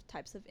lot of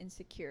types of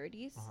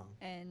insecurities.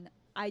 And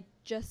I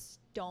just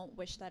don't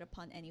wish that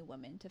upon any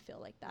woman to feel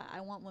like that.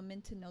 I want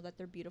women to know that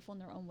they're beautiful in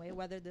their own way,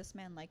 whether this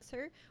man likes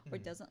her or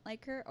doesn't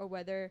like her, or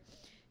whether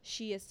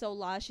she is so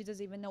lost she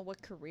doesn't even know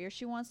what career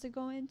she wants to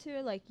go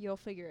into. Like, you'll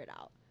figure it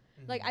out.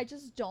 Like, I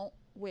just don't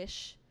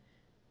wish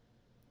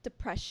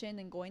depression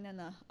and going in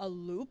a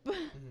loop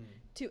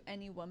to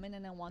any woman,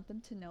 and I want them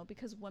to know,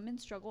 because women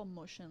struggle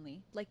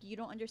emotionally. Like, you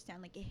don't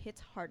understand. Like, it hits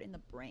hard in the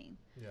brain.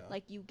 Yeah.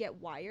 Like, you get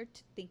wired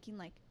to thinking,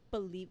 like,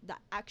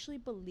 actually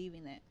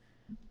believing it.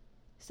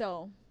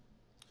 So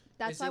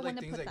that's why I want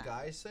to put that. Is it like things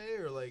that guys say,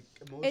 or like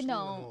emotionally?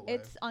 No,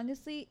 it's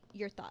honestly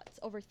your thoughts,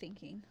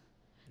 overthinking.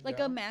 Like,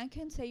 a man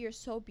can say you're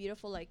so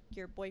beautiful, like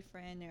your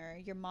boyfriend or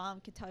your mom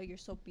can tell you you're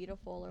so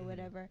beautiful or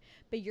whatever,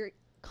 but you're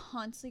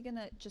constantly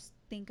gonna just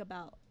think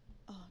about,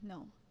 oh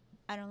no,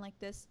 I don't like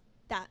this.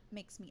 That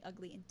makes me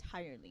ugly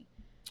entirely,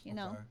 you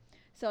know?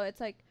 So it's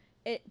like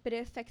but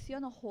it affects you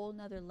on a whole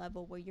nother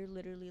level where you're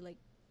literally like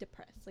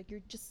depressed, like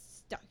you're just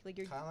stuck, like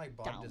you're kind of like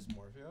body down.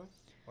 dysmorphia,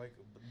 like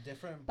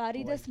different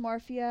body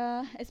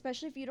dysmorphia,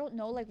 especially if you don't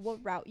know like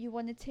what route you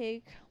want to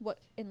take, what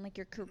in like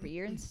your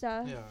career and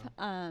stuff.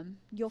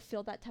 You'll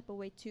feel that type of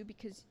way too,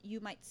 because you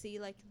might see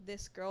like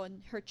this girl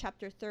in her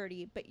chapter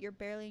 30, but you're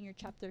barely in your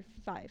chapter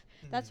 5.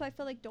 That's why I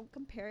feel like don't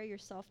compare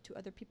yourself to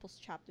other people's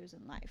chapters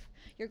in life.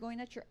 You're going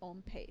at your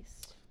own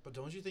pace. But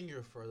don't you think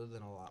you're further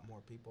than a lot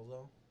more people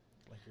though,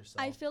 like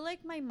yourself? I feel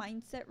like my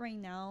mindset right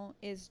now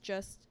is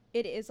just,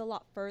 it is a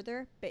lot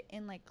further, but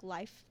in like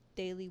life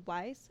daily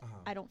wise,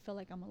 I don't feel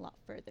like I'm a lot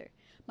further.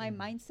 My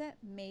mindset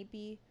may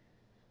be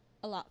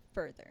a lot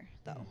further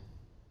though,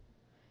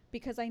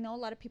 because I know a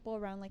lot of people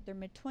around like their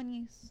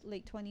mid-20s,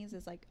 late 20s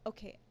is like,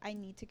 okay, I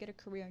need to get a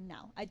career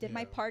now. I did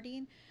my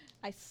partying,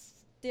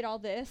 did all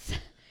this,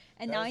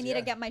 and now I need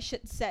to get my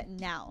shit set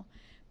now.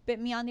 But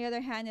me on the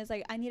other hand is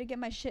like, I need to get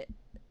my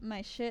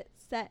shit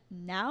set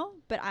now,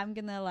 but I'm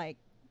gonna like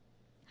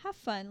have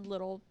fun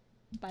little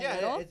by Yeah,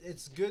 little.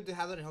 it's good to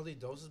have that in healthy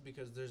doses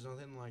because there's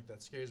nothing like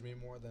that scares me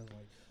more than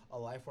like a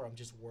life where I'm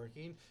just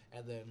working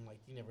and then like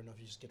you never know if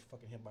you just get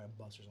fucking hit by a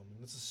bus or something.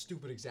 That's a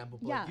stupid example,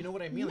 but like, you know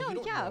what I mean? Like, No, you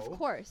don't yeah, know. of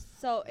course.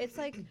 So it's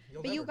like,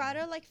 You'll but you never know.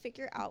 gotta like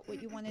figure out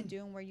what you want to do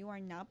and where you are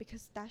now,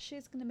 because that shit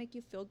is gonna make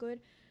you feel good,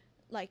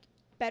 like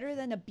better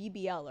than a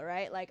BBL, all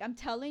right? Like I'm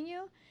telling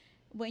you,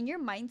 when your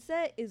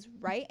mindset is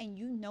right and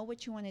you know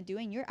what you want to do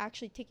and you're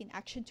actually taking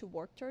action to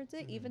work towards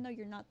it, even though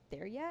you're not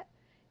there yet,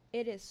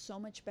 it is so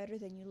much better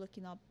than you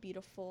looking all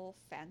beautiful,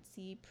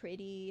 fancy,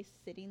 pretty,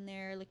 sitting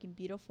there looking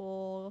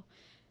beautiful.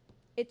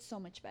 It's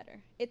so much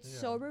better. It's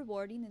so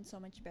rewarding and so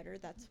much better.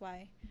 That's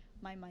why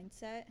my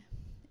mindset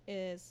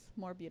is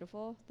more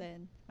beautiful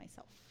than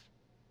myself.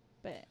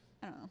 But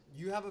I don't know.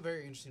 You have a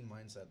very interesting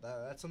mindset.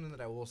 That's something that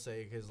I will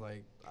say because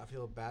like I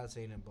feel bad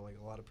saying it, but like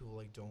a lot of people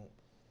like don't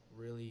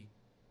really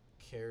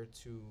care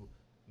to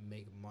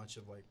make much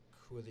of like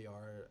who they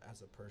are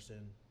as a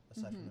person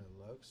aside from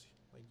their looks.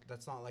 Like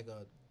that's not like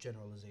a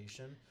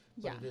generalization,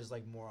 but it is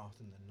like more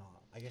often than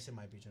not. I guess it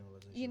might be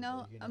generalization. You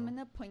know, but, I'm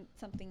gonna point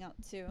something out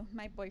too.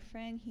 My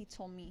boyfriend, he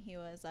told me, he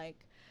was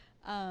like,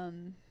 fuck,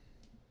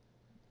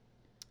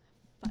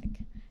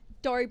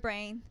 Dory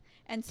Brain,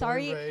 and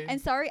sorry,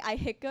 I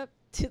hiccup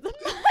to the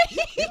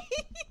mic.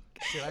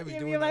 Shit, I'd be Give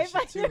doing me my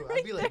that shit too. right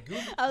I'd be like,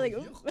 there. I was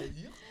like,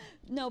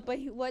 no, but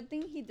one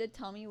thing he did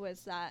tell me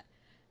was that,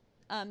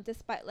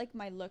 despite like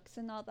my looks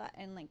and all that,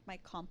 and like my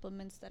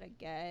compliments that I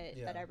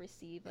get, that I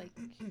receive like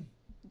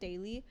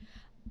daily,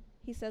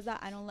 he says that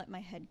I don't let my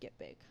head get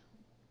big.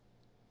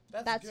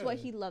 That's what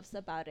he loves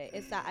about it,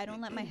 is that I don't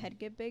let my head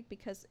get big,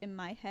 because in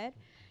my head,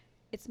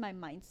 it's my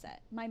mindset.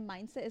 My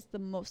mindset is the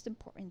most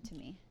important to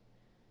me.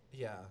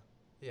 Yeah.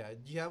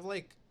 You have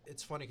like,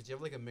 it's funny because you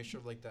have like a mixture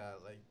of like that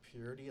like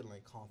purity and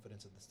like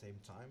confidence at the same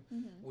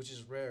time, which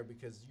is rare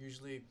because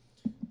usually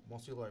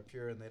most people are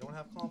pure and they don't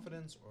have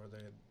confidence, or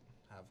they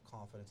have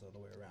confidence the other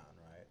way around,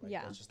 right?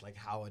 Like, that's just like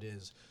how it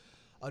is,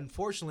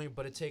 unfortunately.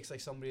 But it takes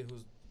like somebody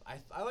who's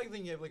I like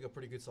thinking you have like a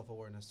pretty good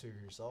self-awareness to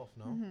yourself.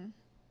 No,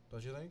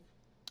 don't you think?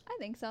 I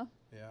think so.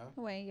 Yeah.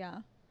 Wait, yeah.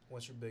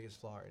 What's your biggest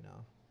flaw right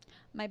now?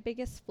 My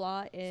biggest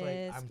flaw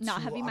is like,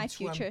 not having my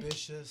future.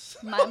 Ambitious.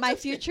 my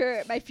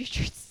future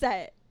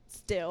set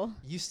still.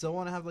 You still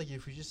want to have like your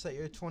future set.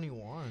 You're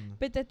 21.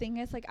 But the thing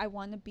is, like, I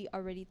want to be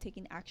already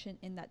taking action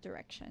in that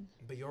direction.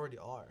 But you already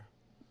are.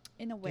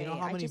 In a way,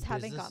 I just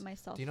haven't got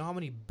myself. Do you know how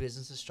many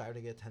businesses strive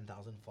to get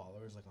 10,000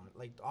 followers?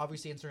 Like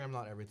obviously Instagram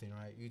not everything,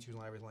 right? YouTube's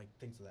not everything, like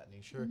things of that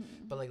nature.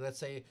 But like, let's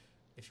say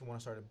if you want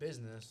to start a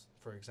business,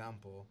 for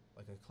example,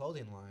 like a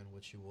clothing line,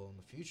 which you will in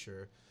the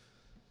future,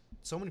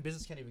 so many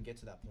businesses can't even get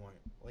to that point.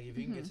 Like if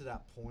you can get to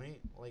that point,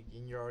 like,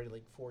 and you're already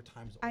like 4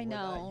 times over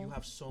that, you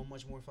have so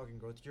much more fucking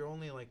growth. You're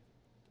only like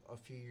a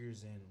few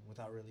years in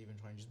without really even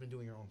trying. You've just been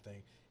doing your own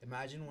thing.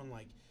 Imagine when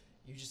like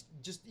you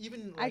just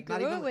even like, I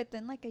grew it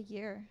within like a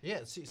year.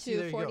 Yeah, see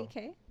there you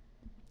 40K.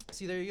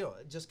 See, there you go.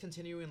 Just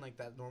continuing like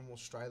that normal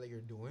stride that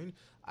you're doing,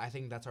 I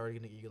think that's already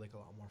gonna get you like a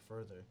lot more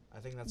further. I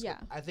think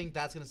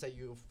that's gonna set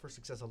you for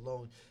success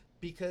alone,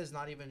 because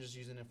not even just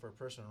using it for a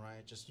person,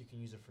 right? Just you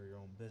can use it for your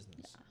own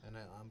business, and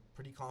I'm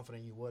pretty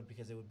confident you would,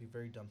 because it would be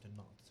very dumb to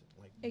not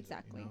like.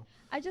 Exactly. It, you know?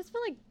 I just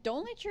feel like,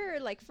 don't let your,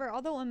 like, for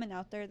all the women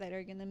out there that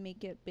are gonna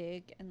make it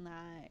big and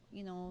that,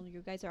 you know,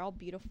 you guys are all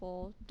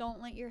beautiful,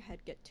 don't let your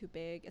head get too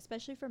big,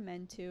 especially for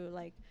men too.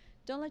 Like,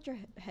 don't let your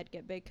head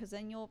get big, because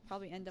then you'll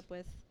probably end up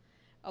with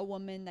a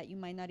woman that you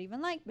might not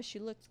even like, but she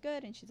looks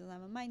good and she doesn't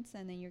have a mindset,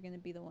 and then you're gonna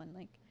be the one,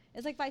 like,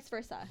 it's like vice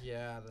versa.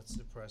 Yeah, that's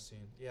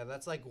depressing. Yeah,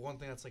 that's like one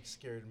thing that's like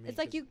scared me. It's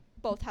like you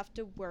both have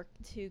to work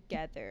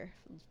together,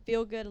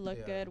 feel good,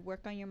 look good,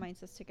 work on your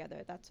mindsets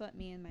together. That's what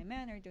me and my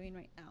man are doing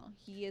right now.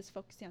 He is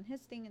focusing on his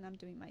thing and I'm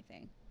doing my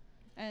thing,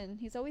 and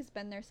he's always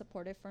been there,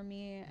 supportive for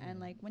me. And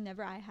like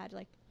whenever I had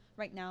like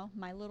right now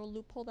my little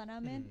loophole that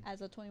I'm in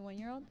as a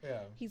 21-year-old,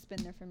 he's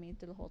been there for me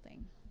through the whole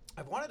thing.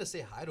 I've wanted to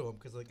say hi to him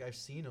because like I've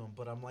seen him,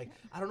 but I'm like,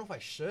 I don't know if I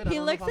should. He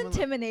looks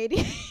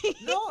intimidating.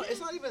 No, it's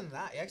not even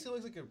that. He actually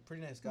looks like a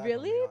pretty nice guy.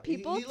 Really?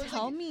 People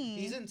tell me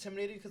he's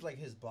intimidating because like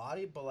his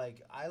body, but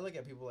like I look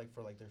at people like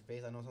for like their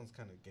face. I know it sounds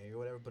kind of gay or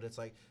whatever, but it's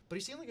like, but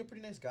he seemed like a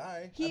pretty nice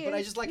guy. But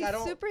I just like, he's I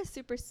don't.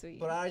 super sweet.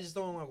 But I just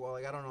don't like. Well,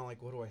 like I don't know.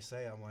 Like what do I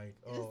say? I'm like,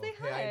 oh,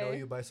 hey, I know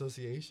you by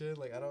association.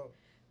 Like I don't.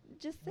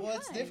 Just say well, hi.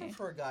 It's different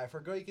for a guy. For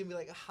a girl, you can be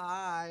like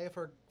hi.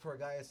 For a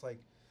guy, it's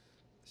like,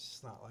 it's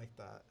just not like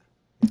that.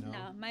 You know?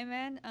 No, my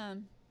man,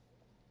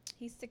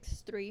 he's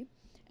 6'3",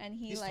 and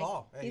he's like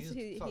tall. Yeah, he's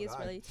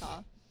really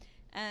tall,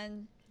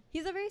 and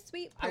he's a very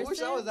sweet person. I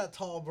wish I was that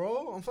tall,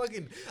 bro. I'm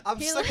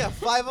stuck at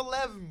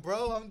 5'11",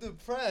 bro. I'm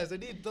depressed. I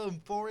need them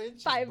 4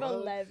 inches.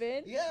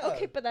 5'11". Yeah.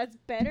 Okay, but that's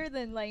better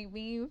than like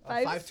me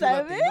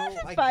 5'7",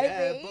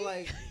 5'8". But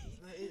like,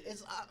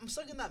 I'm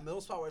stuck in that middle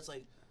spot where it's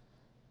like,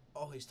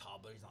 oh, he's tall,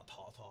 but he's not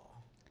tall.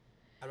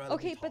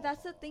 Okay, but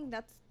that's the thing.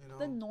 That's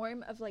the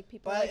norm of like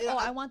people. But like,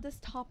 I want this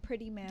tall,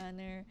 pretty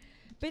man.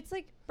 But it's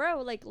like,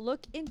 bro, like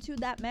look into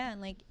that man.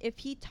 Like if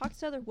he talks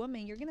to other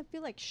women, you're gonna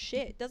feel like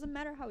shit. Doesn't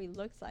matter how he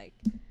looks like,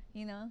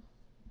 you know.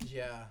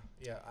 Yeah.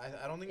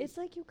 I don't think it's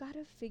like you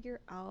gotta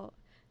figure out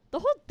the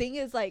whole thing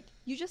is like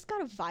you just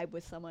gotta vibe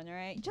with someone, all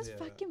right? Just Yeah.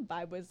 fucking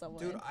vibe with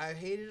someone. Dude, I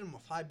hated him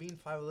being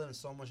 5'11"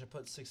 so much I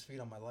put 6 feet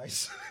on my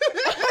license.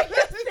 I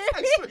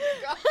I swear to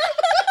God.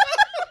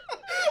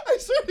 I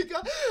swear to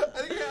God.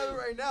 I think I have it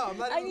right now. I'm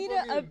not even need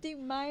to update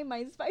mine.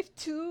 Mine's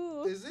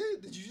 5'2". Is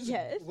it? Did you just?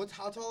 Yes.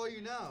 How tall are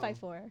you now?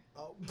 5'4".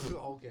 Oh,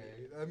 okay.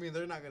 I mean,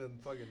 they're not gonna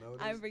fucking notice.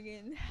 I'm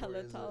freaking Where hella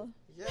is it? tall.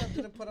 Yeah, I'm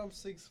gonna put on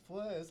 6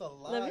 foot. It's a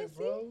Let me lie, see.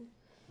 bro.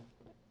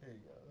 There you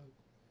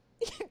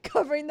go.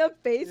 Covering the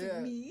face Yeah.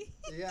 with me.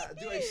 Yeah,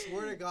 dude, I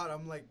swear to God, I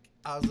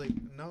was like,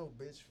 no,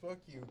 bitch, fuck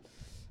you.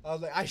 I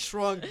was like, I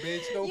shrunk,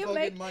 bitch. Don't You fucking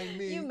make- mind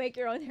me. You make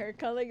your own hair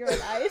color, your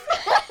own eyes.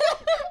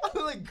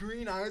 I'm like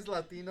green eyes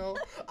Latino.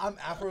 I'm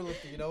Afro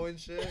Latino and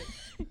shit.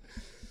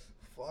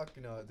 Fuck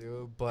no,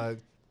 dude. But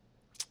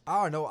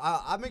I don't know.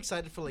 I'm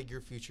excited for like your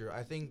future.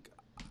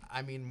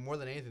 I mean, more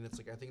than anything, it's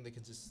like I think the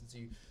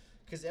consistency,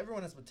 because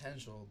everyone has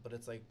potential, but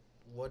it's like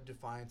what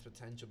defines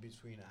potential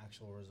between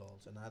actual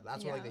results, and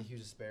that's where like the Yeah.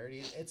 huge disparity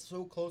is. It's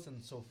so close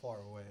and so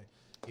far away,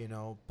 you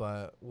know.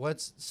 But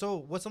what's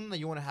something that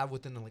you want to have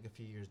within like a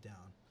few years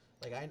down?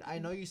 Like I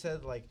know you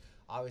said like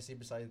obviously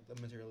besides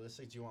the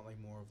materialistic, do you want like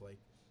more of like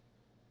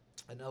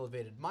an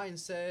elevated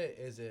mindset?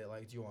 Is it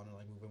like do you want to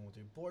like move in with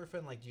your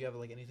boyfriend? Like do you have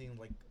like anything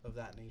like of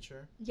that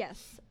nature?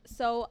 Yes.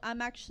 So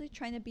I'm actually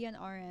trying to be an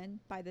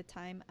RN by the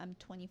time I'm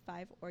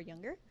 25 or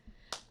younger.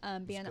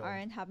 Be Let's an go.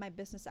 RN, have my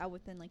business out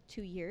within like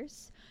 2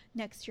 years.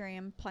 Next year, I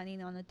am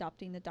planning on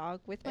adopting the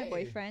dog with my Hey.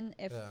 boyfriend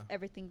if Yeah.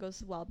 everything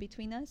goes well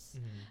between us.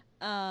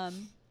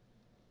 Mm-hmm.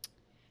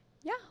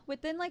 Yeah,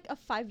 within like a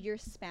 5-year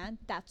span,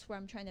 that's where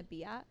I'm trying to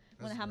be at.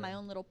 I want to have my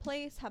own little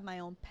place, have my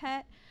own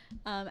pet,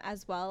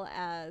 as well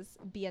as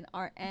be an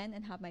RN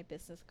and have my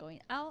business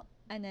going out.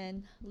 And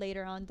then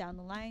later on down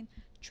the line,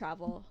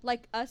 travel.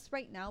 Like us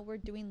right now, we're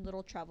doing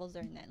little travels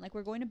there and then. Like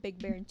we're going to Big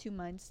Bear in 2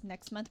 months.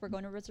 Next month, we're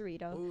going to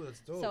Rosarito. Oh, that's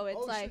dope. So it's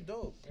shit, like-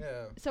 dope.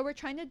 Yeah. So we're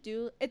trying to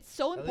do. It's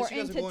so At least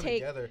you important guys are to going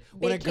take. together.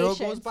 When a girl goes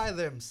vacations. by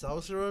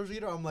themselves to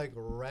Rosarito, I'm like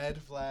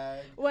red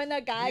flag. When a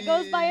guy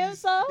goes by Please.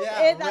 himself,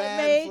 Yeah, it's a red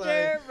major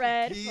flag.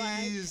 red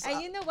Please. flag.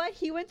 And you know what?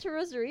 He went to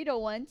Rosarito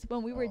once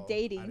when we were Oh, I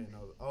dating. didn't know.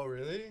 Oh,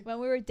 really? When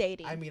we were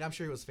dating. I mean, I'm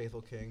sure he was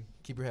faithful, King.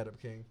 Keep your head up,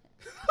 King.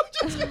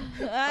 I don't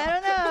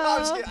know. I'm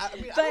just kidding. I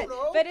mean, I but don't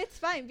know. but it's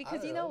fine because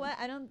don't you know know. what?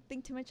 I don't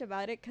think too much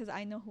about it because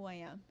I know who I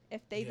am.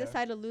 If they Yeah.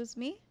 decide to lose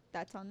me,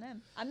 that's on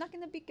them. I'm not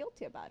gonna be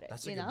guilty about it.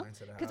 That's a you good know, mindset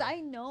to because have.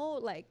 I know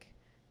like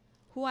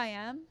who I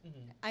am.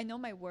 Mhm. I know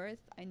my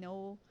worth. I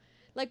know.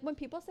 Like when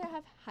people say I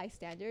have high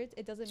standards,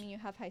 it doesn't mean you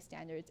have high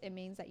standards. It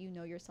means that you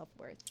know your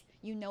self-worth.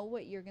 You know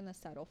what you're gonna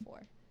settle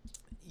for.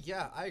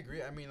 Yeah, I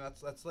agree. I mean,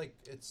 that's like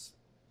it's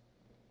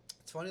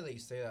funny that you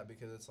say that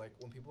because it's like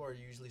when people are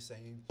usually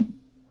saying,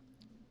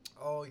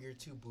 "Oh, you're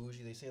too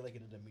bougie," they say it like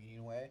in a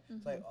demeaning way.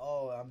 It's like,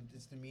 "Oh,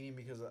 it's demeaning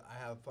because I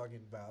have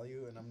fucking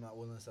value and I'm not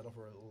willing to settle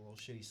for a little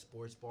shitty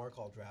sports bar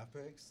called Draft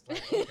Picks."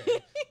 Like,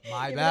 okay,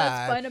 my Even though it's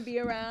bad. fun to be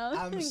around.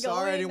 I'm and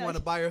sorry, I going, didn't want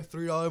to buy a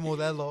 $3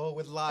 Modelo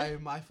with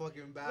lime. My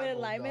fucking bad. with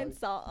old lime and dog.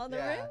 salt on the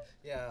rim.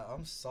 Yeah,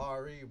 I'm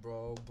sorry,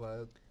 bro,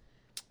 but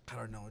I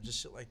don't know, just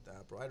shit like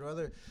that, bro. I'd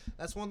rather.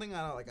 That's one thing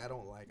I don't like. I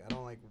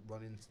don't like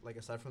running. Like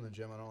aside from the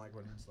gym, I don't like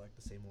running into like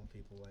the same old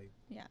people. Like,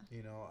 Yeah.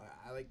 you know,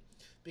 I like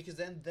because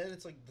then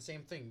it's like the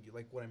same thing.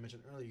 Like what I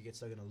mentioned earlier, you get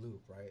stuck in a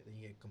loop, right? Then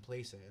you get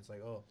complacent. It's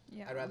like, oh,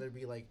 Yeah. I'd rather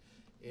be like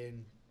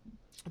in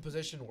a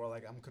position where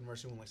like I'm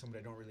conversing with like somebody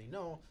I don't really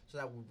know, so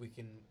that we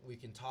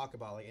can talk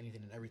about like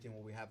anything and everything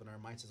what we have in our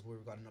mindsets where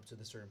we've gotten up to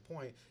this certain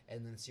point,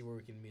 and then see where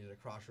we can meet at a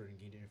crossroad and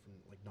gain different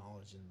like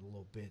knowledge and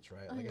little bits,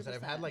 right? Like I said,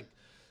 I've had 100%.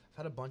 I've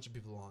had a bunch of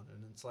people on,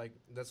 and it's like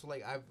that's what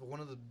like one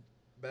of the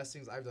best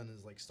things I've done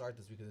is like start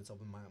this because it's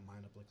opened my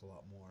mind up like a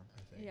lot more.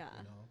 I think. Yeah.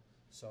 You know.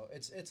 So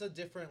it's a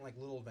different like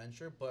little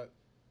venture, but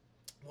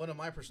one of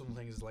my personal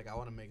things is like I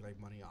want to make like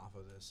money off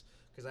of this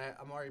because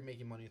I'm already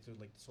making money through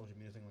like the social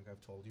media thing, like I've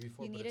told you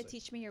before. You but need to it's, like,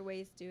 teach me your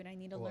ways, dude. I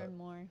need to What? learn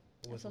more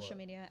of With social what?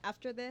 media.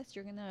 After this,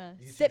 you're gonna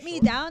YouTube sit me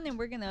shorts? down and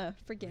we're gonna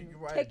freaking You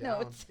write take it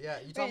down. notes. Yeah,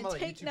 you talking about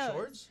like take YouTube notes.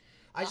 Shorts?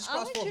 I just I'll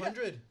crossed let you know.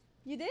 400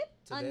 You did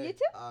today. on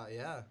YouTube,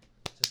 Yeah,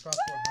 just crossed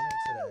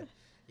 400 today.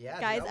 Yeah,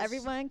 dude, guys. that was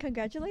Everyone,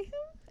 congratulate him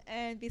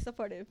and be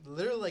supportive.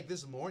 literally like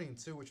this morning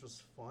too, which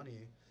was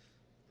funny.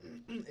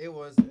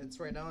 It's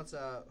right now it's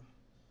at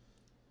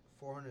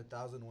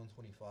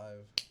 400,125.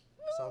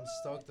 So I'm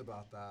stoked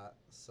about that.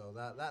 So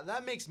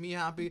that makes me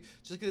happy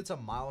just because it's a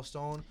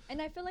milestone.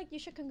 And I feel like you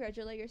should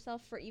congratulate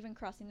yourself for even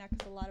crossing that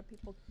because a lot of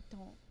people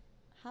don't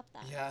have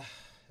that.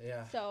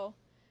 Yeah. So,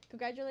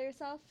 congratulate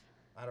yourself.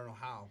 I don't know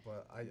how,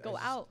 but Go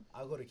out.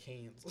 I'll go to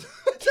Cane's.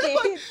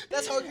 Cane's.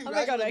 That's how I Oh my god,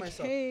 congratulate I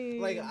myself.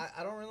 Cane's. Like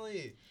I don't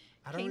really.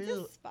 Cane's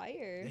is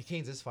fire. Yeah,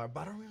 Cane's is fire,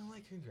 but I don't really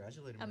like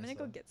congratulating I'm myself.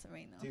 gonna go get some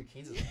right now. Dude,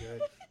 Cane's is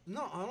good.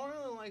 No, I don't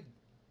really like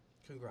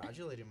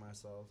congratulating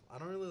myself. I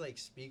don't really like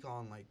speak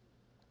on like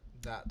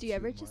that. Do you too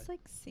ever much. just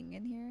like sing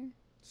in here?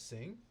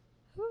 Sing?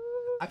 Woo.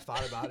 I've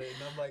thought about it,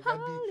 and I'm like,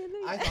 Hallelujah.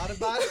 I thought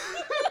about it.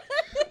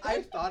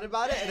 I thought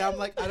about it, and I'm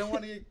like, I don't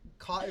want to get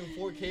caught in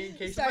 4K in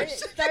case my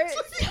shit gets-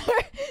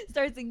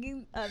 Start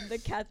singing the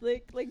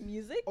Catholic like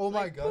music. Oh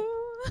my like, God.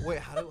 "Ooh, Wait,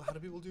 how do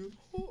people do?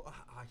 Oh,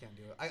 I can't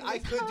do it. I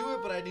could do it,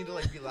 but I need to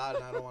like be loud,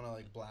 and I don't want to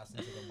like blast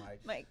into the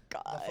mic. My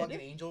God. The fucking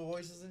angel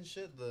voices and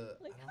shit. Like,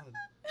 I don't know.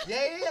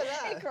 Yeah,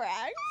 that. It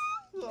cracks.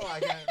 No, I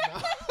can't.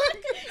 No.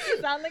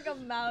 You sound like a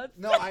mouse.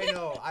 No, I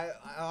know. I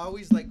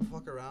always like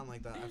fuck around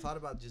like that. I thought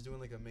about just doing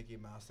like a Mickey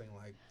Mouse thing,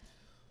 like,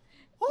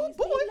 oh Please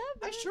boy, be I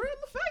loving. sure am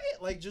a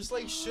faggot. Like just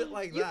like shit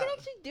like You that. can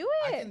actually do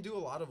it. I can do a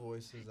lot of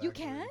voices. You actually.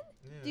 can?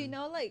 Yeah. Do you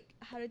know like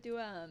how to do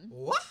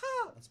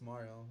Waha! That's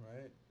Mario,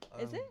 right?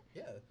 Is it?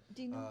 Yeah.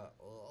 Do you know?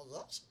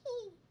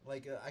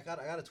 Like I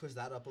gotta twist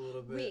that up a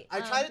little bit. Wait,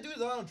 I try to do the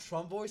Donald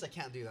Trump voice. I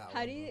can't do that. How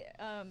one, do you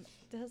though.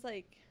 does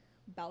like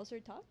Bowser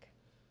talk?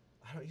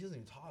 I don't. He doesn't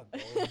even talk.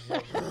 Bro.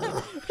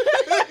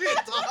 He doesn't even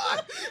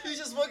talk. He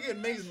just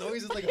fucking makes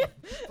noises like a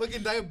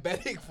fucking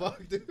diabetic.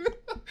 Fuck, dude.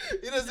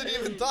 He doesn't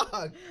even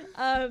talk.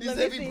 He's Let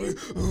heavy. me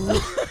see.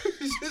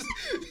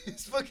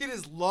 He's fucking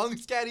his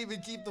lungs can't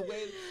even keep the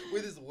weight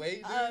with his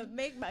weight. Dude.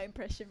 Make my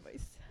impression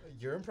voice.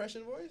 Your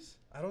impression voice?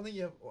 I don't think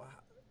you have.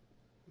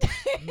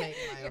 Make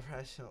my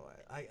impression voice.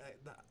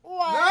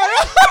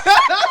 What?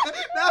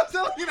 No, I'm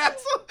telling you an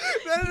asshole.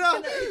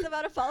 No. He's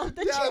about to fall off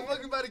the Yeah, chair. I'm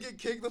fucking about to get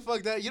kicked the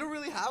fuck down. You don't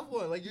really have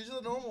one. Like, you're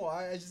just normal.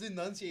 I just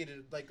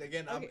enunciated. Like,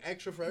 again, I'm Okay.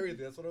 extra for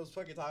everything. That's what I was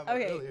fucking talking about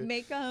Okay, earlier.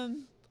 make Like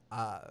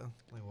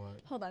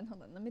what? Hold on.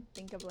 Let me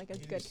think of like a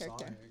You good do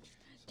character. Sonic.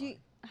 Do you,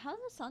 how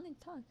does Sonic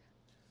talk?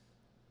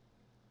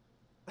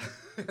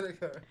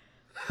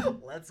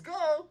 Let's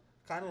go.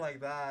 Kind of like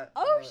that.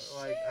 Oh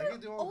Like, shit! I can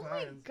do all oh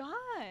kinds. my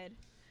god!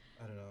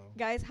 I don't know.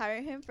 Guys, hire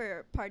him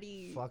for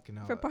party. Fucking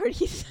hell. For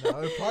parties. No,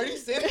 party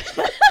city.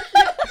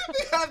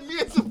 They have me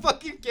as a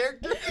fucking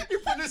character.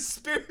 You're putting a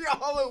spirit on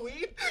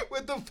Halloween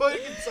with the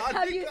fucking Sonic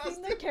Have you costume.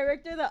 seen the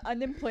character, the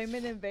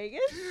unemployment in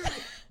Vegas?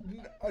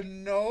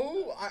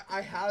 No,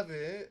 I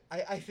haven't.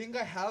 I think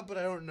I have, but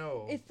I don't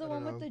know. It's the I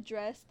one don't with know. the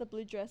dress, the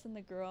blue dress, and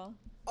the girl.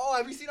 Oh,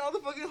 have you seen all the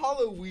fucking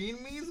Halloween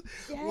memes?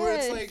 Where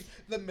it's Yes. like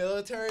the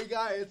military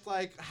guy, it's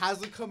like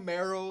has a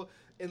Camaro,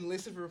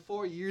 enlisted for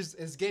 4 years,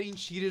 is getting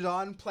cheated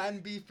on, Plan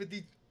B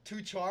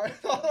 52 char.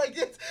 Like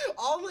it's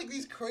all like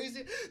these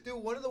crazy. Dude,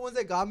 one of the ones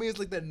that got me is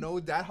like the no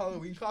dad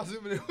Halloween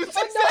costume, and it was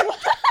like. Oh,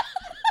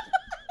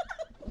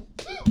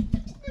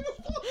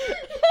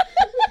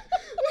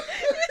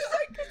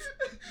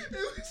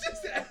 It was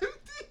just empty.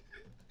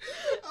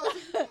 I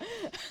was like,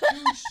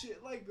 dude,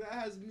 shit like that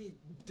has me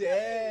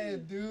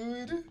dead,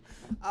 dude.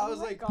 I was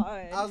like,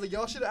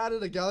 y'all should have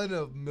added a gallon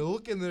of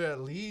milk in there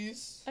at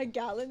least. A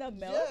gallon of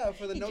milk? Yeah,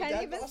 for the He no can't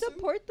dad even costume.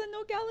 support the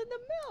no gallon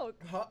of milk.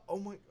 Huh? Oh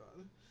my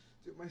god,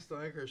 dude, my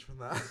stomach hurts from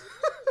that.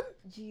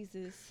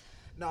 Jesus.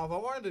 Now, if I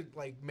wanted to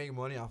like make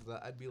money off of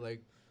that, I'd be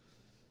like,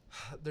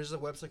 there's a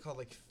website called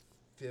like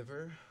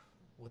Fiverr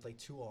with like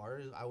 2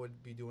 R's. I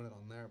would be doing it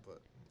on there,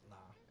 but nah.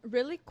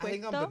 Really I quick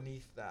think I'm though.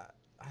 beneath that.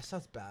 That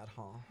sounds bad,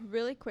 huh?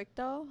 Really quick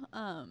though.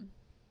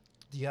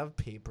 Do you have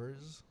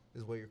papers?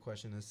 Is what your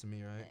question is to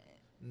me, right?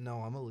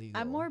 No, I'm illegal.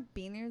 I'm more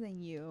beanier than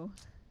you.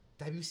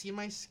 Have you seen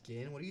my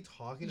skin? What are you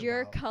talking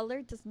Your about?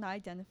 color does not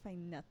identify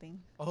nothing.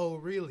 Oh,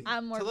 really?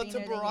 I'm more Tell that to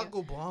beaner than Barack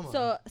Obama.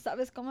 So,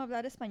 ¿sabes cómo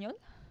hablar español?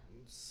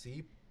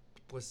 Sí,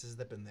 pues es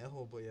de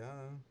pendejo, but yeah.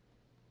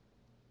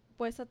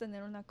 Puedes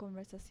tener una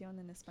conversación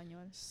en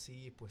español.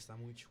 Sí, pues está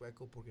muy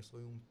chueco porque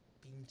soy un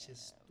pinche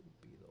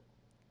estúpido.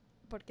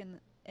 Porque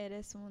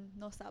eres un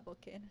no sabo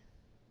kid.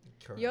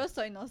 Correct. Yo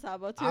soy no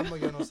sabo too. I'm a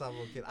yo no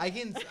sabo kid. I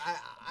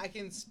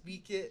can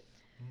speak it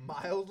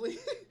mildly,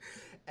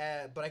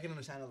 but I can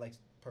understand it like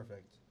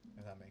perfect,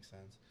 if that makes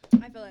sense.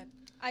 I feel it.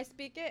 I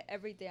speak it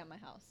every day at my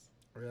house.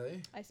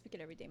 Really? I speak it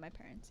every day. My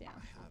parents, yeah.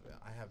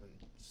 I haven't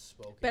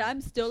spoken. But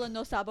I'm still a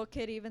no sabo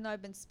kid, even though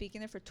I've been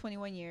speaking it for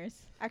 21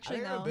 years. Actually,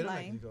 I've never no, been to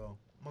lying. Mexico.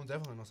 I'm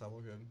definitely no sabo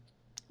kid.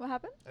 What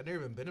happened? I've never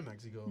even been to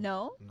Mexico.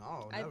 No,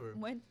 No, I never.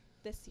 went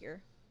this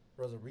year.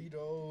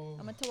 Rosarito.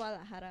 I went to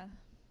Guadalajara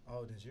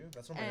Oh, did you?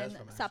 That's where my dad's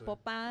and from, actually.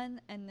 Zapopan,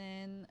 and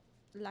then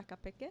La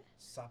Capeque.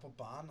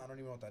 Zapopan? I don't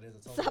even know what that is.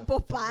 That sounds like a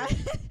Zapopan.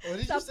 fucking- What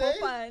did you say?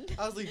 Zapopan.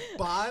 I was like,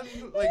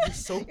 pan? Like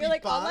soapy You're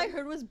like, pan? all I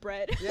heard was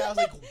bread. Yeah, I was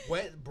like,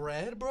 wet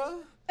bread,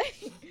 bro?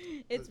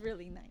 It's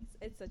really nice.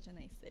 It's such a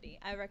nice city.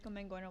 I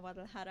recommend going to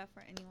Guadalajara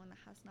for anyone that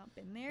has not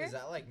been there. Is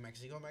that like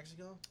Mexico,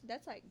 Mexico?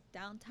 That's like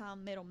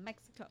downtown middle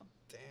Mexico.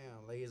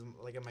 Damn,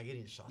 like am I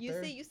getting shot You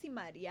there? see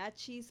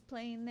mariachis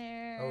playing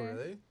there. Oh,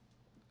 really?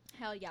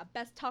 Hell yeah,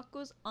 best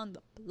tacos on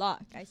the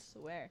block, I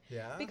swear.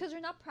 Yeah? Because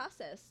they're not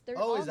processed. They're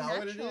Oh, all is that natural.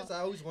 what it is? I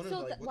always wondered, So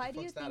like, what why the do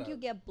you fuck's that think you at?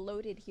 get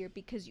bloated here?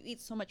 Because you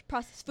eat so much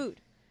processed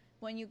food.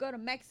 When you go to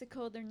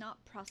Mexico, they're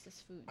not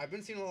processed food. I've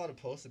been seeing a lot of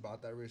posts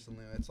about that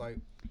recently. It's like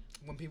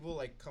when people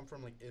like come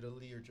from like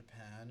Italy or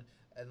Japan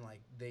and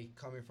like they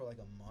come here for like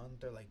a month,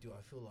 they're like, dude,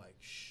 I feel like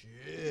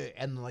shit.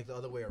 And like the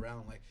other way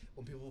around, like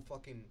when people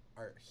fucking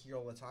are here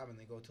all the time and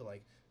they go to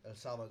like El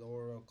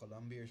Salvador or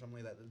Colombia or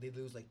something like that, they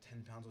lose like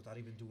 10 pounds without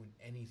even doing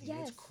anything.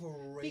 Yes, It's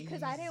crazy.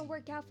 because I didn't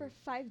work out for dude.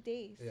 5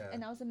 days. Yeah.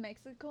 And I was in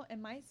Mexico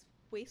and my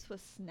waist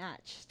was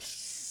snatched.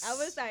 I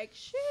was like,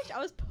 shit. I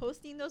was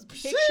posting those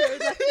pictures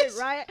left and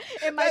right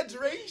in my that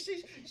drink,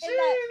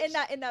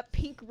 in that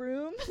pink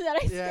room that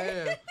I yeah,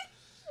 stayed. yeah.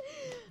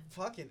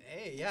 Fucking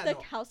A, yeah. The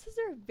houses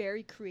are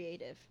very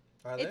creative.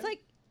 Are It's they?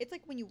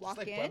 like when you walk It's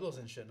like in. Pueblos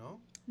and shit, no?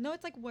 No,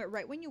 it's like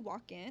right when you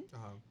walk in,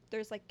 Uh-huh.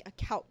 there's like a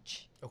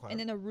couch, Okay. and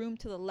then a room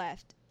to the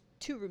left,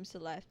 2 rooms to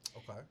the left.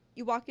 Okay.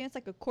 You walk in, it's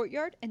like a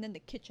courtyard, and then the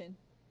kitchen.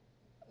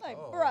 Like,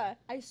 Oh. bruh,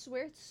 I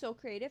swear it's so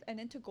creative. And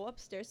then to go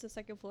upstairs to the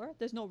second floor,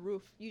 there's no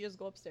roof. You just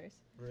go upstairs.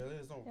 Really?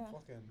 There's no Yeah.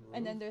 fucking roof?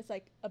 And then there's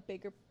like a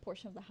bigger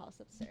portion of the house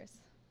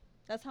upstairs.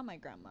 That's how my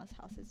grandma's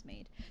house is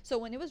made. So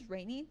when it was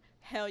raining,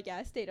 hell yeah,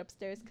 I stayed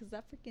upstairs because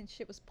that freaking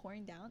shit was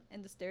pouring down,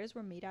 and the stairs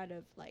were made out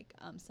of like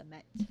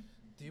cement.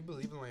 Do you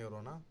believe in La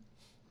Llorona?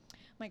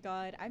 My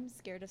God, I'm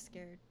scared of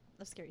scary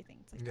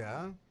things. Like that.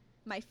 Yeah.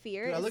 My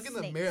fear Dude, is I look in the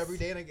snakes. mirror every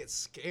day and I get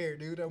scared,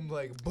 dude. I'm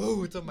like,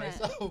 boo to Man.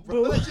 myself,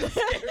 bro. Boo. That shit's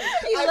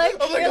scary. You're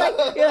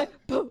like, you're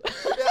like, boo.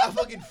 Yeah, I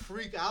fucking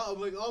freak out. I'm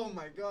like, oh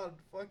my god,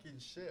 fucking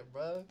shit,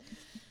 bro.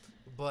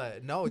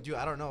 But no, dude,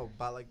 I don't know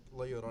about like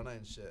La Llorona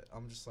and shit.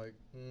 I'm just like,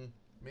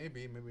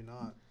 maybe, maybe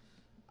not.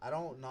 I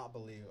don't not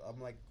believe. I'm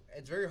like,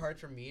 it's very hard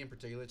for me in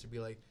particular to be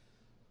like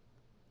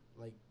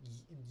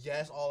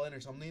yes, all in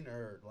or something,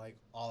 or like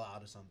all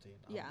out of something.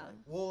 I'm Yeah. like,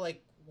 well,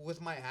 like with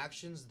my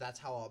actions, that's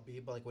how I'll be.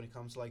 But like when it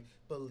comes to like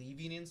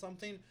believing in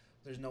something,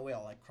 there's no way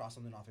I'll like cross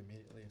something off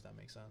immediately, if that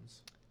makes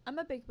sense. I'm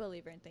a big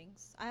believer in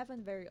things. I have a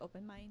very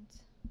open mind.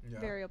 Yeah.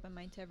 Very open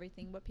mind to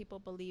everything, what people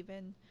believe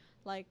in.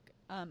 Like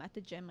at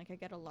the gym, like I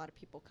get a lot of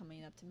people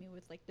coming up to me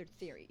with like their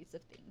theories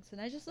of things,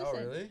 and I just listen. Oh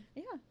really?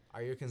 Yeah.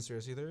 Are you a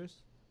conspiracy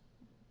theorist?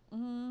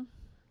 I'm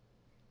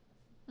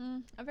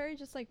very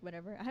just like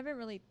whatever. I haven't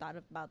really thought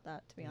about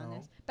that, to be No?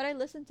 honest. But I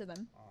listen to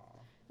them.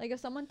 Like if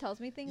someone tells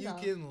me things, You I'll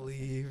can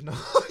leave. No,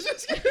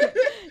 just kidding.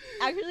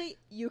 actually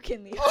you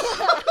can leave.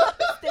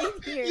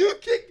 Stay here.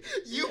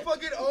 You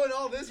fucking own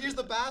all this. Here's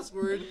the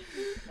password.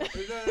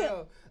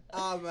 No.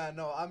 Oh man,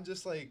 no. I'm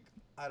just like,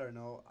 I don't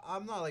know.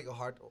 I'm not like a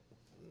hard.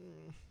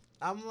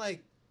 I'm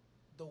like,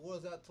 the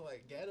world's out to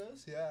like get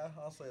us. Yeah,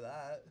 I'll say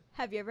that.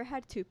 Have you ever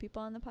had 2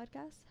 people on the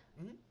podcast?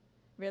 Mhm.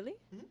 Really?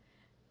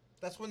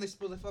 That's when they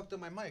fucked up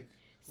my mic.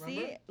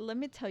 Remember? See, let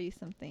me tell you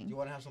something. You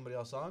want to have somebody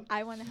else on?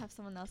 I want to have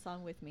someone else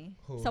on with me.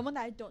 Who? Someone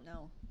that I don't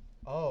know.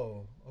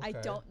 Oh, okay. I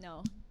don't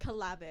know.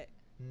 Collab it.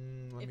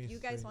 Let If me you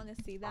guys see. want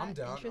to see that I'm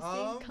down. interesting,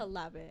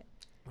 collab it.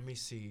 Let me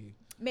see.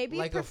 Maybe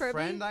Like a preferably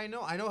friend I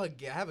know. I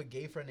have a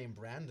gay friend named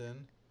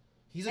Brandon.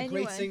 He's a great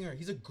Anyone. singer.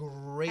 He's a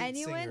great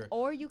anyone, singer.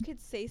 or you could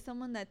say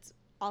someone that's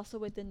also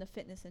within the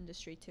fitness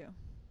industry too,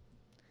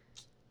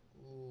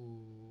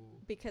 Ooh.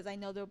 because I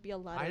know there'll be a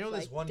lot. I of, know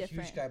this like, one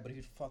different. huge guy, but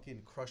he'd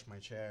fucking crush my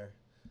chair.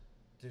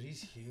 Dude,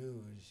 he's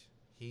huge.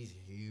 He's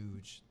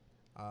huge.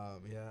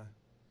 Yeah.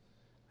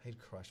 He'd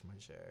crush my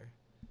chair.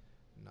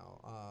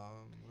 No.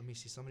 Let me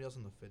see. Somebody else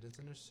in the fitness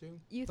industry.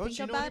 You Don't think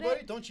you know about anybody?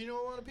 it? Don't you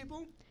know a lot of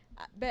people?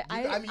 But You-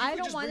 mean, you I could don't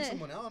just want bring to.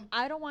 someone on.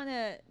 I don't want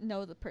to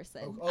know the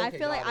person. Oh, I okay,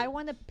 feel like got it. I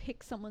want to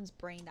pick someone's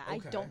brain that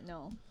Okay. I don't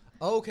know.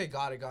 Okay,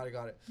 got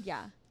it.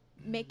 Yeah,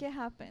 make it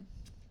happen.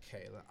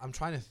 Okay, I'm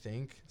trying to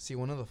think. See,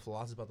 one of the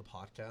flaws about the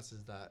podcast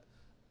is that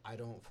I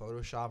don't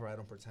Photoshop or I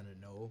don't pretend to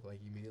know like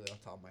immediately off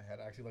the top of my head.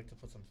 I actually like to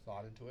put some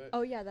thought into it.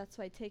 Oh yeah, that's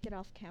why take it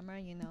off camera.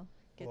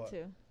 Get What?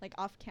 to like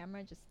off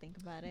camera. Just think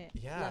about it.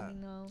 Yeah. Let me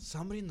know.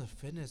 Somebody in the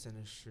fitness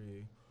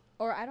industry.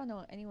 Or I don't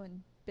know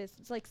anyone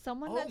business like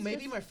someone. Oh, that's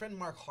maybe just, my friend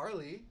Mark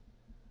Harley.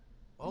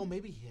 Oh,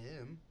 maybe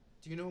him.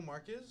 Do you know who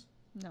Mark is?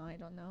 No, I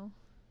don't know.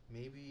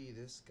 Maybe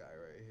this guy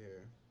right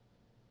here.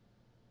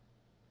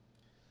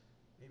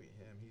 Maybe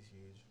him. He's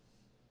huge.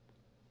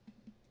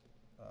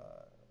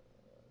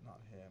 Not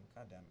him.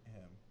 God damn it,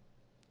 him.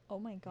 Oh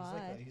my god.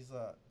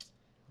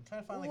 I'm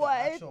trying to find like What?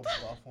 an actual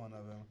buff one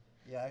of him.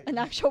 Yeah. An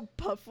actual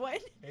buff one.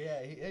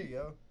 Yeah, there you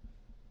go.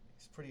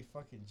 He's pretty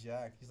fucking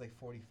jacked. He's like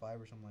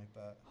 45 or something like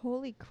that.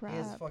 Holy He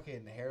has crap.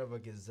 fucking hair of a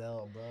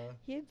gazelle, bro.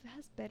 He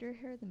has better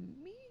hair than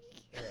me.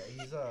 Yeah,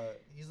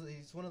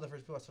 he's one of the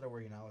first people I started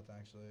working out with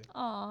actually.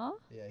 Aw.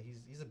 Yeah,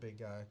 he's a big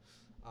guy.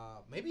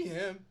 Maybe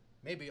him.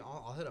 Maybe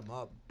I'll hit him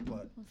up.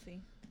 But We'll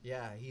see.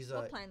 yeah,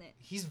 We'll plan it.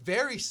 he's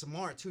very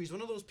smart too. He's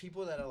one of those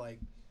people that are like,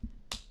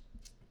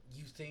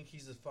 you think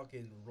he's a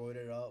fucking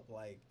roided up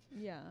like.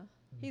 Yeah.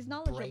 He's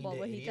knowledgeable brain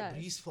what he idiot, does.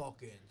 But he's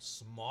fucking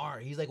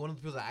smart. He's like one of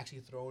the people that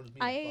actually throw his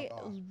meat I the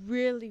fuck off.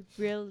 really,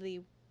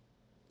 really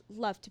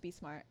love to be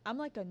smart. I'm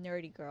like a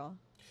nerdy girl.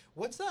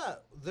 What's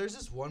that? There's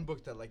this one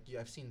book that like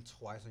I've seen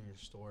twice on your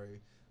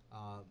story.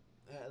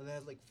 It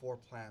has like 4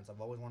 plans.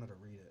 I've always wanted to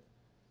read it.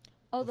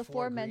 Oh, the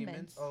Four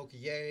Amendments. Oh, okay,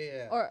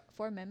 yeah. Or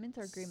 4 Amendments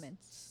or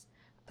Agreements?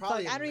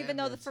 Probably Fuck, I don't even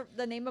know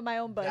the name of my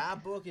own book.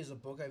 That book is a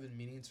book I've been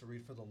meaning to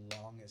read for the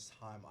longest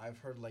time.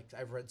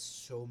 I've read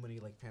so many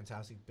like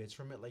fantastic bits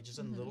from it, like just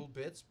in little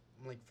bits,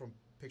 like from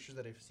pictures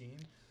that I've seen.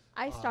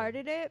 I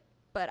started it,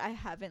 but I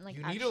haven't like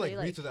you actually need to like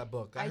read through that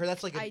book. I heard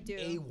that's like I an do.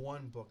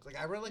 A1 book. Like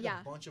I read like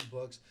Yeah. a bunch of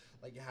books,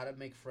 like How to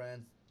Make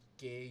Friends,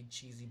 gay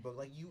cheesy book.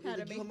 Like you, How to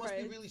like, you Make must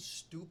Friends. be really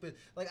stupid.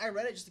 Like I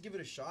read it just to give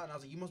it a shot, and I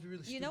was like, you must be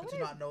really You stupid know to what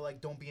not know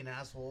like don't be an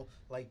asshole.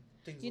 Like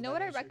things. You of know that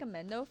what I nature.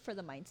 recommend though for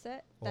the mindset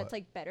What? that's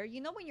like better?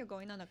 You know when you're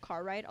going on a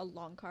car ride, a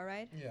long car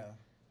ride, Yeah.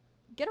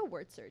 get a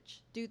word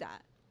search. Do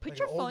that. Put Like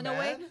your an old phone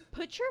away. man?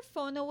 Put your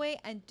phone away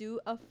and do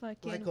a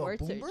fucking Like a word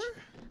boomer? search.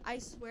 I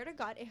swear to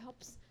God, it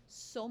helps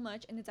so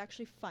much, and it's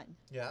actually fun.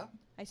 Yeah.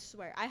 I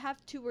swear. I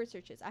have 2 word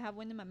searches. I have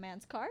one in my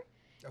man's car,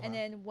 and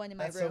then one in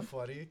my That's room. so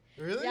funny.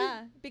 Really?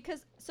 Yeah,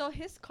 because so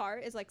his car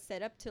is like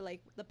set up to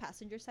like the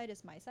passenger side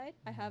is my side.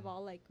 I have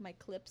all like my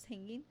clips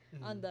hanging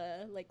on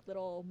the like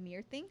little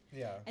mirror thing,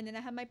 Yeah. and then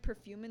I have my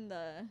perfume in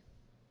the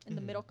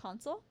middle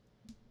console,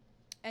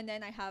 and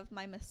then I have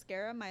my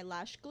mascara, my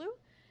lash glue,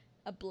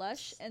 a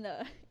blush, and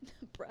a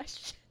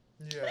brush.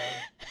 Yeah.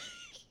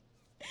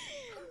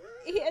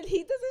 And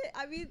he doesn't.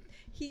 I mean,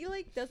 he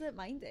like doesn't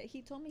mind it.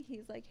 He told me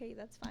he's like, hey,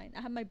 that's fine.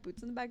 I have my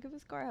boots in the back of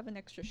his car. I have an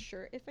extra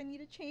shirt if I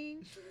need a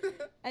change,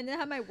 and then I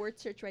have my word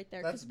search right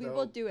there That's because we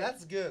will do it.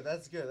 That's good.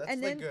 That's good. That's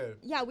And like then, good.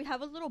 yeah, we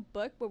have a little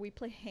book where we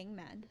play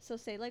hangman. So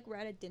say like we're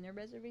at a dinner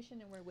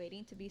reservation and we're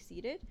waiting to be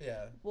seated.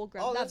 Yeah. We'll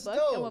grab Oh, that that's book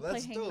dope. and we'll play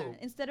That's hangman dope.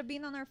 instead of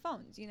being on our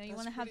phones. You know, you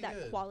That's want to have pretty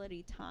that good.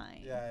 quality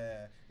time.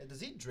 Yeah. And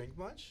does he drink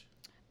much?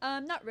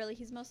 Not really.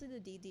 He's mostly the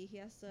DD. He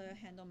has to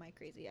handle my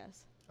crazy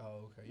ass.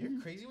 Oh, okay. You're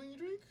crazy when you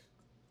drink?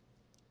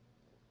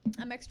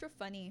 I'm extra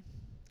funny.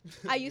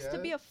 I used to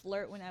Yeah? be a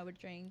flirt when I would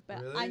drink, but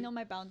I Really? know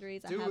my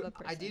boundaries. Dude, I have a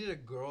person. I dated a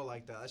girl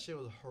like that. That shit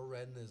was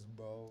horrendous,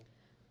 bro.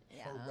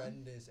 Yeah.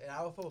 Horrendous. And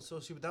I felt so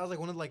stupid. That was like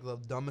one of like the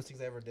dumbest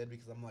things I ever did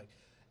because I'm like,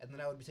 and then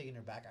I would be taking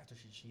her back after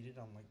she cheated.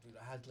 I'm like, dude,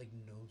 I had like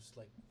no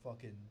like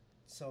fucking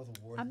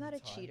self-worth. I'm at not the a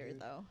time, cheater dude.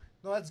 though.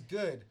 No, that's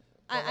good.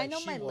 But, I like, know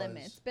she my was.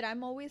 limits, but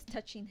I'm always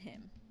touching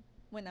him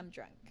when I'm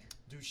drunk.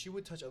 Dude, she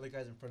would touch other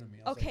guys in front of me.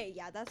 I was like, Okay,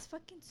 yeah, that's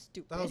fucking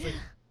stupid. that was like,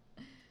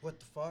 what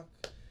the fuck?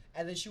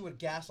 And then she would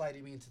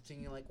gaslight me into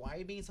thinking like, why are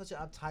you being such an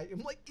uptight? I'm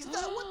like, is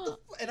that what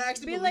the? And I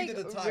actually Be believed like, it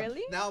at the time.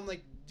 really? Now I'm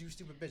like, you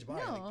stupid bitch.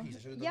 Bye. No, Like, peace.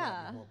 I should have done yeah.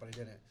 that before, but I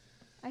didn't.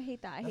 I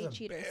hate that. I That's hate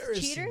cheaters.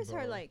 embarrassing, Cheaters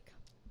are bro. like,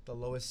 The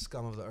lowest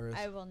scum of the earth.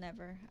 I will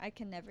never. I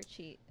can never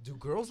cheat. Do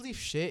girls leave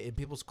shit in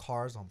people's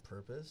cars on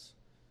purpose?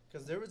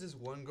 Because there was this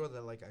one girl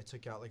that like I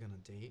took out like on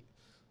a date,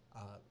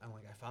 and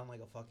like I found like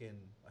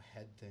a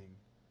head thing.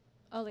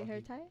 Oh, like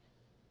hair Fucking-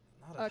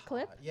 tie? Not A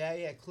clip?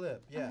 Yeah,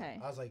 clip. Yeah. Okay.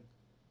 I was like,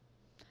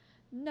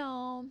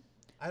 No.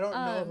 I don't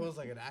know if it Um, was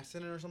like an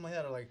accident or something like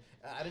that, or like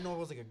I didn't know if it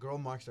was like a girl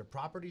marks their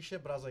property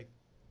shit, but I was like,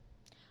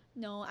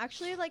 No,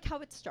 actually, like how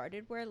it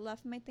started, where I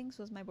left my things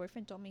was my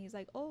boyfriend told me, he's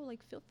like, oh,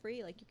 like feel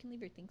free, like you can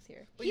leave your things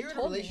here. but He you're in a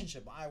told me.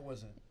 relationship. I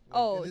wasn't. Like,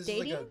 Oh, this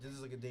dating? This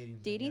is like a dating.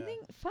 Dating yeah. thing?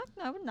 Fuck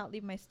no, I would not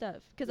leave my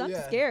stuff because I'm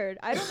Yeah. scared.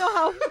 I don't know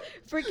how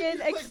freaking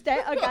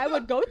extent a guy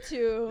would go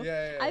to.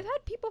 Yeah. I've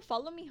had people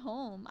follow me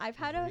home. I've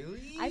had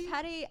Really?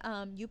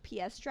 a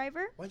UPS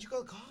driver. Why'd you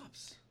call the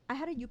cops? I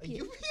had a A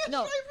UPS. UPS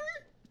No.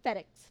 driver?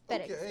 FedEx.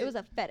 Okay. It was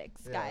a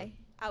FedEx Yeah. guy.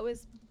 I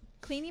was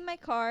cleaning my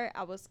car.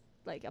 I was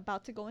like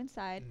about to go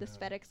inside. This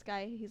Yeah. FedEx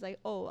guy, he's like,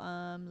 "Oh,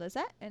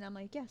 Lizette," and I'm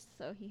like, "Yes."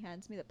 So he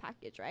hands me the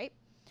package, right?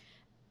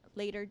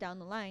 Later down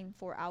the line,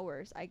 4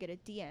 hours, I get a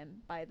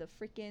DM by the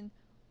freaking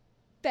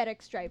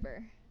FedEx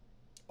driver.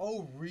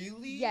 Oh,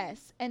 really?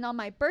 Yes, and on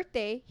my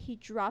birthday, he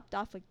dropped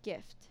off a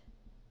gift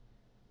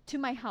to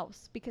my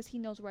house because he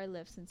knows where I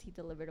live since he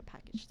delivered a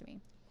package to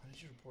me. Why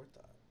did you report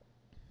that?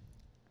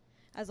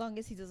 As long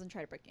as he doesn't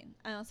try to break in.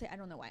 And I'll say, I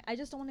don't know why. I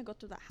just don't want to go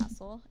through that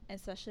hassle,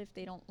 especially if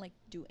they don't like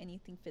do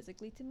anything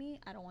physically to me.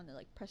 I don't want to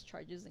like press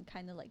charges and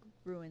kind of like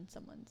ruin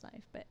someone's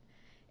life. But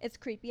it's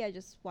creepy. I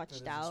just That watched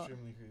is out.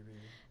 extremely creepy.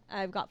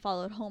 I've got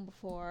followed home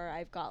before.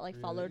 I've got like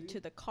followed Really? to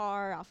the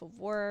car off of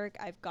work.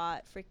 I've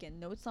got freaking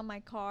notes on my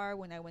car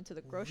when I went to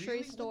the grocery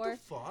Really? store. What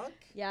the fuck?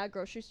 Yeah,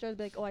 grocery store.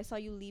 Be like, oh, I saw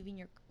you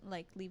leaving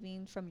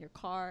from your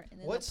car, and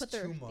then What's they'll put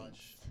their too things.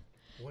 much?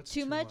 What's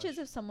Too much is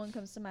if someone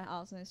comes to my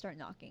house and they start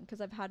knocking.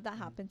 Because I've had that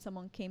happen.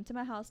 Someone came to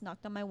my house,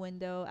 knocked on my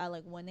window at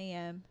like 1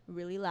 a.m.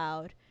 really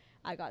loud.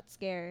 I got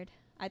scared.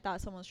 I thought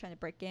someone was trying to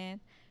break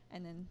in,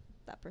 and then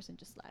that person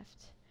just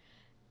left.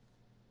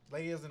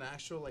 Like as an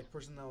actual like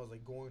person that was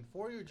like going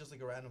for you, or just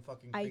like a random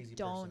fucking I crazy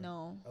don't person?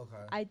 know.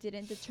 Okay. I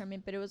didn't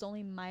determine, but it was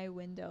only my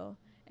window.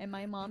 And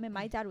my mom and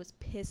my dad was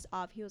pissed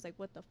off. He was like,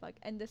 what the fuck?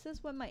 And this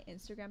is when my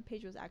Instagram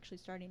page was actually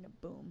starting to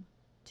boom,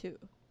 too.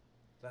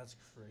 That's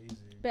crazy.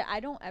 But I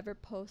don't ever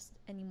post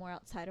anymore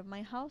outside of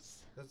my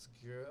house. That's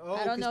good. Oh, I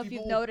don't 'cause know if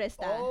you've people- noticed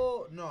that.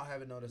 Oh no, I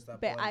haven't noticed that.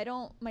 But I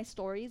don't, my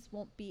stories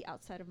won't be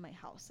outside of my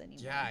house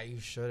anymore. Yeah, you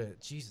shouldn't.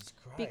 Jesus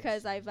Christ.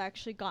 Because I've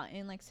actually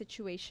gotten like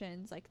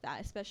situations like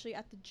that, especially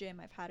at the gym.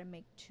 I've had to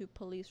make 2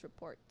 police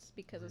reports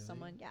because of Really?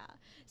 someone. Yeah,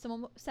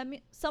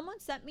 someone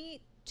sent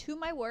me to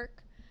my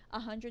work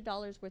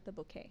 $100 worth of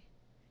bouquet.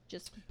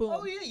 Just boom.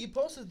 Oh yeah, you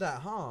posted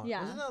that, huh?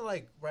 Yeah. Wasn't that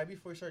like right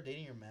before you started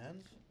dating your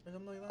man or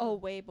something like that? Oh,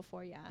 way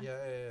before, yeah.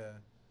 Yeah.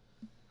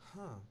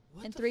 Huh.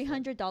 What And the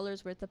fuck?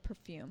 $300 worth of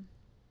perfume.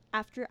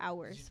 After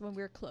hours, when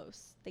we were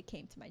close, they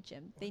came to my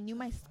gym. They What knew the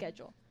my fuck?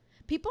 schedule.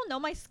 People know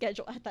my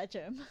schedule at that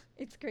gym.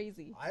 It's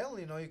crazy. I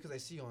only know you because I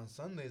see you on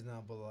Sundays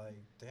now, but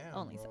like, damn.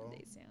 Only bro.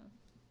 Sundays, yeah.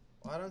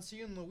 Well, I don't see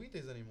you in the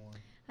weekdays anymore.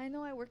 I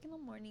know I work in the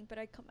morning, but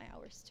I cut my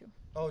hours too.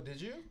 Oh, did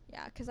you?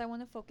 Yeah, because I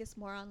want to focus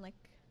more on like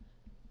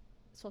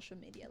social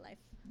media life.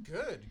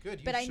 Good. You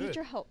But I should. need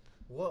your help.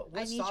 What's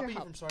I need your stopping you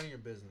help. from starting your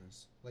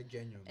business? Like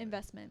genuinely.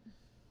 Investment.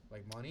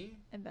 Like money?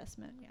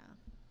 Yeah.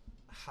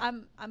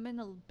 I'm in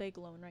a big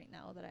loan right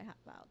now that I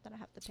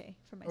have to pay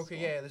for my Okay, school.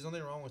 yeah, there's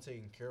nothing wrong with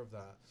taking care of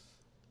that.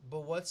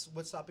 But what's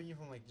stopping you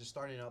from like just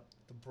starting up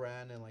the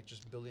brand and like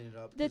just building it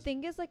up? The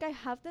thing is, like, I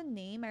have the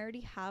name. I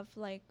already have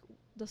like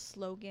the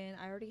slogan.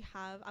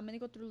 I'm gonna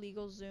go through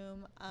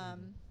LegalZoom.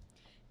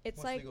 It's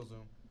What's like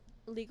LegalZoom?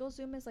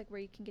 LegalZoom is like where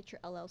you can get your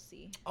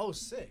LLC. Oh,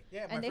 sick!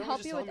 Yeah, my And they friend was help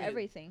just you telling with me-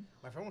 everything.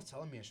 My friend was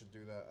telling me I should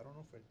do that. I don't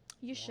know if I.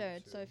 You want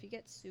should. to. So if you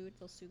get sued,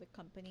 they'll sue the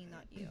company,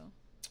 not you.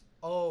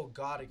 Oh,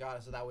 got it.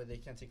 So that way they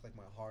can't take like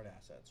my hard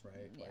assets,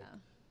 right? Yeah.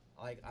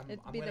 Like I'm It'd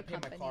I'm be gonna the pay my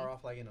car company.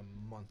 off like in a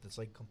month. It's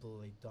like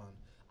completely done.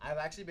 I've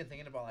actually been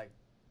thinking about like,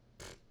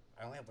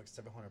 I only have like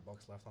 $700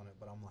 left on it,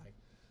 but I'm like,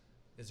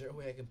 is there a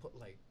way I can put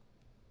like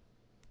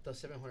the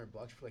 $700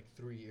 for like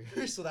 3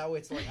 years, so that way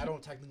it's like I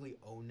don't technically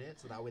own it,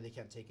 so that way they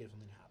can't take it if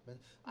something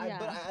happens. But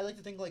Yeah. I like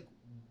to think like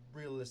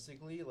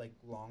realistically, like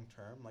long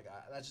term. Like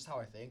that's just how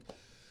I think,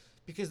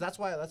 because that's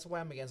why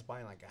I'm against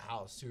buying like a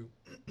house too,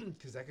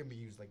 because that can be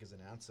used like as an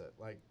asset.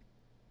 Like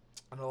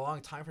on a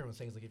long time frame of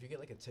things, like if you get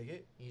like a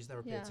ticket, you just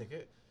never pay Yeah. a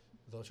ticket,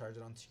 they'll charge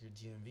it onto your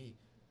DMV,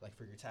 like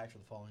for your tax for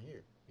the following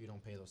year. You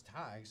don't pay those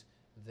tags,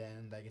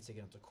 then that gets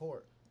taken up to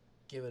court.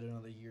 Give it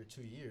another year,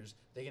 2 years,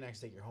 they can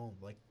actually take your home.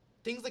 Like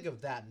things like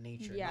of that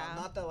nature. Yeah.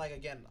 Not that like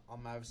again,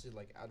 I'm obviously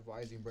like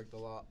advising break the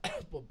law,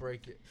 but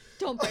break it.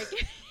 Don't break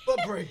it. But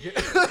break it.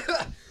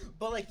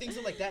 But like things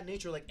of like that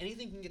nature, like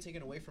anything can get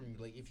taken away from you,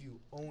 like if you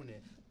own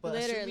it. But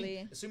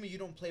Literally. assuming you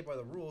don't play by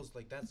the rules,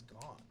 like that's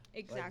gone.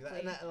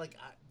 Exactly.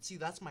 See,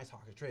 that's my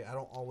talking trait. I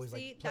don't always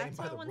See, like playing that's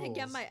by why I the want rules. to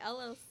get my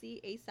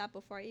LLC ASAP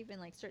before I even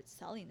like start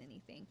selling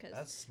anything, because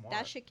That's smart.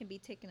 that shit can be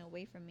taken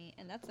away from me,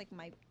 and that's like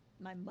my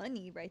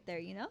money right there,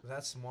 you know?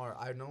 That's smart.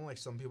 I know like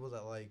some people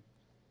that like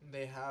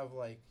they have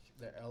like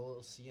their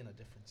LLC in a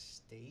different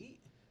state,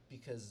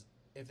 because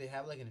if they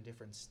have like in a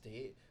different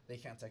state, they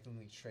can't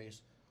technically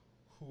trace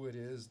who it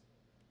is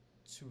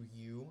to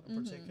you in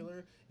Mhm.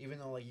 particular, even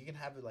though like you can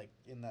have it like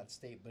in that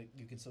state, but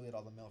you can still get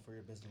all the mail for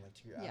your business like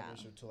to your Yeah.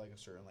 address or to like a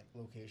certain like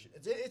location.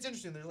 It's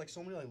interesting. There's like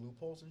so many like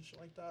loopholes and shit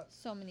like that.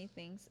 So many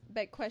things.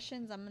 But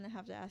questions, I'm gonna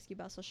have to ask you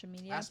about social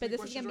media. Ask but me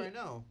this is questions gonna right be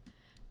now,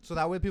 so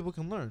that way people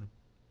can learn.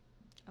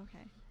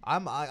 okay.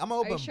 I'm an Are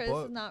open you sure book.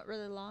 this is not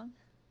really long?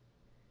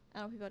 I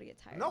don't want people to get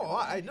tired. No,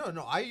 of it.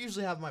 no. I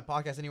usually have my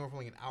podcast anywhere from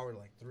like an hour to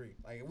like 3.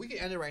 Like we can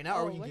end it right now,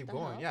 or Oh, we can what keep the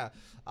going. hell?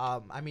 Yeah.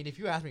 I mean, if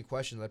you ask me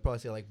questions, I'd probably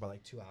say like by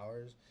like 2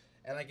 hours.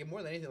 And like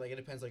more than anything, like it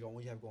depends like on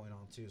what you have going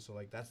on too. So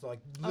like that's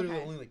like literally Okay.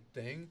 the only like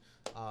thing.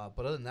 But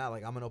other than that,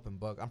 like I'm an open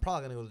book. I'm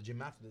probably gonna go to the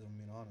gym after this. I'm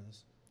being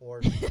honest.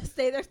 Or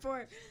Stay there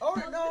for.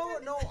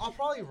 no. I'll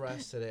probably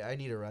rest today. I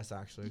need a rest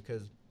actually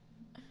because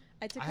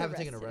I took. I a haven't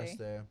rest taken a rest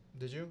today. day.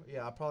 Did you?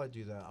 Yeah, I'll probably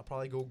do that. I'll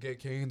probably go get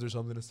canes or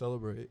something to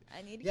celebrate.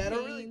 I need Yeah, I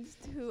don't really- canes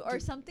too, or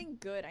Dude. something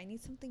good. I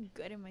need something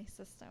good in my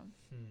system.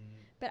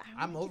 But I don't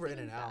I'm like over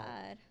anything In-N-Out.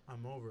 bad.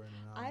 I'm over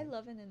In-N-Out. I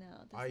love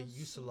In-N-Out. That I sounds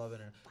used to so love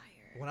In-N-Out. Fire.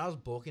 When I was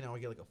bulking, I would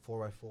get like a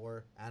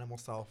 4x4 animal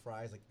style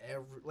fries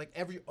like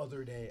every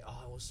other day.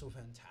 Oh, it was so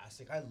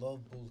fantastic. I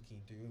love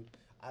bulking, dude.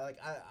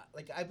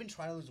 I've been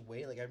trying to lose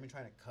weight. Like I've been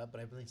trying to cut,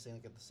 but I've been staying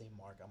like at the same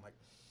mark. I'm like,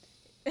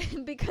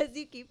 Because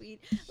you keep eating.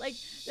 Like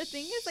the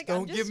thing is, like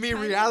don't I'm just give me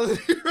trying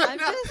reality right I'm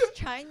now. just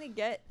trying to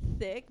get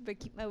thick, but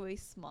keep my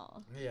waist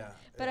small. Yeah.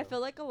 But yeah. I feel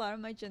like a lot of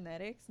my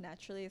genetics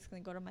naturally is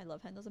gonna go to my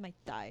love handles and my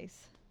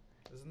thighs.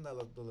 Isn't that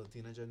the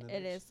Latina genetics?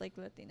 It is like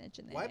Latina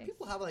genetics. Why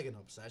people have like an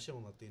obsession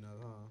with Latinas,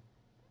 huh?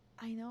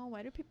 I know.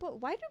 Why do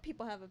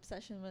people have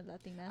obsession with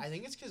Latinas? I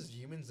think it's because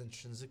humans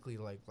intrinsically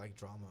like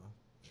drama.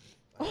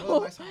 I know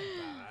it might sound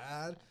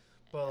bad,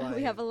 but like,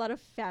 we have a lot of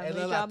family and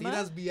the drama.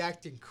 Latinas be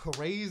acting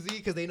crazy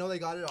because they know they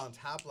got it on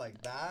tap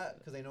like that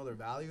because they know their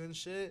value and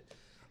shit.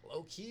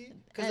 Low key,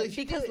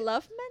 Because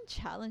love men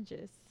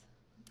challenges.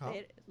 Huh?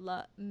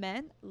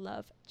 Men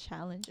love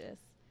challenges.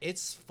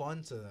 It's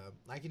fun to them.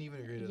 I can even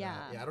agree to Yeah.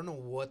 that. Yeah, I don't know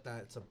what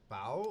that's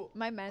about.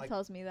 My man Like-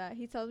 tells me that.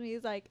 He tells me,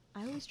 he's like,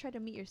 I always try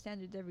to meet your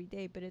standards every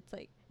day, but it's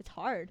like it's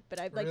hard. But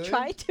I've like Really?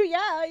 tried to.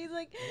 Yeah, he's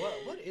like,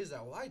 What is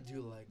that? Why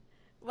do like?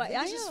 what? think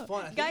I it's just know.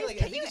 fun. I think, Guys, like, I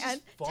can think you it's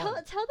just tell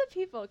fun. the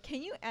people?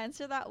 Can you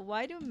answer that?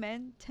 Why do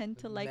men tend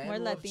to like Men more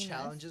love Latinas?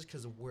 challenges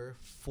because we're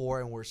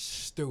 4 and we're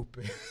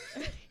stupid.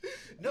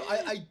 No,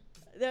 I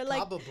They're like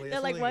probably. they're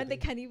that's like something one. I They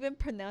think- can't even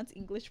pronounce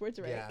English words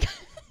right. Yeah.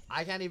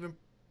 I can't even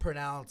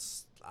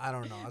pronounce. I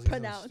don't know. I was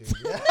gonna sound Pronounce.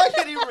 stupid. Yeah,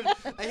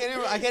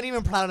 I can't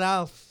even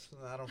pronounce.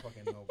 I don't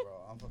fucking know,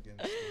 bro. I'm fucking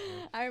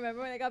stupid. I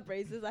remember when I got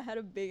braces, I had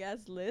a big ass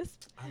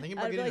lisp. I'm thinking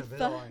I'd about be getting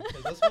like, Invisalign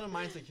because that's one of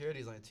my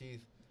insecurities on my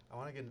teeth.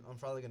 I'm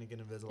probably gonna get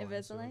Invisalign.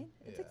 Invisalign? soon.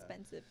 It's Yeah.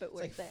 expensive, but It's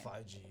worth like it.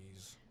 5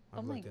 G's. Oh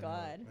I've my looked into it.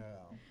 God.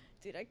 Yeah.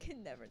 Dude, I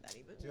can never not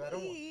even. Dude, I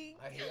don't. blink.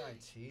 I hate my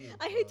teeth.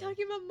 I hate bro.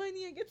 talking about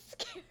money. I get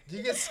scared. Do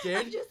you get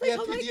scared? I'm just You like, have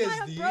oh my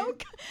god, I'm PTSD?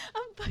 broke.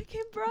 I'm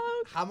fucking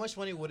broke. How much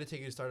money would it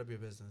take you to start up your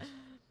business?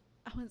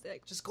 I was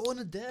like, Just go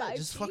into debt. 5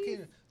 Just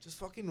Gs?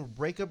 fucking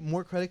rake up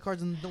more credit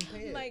cards and don't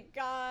pay oh it. my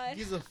god.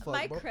 Gives a fuck,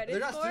 My bro. credit They're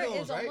not score stealing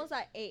is those, right? almost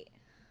at 8.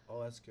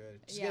 Oh, that's good.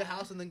 Just get a Yeah.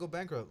 house and then go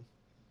bankrupt.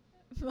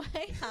 My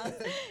house.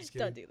 Just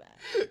Don't kidding. do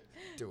that.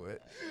 Do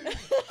it.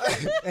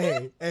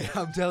 hey,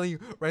 I'm telling you,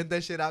 rent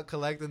that shit out,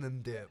 collect, and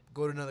then dip.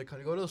 Go to another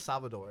country. Go to El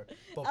Salvador.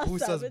 Papusas,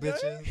 Salvador?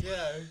 bitches.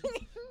 Yeah.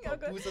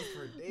 Okay. Papusas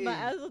for days. My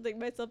ass will take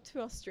myself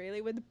to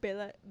Australia with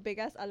big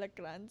ass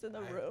alacrans in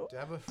a row. Do I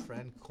have a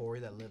friend, Corey,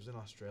 that lives in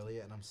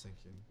Australia, and I'm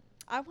sinking.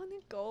 I want to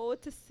go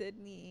to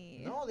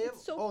Sydney. No, they have.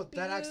 It's so oh,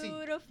 that actually.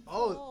 beautiful.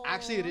 Oh,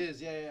 actually, it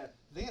is. Yeah, yeah.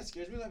 The thing that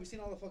scares me, like, we seen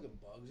all the fucking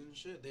bugs and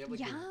shit. They have like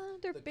Yeah,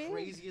 they're the big.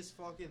 craziest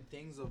fucking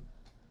things of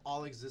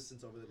all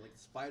existence over there. Like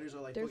spiders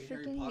are like They're fucking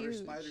Harry freaking Potter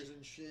huge. spiders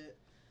and shit.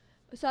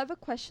 So I have a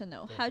question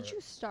though. Go How'd for you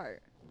it.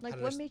 start? How Like,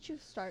 did I what st- made you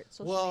start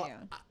social Well,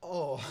 media?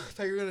 I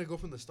thought you were gonna go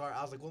from the start.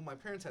 I was like, well, my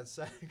parents had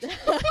sex, and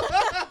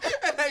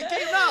I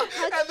came out,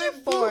 How'd and you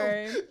then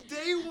form? boom,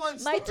 day one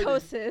started.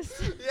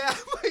 Mitosis. Yeah,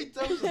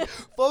 mitosis,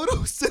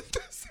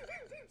 photosynthesis.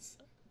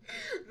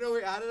 No,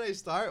 wait, how did I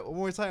start? One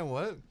more time,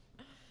 what?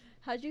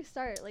 How'd you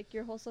start? Like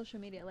your whole social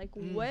media. Like,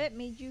 what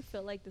made you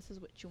feel like this is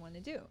what you want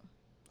to do?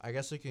 I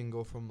guess we can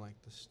go from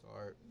like the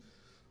start.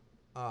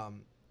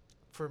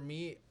 For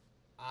me,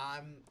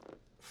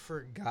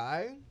 for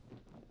guy,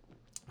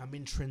 I'm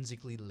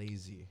intrinsically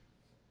lazy.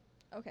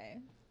 Okay.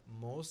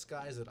 Most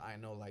guys that I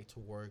know like to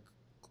work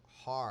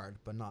hard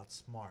but not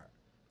smart,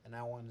 and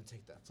I wanted to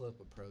take that flip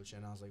approach.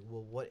 And I was like,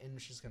 well, what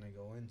industry's gonna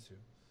go into?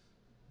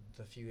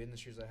 The few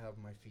industries I have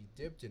my feet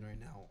dipped in right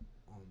now,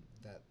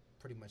 that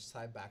pretty much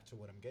tie back to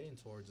what I'm getting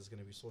towards is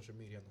gonna be social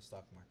media and the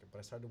stock market. But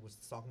I started with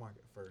the stock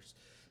market first.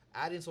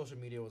 Adding social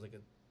media was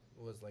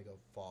like a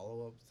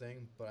follow up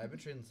thing. But I've been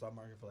trading the stock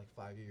market for like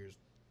 5 years.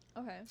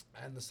 Okay.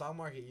 And the stock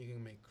market, you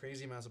can make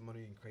crazy amounts of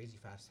money in crazy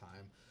fast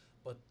time,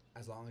 but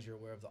as long as you're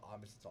aware of the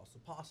obvious, it's also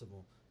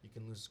possible. You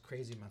can lose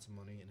crazy amounts of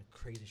money in a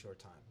crazy short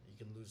time.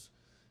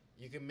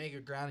 You can make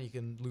a grand, and you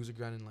can lose a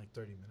grand in like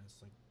 30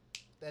 minutes.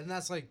 Like, and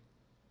that's like,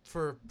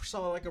 for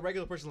someone like a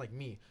regular person like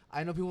me.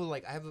 I know people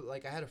like I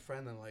had a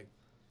friend that like,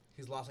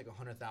 he's lost like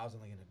 100,000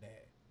 like in a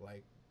day.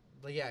 Like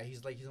yeah, he's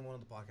in one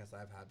of the podcasts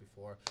I've had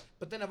before.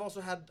 But then I've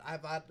had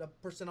a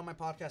person on my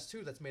podcast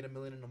too that's made $1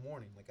 million in the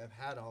morning. Like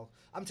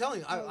I'm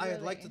telling you, I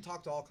like to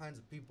talk to all kinds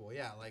of people.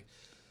 Yeah, like,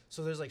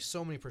 so there's like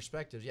so many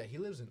perspectives. Yeah, he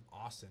lives in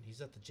Austin. He's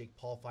at the Jake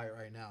Paul fight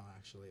right now,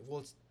 actually.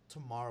 Well, it's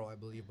tomorrow, I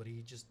believe, but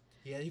he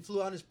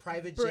flew on his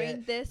private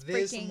jet this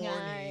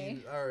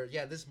morning,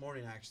 this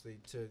morning actually,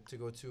 to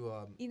go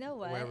to you know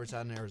what? wherever it's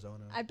at in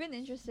Arizona. I've been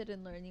interested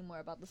in learning more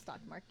about the stock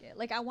market.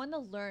 Like, I want to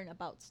learn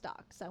about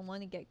stocks. I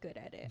want to get good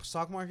at it.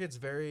 Stock market's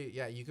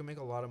you can make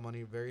a lot of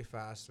money very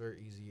fast,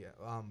 very easy.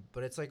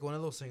 But it's like one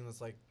of those things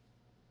that's like,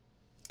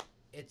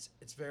 it's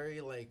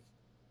very like,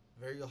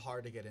 very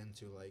hard to get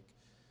into. Like,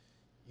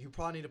 you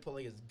probably need to put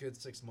like a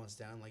good 6 months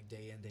down, like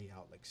day in, day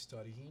out, like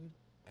studying,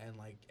 and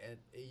like,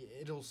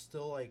 it'll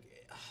still like,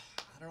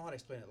 I don't know how to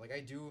explain it. Like,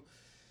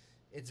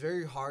 it's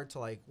very hard to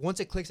like, once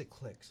it clicks,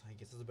 I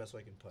guess is the best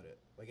way I can put it.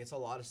 Like, it's a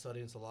lot of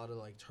studying, it's a lot of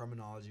like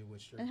terminology,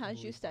 which. And how did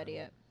you study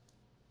it?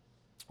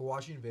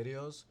 Watching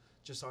videos,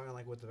 just starting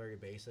like with the very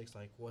basics,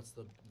 like what's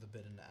the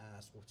bid and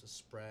ask, what's a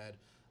spread,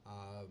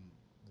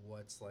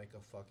 what's like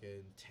a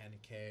fucking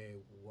 10K,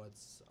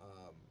 what's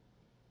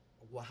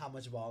how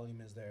much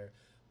volume is there,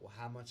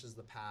 how much does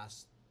the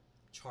past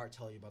chart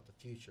tell you about the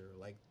future.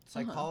 Like,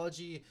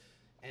 psychology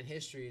and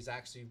history is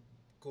actually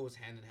goes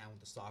hand in hand with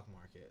the stock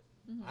market.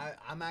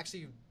 I'm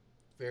actually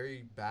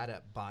very bad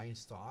at buying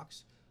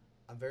stocks.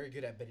 I'm very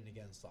good at betting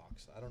against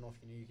stocks. I don't know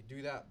if you can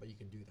do that, but you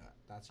can do that.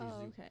 That's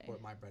usually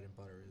what my bread and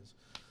butter is.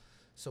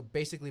 So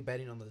basically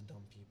betting on the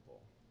dumb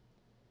people.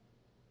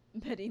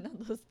 Betting on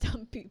those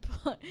dumb people.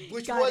 I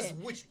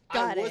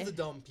was the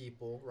dumb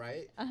people,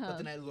 right? Uh-huh. But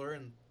then I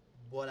learned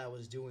what I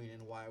was doing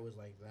and why I was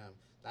like them.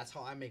 That's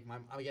how I make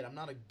again, I'm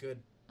not a good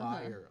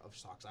buyer of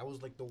stocks. I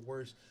was like the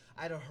worst.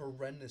 I had a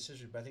horrendous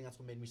history, but I think that's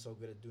what made me so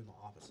good at doing the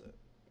opposite.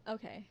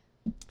 Okay.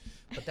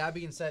 But that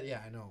being said,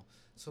 yeah, I know.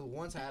 So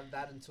once I added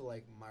that into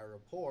like my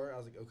report, I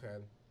was like,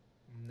 okay,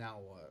 now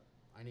what?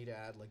 I need to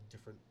add like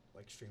different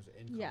like streams of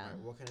income. Yeah. Right?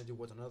 What can I do?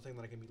 What's another thing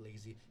that I can be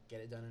lazy, get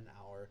it done in an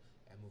hour,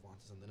 and move on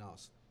to something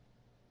else?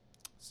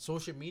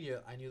 Social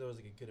media, I knew there was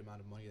like a good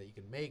amount of money that you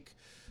can make,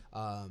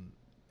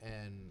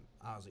 and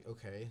I was like,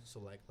 okay, so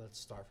like let's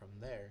start from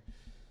there.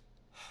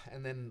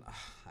 And then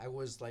I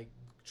was like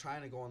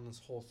trying to go on this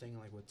whole thing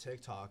like with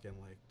TikTok, and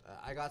like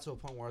I got to a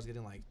point where I was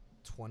getting like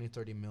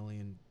 20-30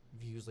 million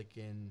views like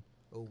in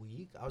a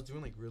week. I was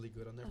doing like really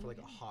good on there for like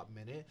a hot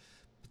minute,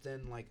 but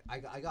then like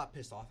I got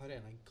pissed off at it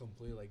and I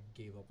completely like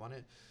gave up on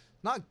it.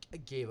 Not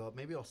gave up,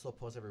 maybe I'll still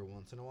post every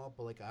once in a while,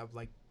 but like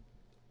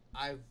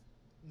I've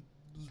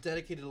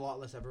dedicated a lot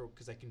less effort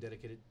because I can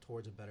dedicate it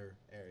towards a better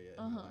area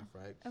in my life,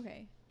 right?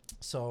 Okay.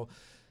 So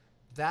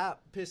that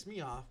pissed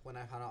me off when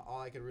I found out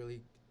all I could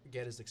really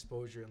get is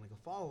exposure and like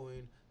a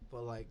following,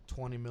 but like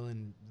 20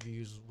 million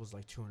views was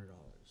like $200.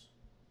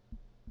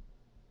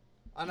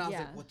 And I was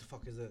like, what the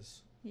fuck is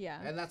this? Yeah.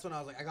 And that's when I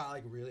was like, I got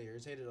like really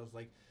irritated. I was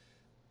like,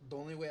 the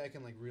only way I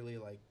can like really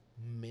like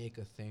make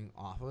a thing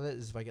off of it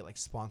is if I get like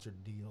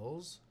sponsored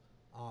deals.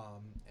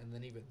 And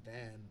then even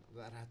then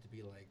that had to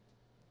be like,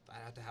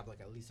 I'd have to have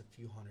like at least a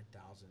few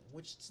 100,000,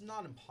 which it's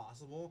not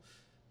impossible,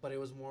 but it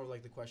was more of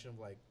like the question of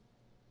like,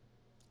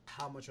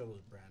 how much are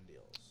those brand deals?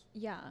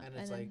 Yeah, And and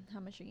it's then like, how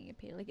much are you gonna get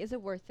paid? Like, is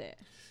it worth it?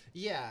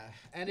 yeah,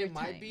 and Your it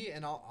might time. be,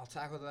 and I'll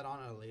tackle that on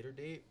a later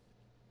date,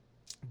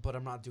 but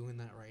I'm not doing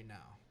that right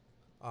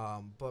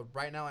now. But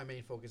right now, my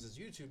main focus is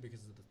YouTube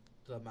because of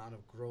the amount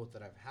of growth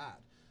that I've had.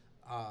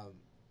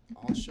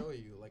 I'll show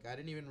you. Like, I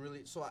didn't even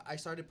really. So I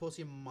started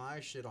posting my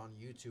shit on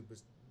YouTube.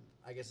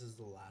 I guess this is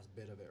the last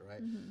bit of it,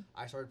 right? Mm-hmm.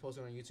 I started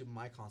posting on YouTube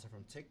my content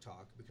from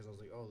TikTok because I was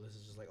like, oh, this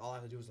is just like all I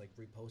have to do is like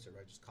repost it,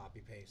 right? Just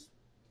copy paste,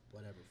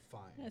 whatever,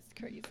 fine. That's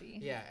crazy.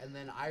 Yeah, and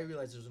then I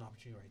realized there's an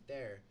opportunity right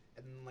there,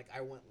 and then like I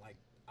went like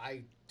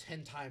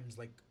 10 times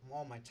like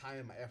all my time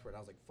and my effort. I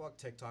was like, fuck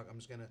TikTok, I'm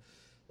just gonna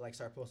like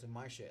start posting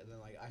my shit, and then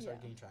like I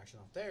started getting traction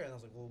off there, and I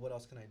was like, well, what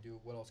else can I do?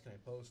 What else can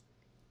I post?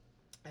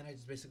 And I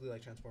just basically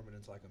like transform it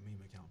into like a meme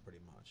account pretty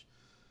much.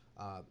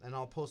 And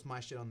I'll post my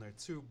shit on there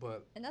too,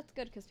 but And that's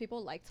good because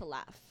people like to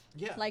laugh.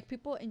 yeah, Like,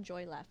 people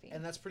enjoy laughing.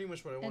 and that's pretty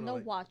much what I want. And they'll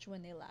like, watch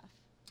when they laugh.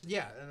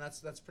 yeah, and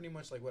that's pretty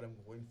much like what I'm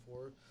going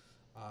for.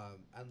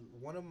 And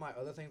one of my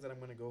other things that I'm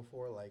gonna go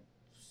for, like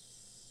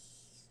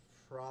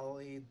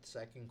probably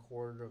second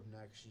quarter of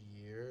next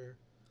year,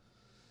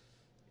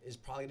 is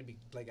probably gonna be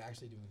like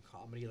actually doing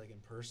comedy like in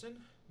person,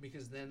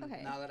 because then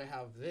now that I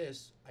have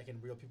this, I can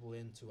reel people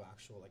into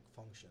actual like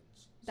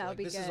functions. That would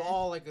be this good. is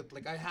all like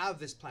like I have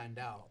this planned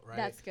out, right?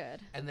 That's good.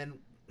 And then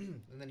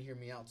and then hear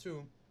me out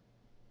too.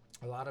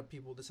 A lot of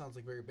people, this sounds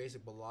like very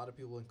basic, but a lot of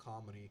people in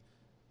comedy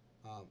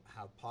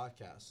have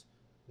podcasts.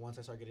 Once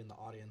I start getting the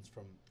audience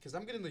from, because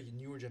I'm getting the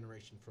newer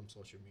generation from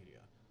social media.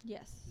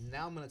 Yes.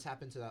 Now I'm gonna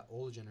tap into that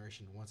older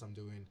generation once I'm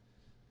doing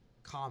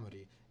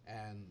comedy,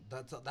 and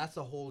that's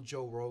a whole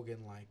Joe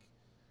Rogan like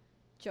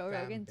Joe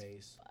fan Rogan's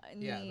base.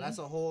 funny. Yeah, that's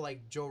a whole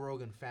like Joe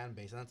Rogan fan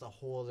base, and that's a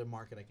whole other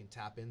market I can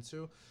tap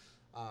into.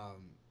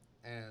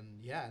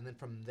 And yeah, and then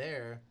from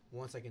there,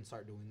 once I can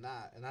start doing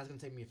that, and that's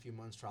gonna take me a few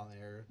months trial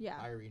and error. Yeah.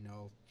 I already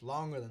know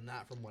longer than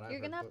that from what I've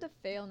You're heard. gonna have to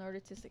fail in order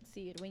to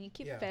succeed. When you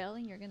keep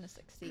failing, you're gonna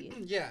succeed.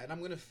 Yeah, and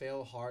I'm gonna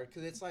fail hard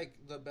because it's like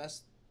the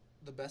best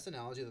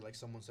analogy that like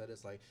someone said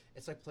is like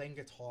it's like playing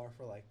guitar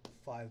for like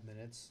 5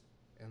 minutes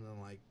and then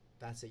like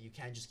that's it. You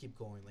can't just keep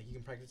going. Like you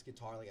can practice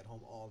guitar like at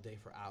home all day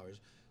for hours.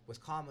 With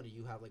comedy,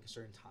 you have like a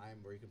certain time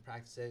where you can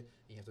practice it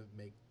and you have to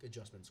make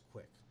adjustments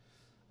quick.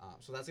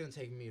 So that's gonna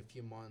take me a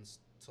few months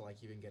to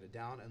like even get it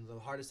down, and the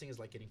hardest thing is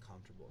like getting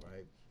comfortable,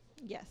 right?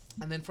 Yes.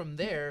 And then from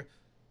there,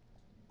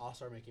 I'll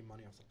start making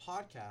money off the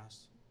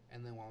podcast,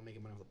 and then while I'm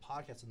making money off the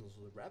podcast and those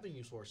are the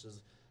revenue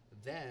sources,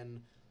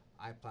 then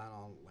I plan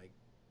on like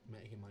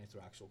making money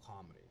through actual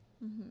comedy.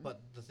 Mm-hmm.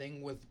 But the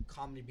thing with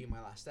comedy being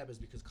my last step is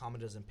because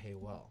comedy doesn't pay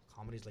well.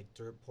 Comedy's like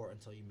dirt poor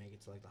until you make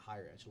it to like the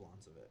higher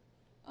echelons of it.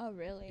 Oh,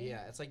 really?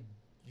 Yeah, it's like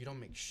you don't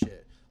make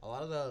shit. A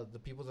lot of the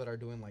people that are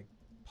doing like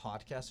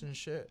podcasts and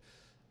shit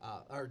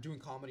are doing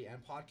comedy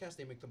and podcasts.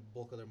 They make the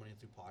bulk of their money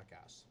through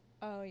podcasts.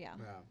 Oh, yeah.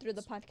 Through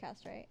the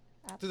podcast, right?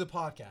 Through the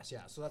podcast,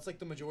 yeah. So that's like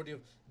the majority of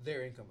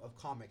their income, of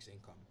comics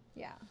income.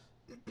 Yeah.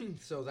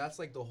 So that's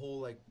like the whole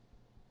like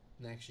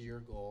next year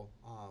goal.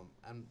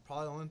 And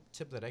probably the only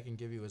tip that I can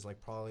give you is like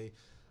probably,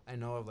 I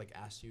know I've like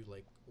asked you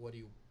like what do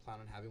you plan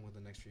on having with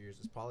the next few years,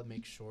 is probably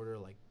make shorter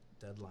like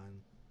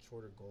deadline,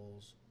 shorter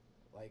goals.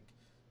 Like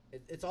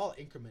it's all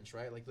increments,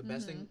 right? Like the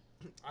best thing,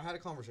 I had a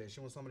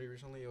conversation with somebody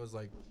recently. It was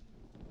like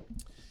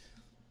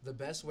the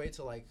best way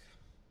to like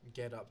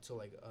get up to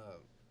like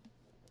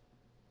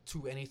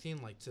to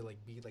anything, like to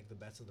like be like the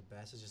best of the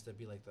best, is just to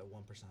be like the 1%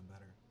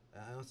 better.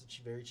 I know it's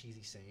a very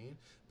cheesy saying,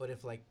 but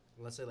if like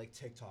let's say like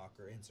TikTok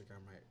or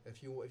Instagram, right?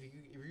 If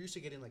you're used to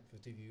getting like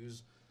 50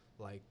 views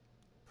like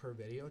per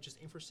video, just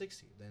aim for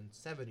 60, then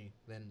 70,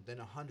 then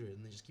 100,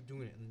 and then just keep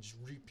doing it, and then just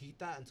repeat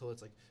that until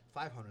it's like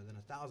 500, then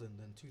 1,000,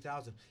 then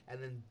 2,000,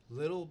 and then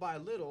little by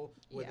little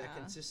with that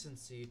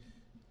consistency.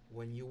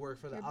 When you work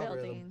for the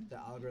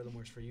algorithm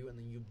works for you, and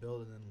then you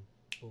build, and then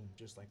boom,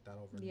 just like that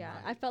overnight. Yeah,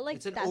 I felt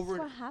like that's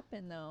what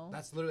happened though.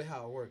 That's literally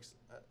how it works.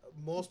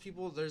 Most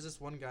people, there's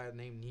this one guy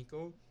named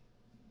Nico.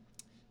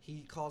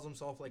 He calls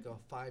himself like a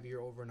 5-year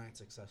overnight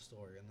success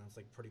story, and that's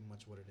like pretty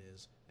much what it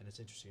is, and it's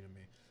interesting to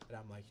me. And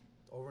I'm like,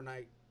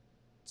 overnight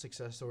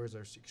success stories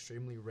are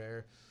extremely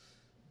rare,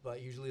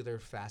 but usually they're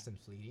fast and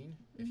fleeting.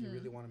 If you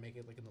really want to make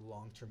it like in the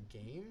long-term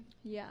game,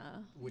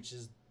 which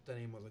is the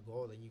name of the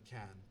goal, then you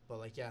can. But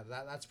like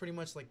that's pretty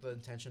much like the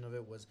intention of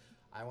it was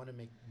I want to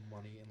make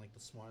money in like the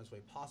smartest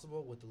way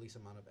possible with the least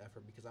amount of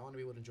effort, because I want to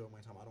be able to enjoy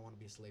my time. I don't want to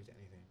be a slave to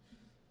anything.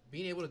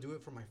 Being able to do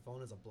it from my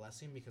phone is a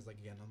blessing, because like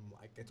again, I'm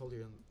like I told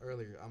you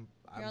earlier,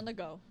 You're on the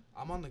go.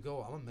 I'm on the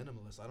go. I'm a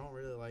minimalist. I don't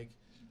really like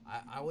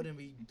I wouldn't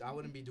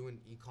be doing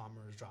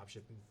e-commerce, drop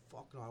shipping.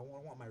 Fuck no, I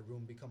don't want my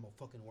room become a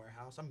fucking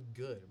warehouse. I'm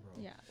good, bro.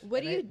 Yeah.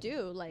 What do you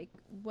do like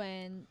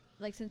when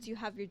like since you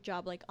have your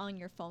job like on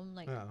your phone,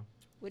 like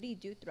what do you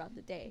do throughout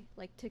the day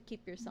like to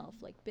keep yourself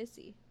like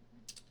busy?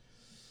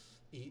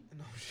 Eat.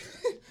 No.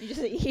 You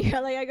just eat.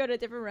 Like I go to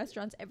different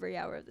restaurants every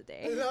hour of the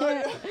day. No,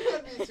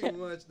 not too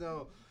much.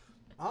 No.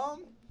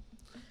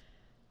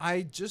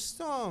 I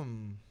just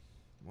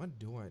what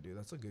do I do?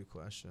 That's a good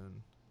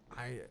question.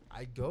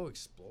 I go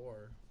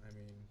explore. I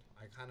mean,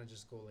 I kind of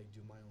just go like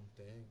do my own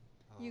thing.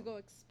 You go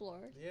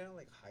explore. Yeah,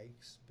 like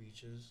hikes,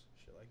 beaches,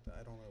 shit like that.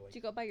 I don't really like. Do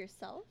you go by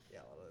yourself? Yeah,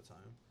 a lot of the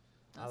time.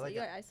 Oh, so you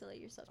gotta isolate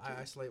yourself too.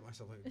 I isolate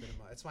myself like a good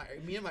amount. It's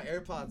me and my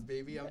AirPods,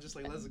 baby. I'm just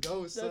like, let's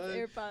go, son. Those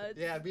AirPods.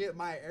 Yeah,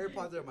 my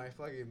AirPods are my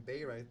fucking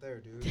bay right there,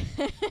 dude.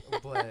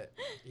 But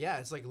yeah,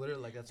 it's like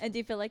literally like that's. And do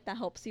you feel like that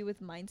helps you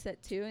with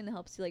mindset too, and it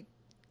helps you like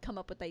come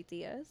up with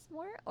ideas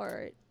more,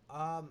 or?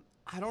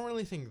 I don't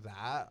really think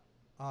that.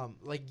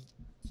 Like,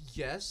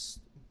 yes,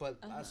 but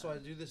so I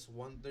do this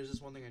one. There's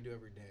this one thing I do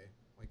every day.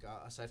 Like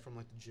aside from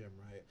like the gym,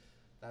 right?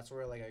 That's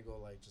where like I go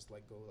like just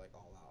like go like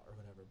all out or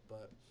whatever.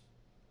 But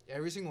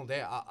every single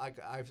day,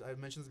 I've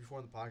mentioned this before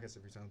on the podcast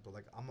every time, but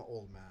like I'm an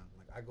old man.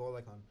 Like I go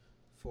like on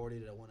 40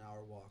 to 1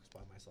 hour walks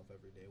by myself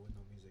every day with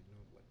no music, no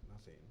like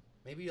nothing.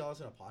 Maybe I'll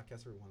listen to a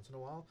podcast every once in a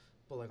while,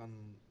 but like on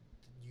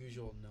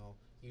usual no.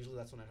 Usually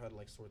that's when I try to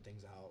like sort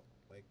things out,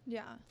 like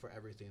for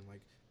everything,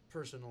 like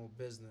personal,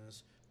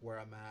 business,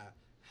 where I'm at,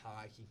 how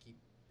I can keep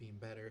being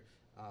better.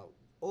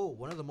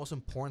 One of the most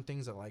important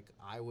things that like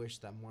I wish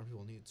that more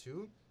people need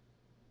too,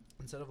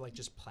 instead of like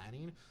just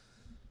planning.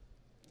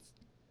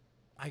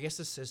 I guess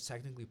this is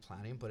technically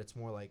planning, but it's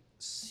more like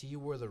see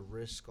where the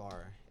risks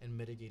are and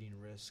mitigating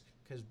risk.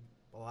 Because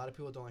a lot of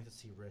people don't like to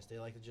see risk. They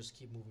like to just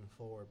keep moving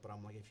forward. But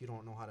I'm like, if you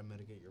don't know how to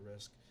mitigate your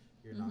risk,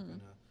 you're not gonna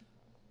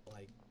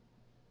like.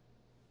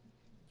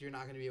 You're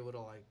not gonna be able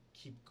to like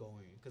keep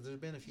going. Because there's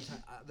been a few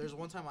times. There's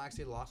one time I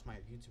actually lost my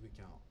YouTube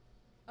account.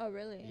 Oh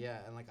really? Yeah,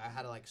 and like I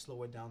had to like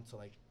slow it down to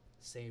like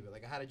save it.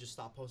 Like I had to just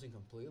stop posting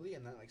completely,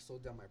 and then like slow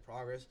down my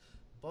progress.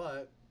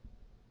 But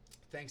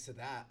thanks to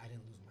that, I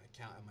didn't lose my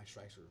account and my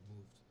strikes were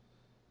removed.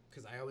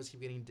 Because I always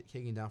keep getting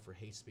taken down for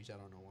hate speech. I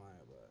don't know why,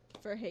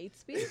 but for hate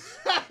speech.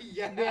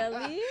 Yeah.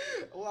 Really?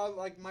 Well,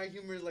 like my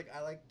humor is like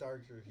I like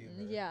darker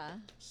humor. Yeah.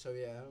 So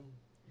yeah.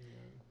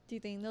 Do you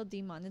think they'll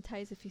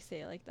demonetize if you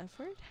say like that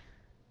word?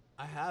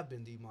 I have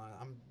been demonetized.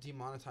 I'm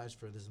demonetized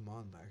for this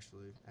month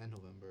actually, and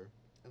November,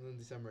 and then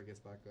December it gets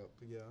back up.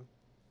 But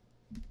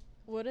yeah.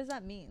 What does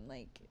that mean?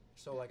 Like.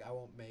 So like I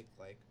won't make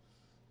like.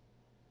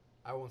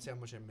 I won't say how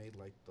much I made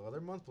like the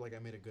other month, but like I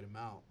made a good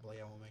amount. But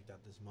like I won't make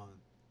that this month.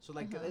 So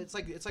like it's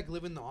like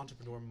living the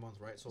entrepreneur month,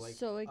 right? So like.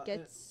 So it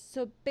gets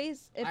it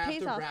pays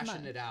off month. I have to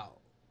ration it out.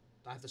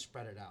 I have to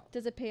spread it out.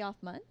 Does it pay off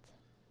month?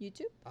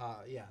 YouTube?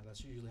 Yeah,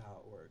 that's usually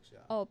how it works. Yeah.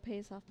 Oh, it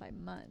pays off by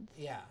month.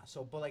 Yeah.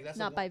 So, but like that's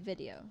not by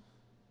video.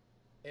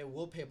 It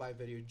will pay by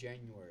video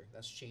January.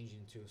 That's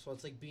changing too. So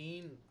it's like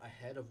being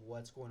ahead of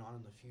what's going on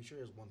in the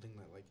future is one thing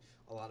that like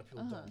a lot of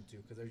people don't do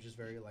because they're just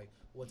very like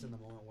what's in the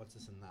moment, what's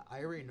this and that.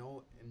 I already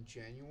know in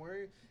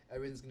January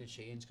everything's gonna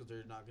change because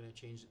they're not gonna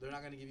change. They're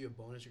not gonna give you a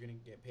bonus. You're gonna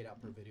get paid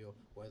out per video,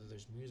 whether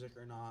there's music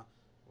or not,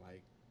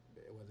 like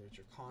whether it's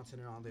your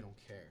content or not. They don't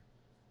care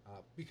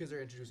because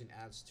they're introducing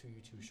ads to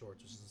YouTube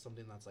Shorts, which is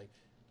something that's like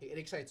it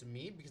excites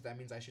me because that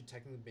means I should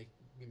technically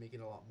be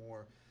making a lot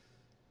more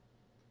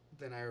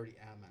than I already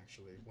am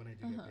actually when I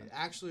do get paid.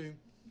 Actually,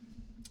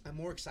 I'm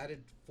more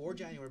excited for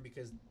January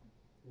because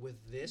with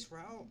this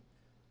route,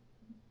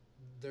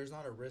 there's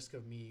not a risk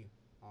of me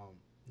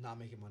not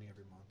making money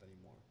every month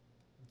anymore.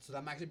 So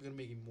I'm actually going to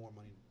be making more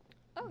money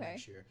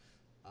next year,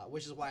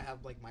 which is why I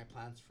have like my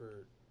plans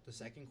for the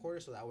second quarter,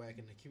 so that way I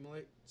can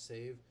accumulate,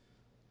 save,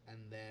 and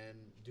then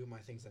do my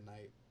things at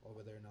night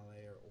over there in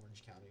LA or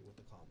Orange County with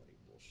the comedy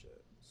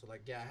bullshit. So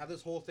like I have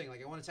this whole thing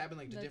like I want to tap in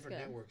like the different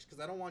networks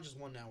because I don't want just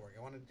one network.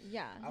 I want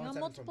to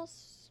multiple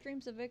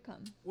streams of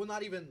income. Well,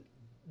 not even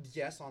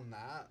on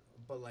that,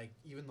 but like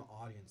even the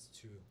audience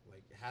too.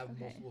 Like have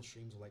multiple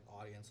streams of like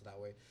audience so that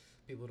way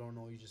people don't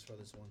know you just for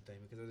this one thing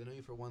because if they know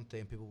you for one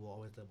thing, people will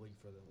always double you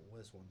for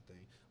this one thing.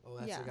 Oh,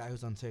 that's the guy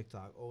who's on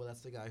TikTok. Oh,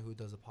 that's the guy who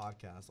does a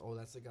podcast. Oh,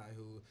 that's the guy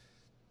who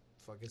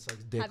fucking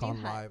sucks dick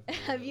on live.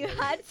 Have you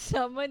had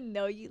someone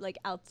know you like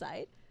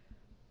outside?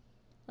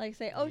 Like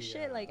say, oh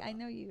shit, like I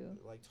know you.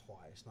 Like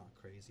twice, not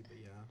crazy, but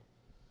yeah.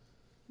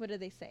 What do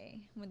they say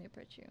when they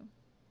approach you?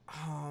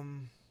 I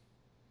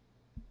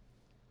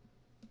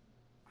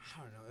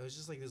don't know. It was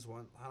just like this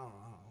one. I don't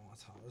know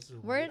what's how. This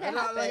is where did it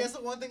happen? I guess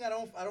the one thing I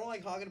don't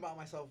like talking about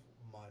myself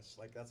much.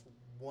 Like that's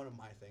one of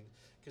my things.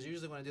 Because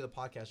usually when I do the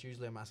podcast,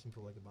 I'm asking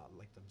people like about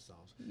like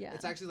themselves. Yeah.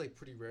 It's actually like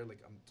pretty rare.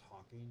 Like I'm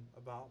talking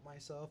about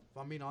myself. If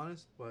I'm being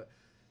honest, but.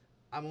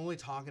 I'm only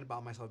talking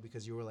about myself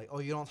because you were like, oh,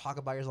 you don't talk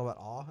about yourself at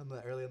all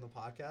early in the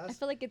podcast. I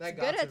feel like it's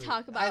good to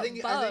talk about I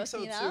think so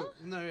you know?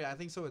 Too. No, yeah, I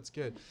think so. It's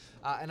good.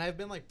 And I've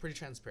been like pretty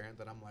transparent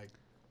that I'm like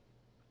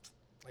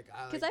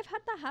because I've had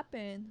that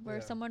happen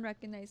where someone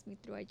recognized me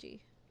through IG.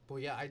 Well,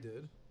 yeah, I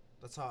did.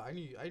 That's how I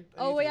knew.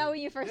 When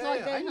you first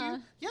logged in, huh?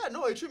 Yeah,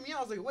 no, it tripped me out.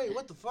 I was like, wait,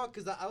 what the fuck?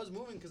 Because I was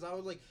moving because I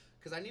was like,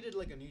 because I needed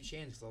like a new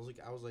change. Because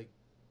I was like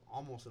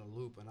almost in a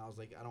loop, and I was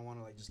like, I don't want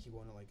to like just keep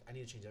going to like I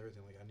need to change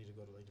everything. Like I need to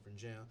go to like different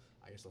gym.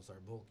 I guess I'll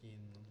start bulking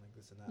and like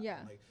this and that. Yeah.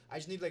 And, like I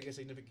just need like a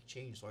significant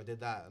change, so I did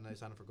that, and I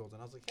signed up for Gold,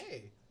 and I was like,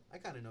 hey, I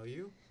kind of know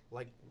you,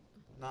 like.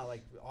 Not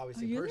like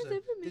obviously in person,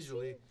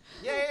 digitally.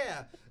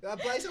 Yeah.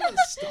 But I someone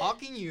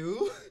stalking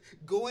you,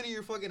 go into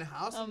your fucking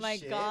house. Oh and my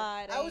shit.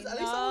 god! I was at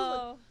least I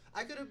was like,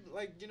 I could have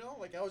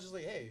like I was just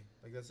like, hey,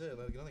 like that's it,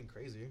 like nothing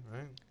crazy,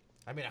 right?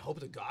 I mean, I hope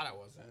to God I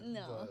wasn't.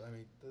 No. But, I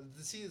mean,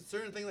 to see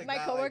certain things like My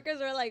that. coworkers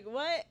were like,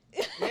 "What?"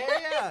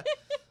 Yeah.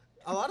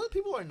 A lot of the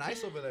people are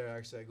nice over there,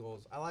 actually, at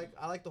Goals. I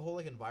like the whole,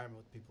 like,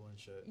 environment with people and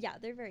shit. Yeah,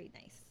 they're very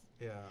nice.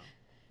 Yeah.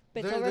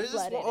 But There's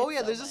this one,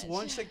 there's there's this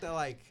one chick that,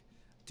 like,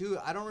 dude,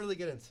 I don't really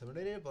get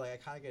intimidated, but, like, I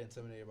kind of get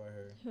intimidated by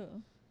her. Who?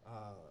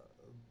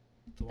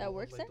 The That one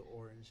works with, like, there? the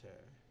orange hair.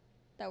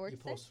 That works You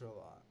there? post her a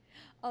lot.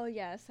 Oh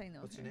yes, I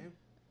know. What's her. your name?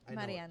 I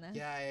know it. Mariana.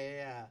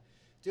 Yeah.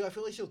 Dude, I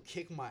feel like she'll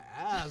kick my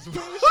ass,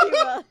 bro. She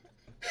will.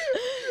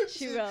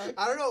 She will.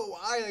 I don't know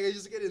why. Like, I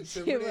just get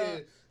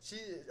intimidated. She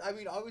I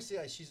mean, obviously,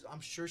 like, I'm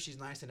sure she's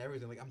nice and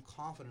everything. Like, I'm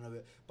confident of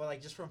it. But,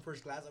 like, just from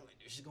first glance, I'm like,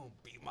 dude, she's gonna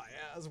beat my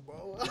ass,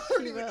 bro. I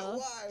don't even know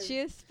why. She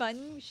is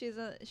fun.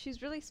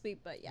 She's really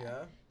sweet, but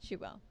yeah, she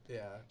will.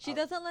 Yeah. She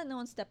doesn't let no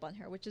one step on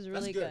her, which is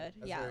really good.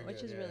 That's Yeah, very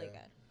which good. is really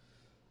good.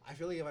 I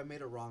feel like if I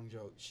made a wrong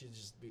joke, she'd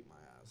just beat my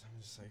ass.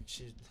 I'm just like,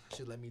 she'd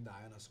let me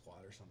die on a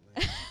squat or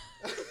something.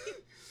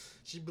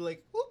 She'd be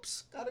like,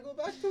 "Oops, gotta go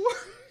back to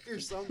work" or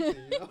something.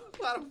 You know,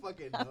 I don't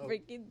fucking know. I'm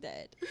freaking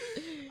dead.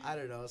 I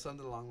don't know,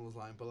 something along those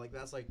lines. But like,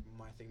 that's like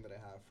my thing that I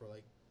have for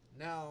like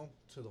now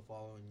to the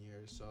following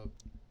years. So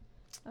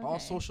all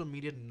social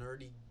media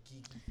nerdy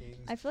geeky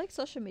things. I feel like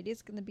social media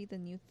is gonna be the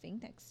new thing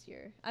next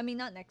year. I mean,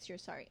 not next year.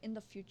 Sorry, in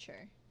the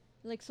future.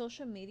 Like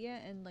social media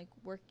and like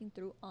working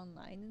through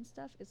online and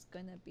stuff is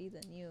gonna be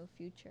the new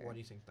future. Why do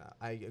you think that?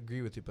 I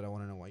agree with you, but I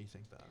want to know why you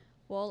think that.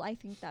 Well, I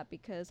think that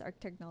because our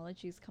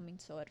technology is coming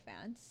so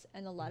advanced,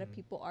 and a lot of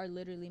people are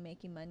literally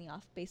making money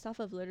based off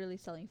of literally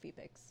selling feed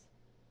pics.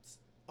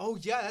 Oh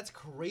yeah, that's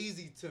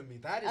crazy to me.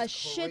 That is a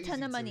shit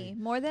ton of money,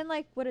 more than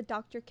like what a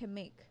doctor can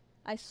make.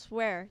 I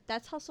swear,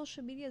 that's how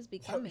social media is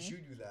becoming. Why don't you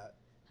do that?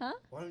 Huh?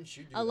 Why don't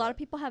you do that? A lot of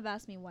people have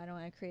asked me why don't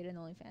I create an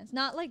OnlyFans?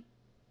 Not like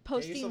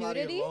posting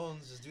nudity,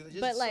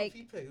 but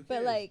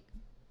like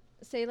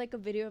say like a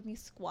video of me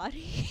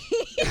squatting.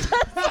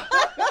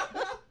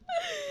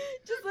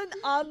 Just an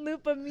on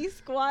loop of me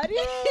squatting.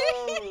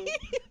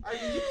 I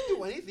mean, you can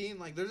do anything.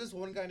 Like, there's this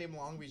one guy named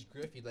Long Beach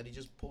Griffey that he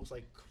just posts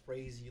like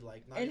crazy,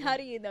 like. And how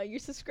do you know you're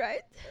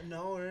subscribed?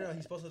 No.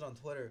 He's posted on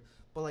Twitter,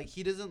 but like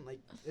he doesn't like.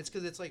 It's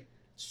because it's like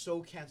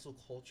so cancel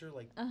culture,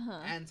 like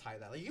anti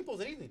that. Like you can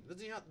post anything.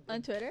 Doesn't he not, like,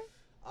 on Twitter?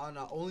 On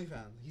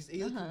OnlyFans. He's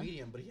a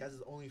comedian, but he has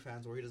his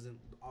OnlyFans where he doesn't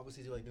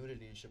obviously do like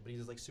nudity and shit, but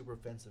he's like super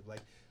offensive.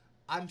 Like,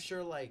 I'm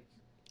sure like.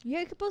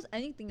 Yeah, you can post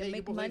anything and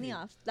make money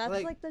off.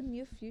 That's like the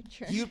new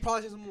future. You'd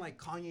probably say something like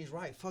Kanye's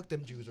right, fuck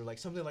them Jews, or like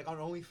something like on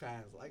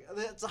OnlyFans. Like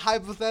that's a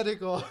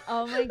hypothetical.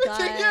 Oh my god.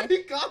 Taking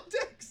any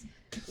context.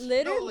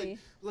 Literally.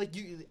 No, like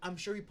I'm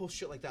sure he posts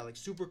shit like that, like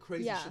super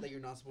crazy shit that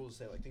you're not supposed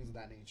to say, like things of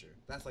that nature.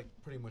 That's like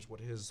pretty much what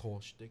his whole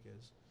shtick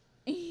is.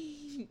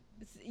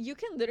 You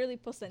can literally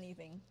post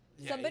anything.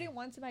 Yeah, Somebody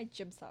wants my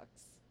gym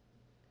socks.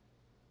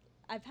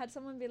 I've had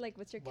someone be like,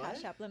 "What's your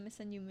Cash App? Let me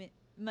send you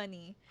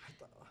money."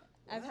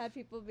 I've had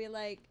people be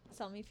like,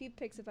 "Sell me feed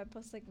pics if I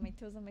post like my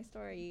toes on my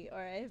story,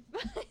 or if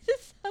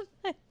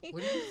somebody."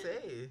 What do you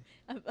say?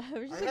 I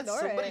just had ignore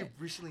somebody it.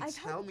 recently I've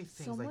tell me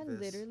things like this. Someone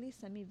literally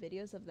sent me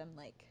videos of them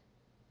like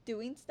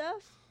doing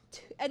stuff,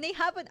 and they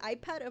have an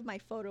iPad of my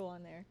photo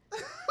on there.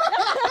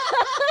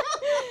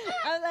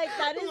 I'm like,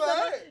 that is.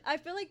 I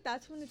feel like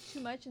that's when it's too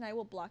much, and I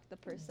will block the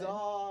person.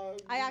 Dog,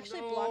 I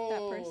actually blocked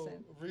that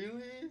person.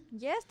 Really?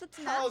 Yes,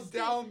 that's How nasty.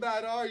 down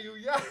bad are you?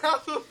 Yeah,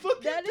 have a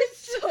fucking That is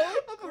so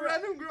of a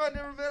random girl I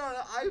never met on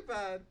an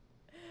iPad.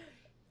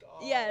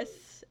 Dog.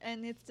 Yes,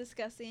 and it's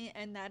disgusting,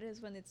 and that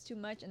is when it's too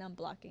much, and I'm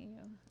blocking you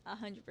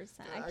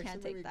 100%. I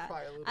can't take that.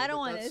 I don't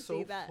want to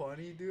see that. That's so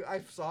funny, dude.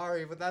 I'm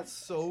sorry, but that's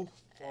so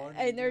funny.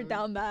 And they're dude.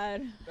 down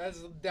bad.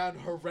 That's down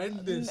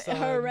horrendous. Son.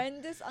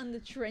 Horrendous on the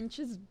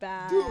trenches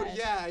bad. Dude,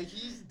 yeah,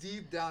 he's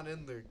deep down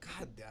in there.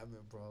 God damn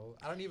it, bro.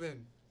 I don't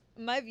even.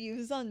 My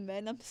views on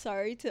men, I'm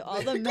sorry to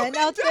all the men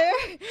out there,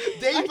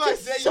 are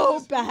just so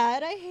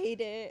bad. I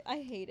hate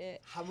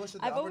it. How much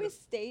did they I've offer always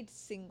stayed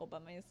single by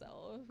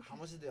myself. How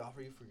much did they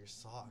offer you for your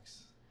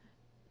socks?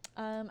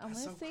 I want to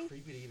so say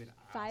creepy to even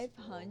ask,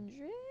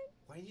 500.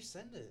 Why did you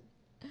send it?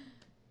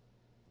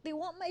 They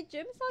want my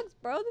gym socks,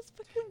 bro. That's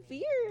fucking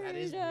weird. That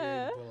is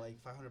weird, but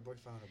like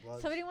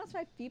 $500. Somebody wants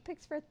my feet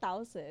pics for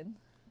 1,000.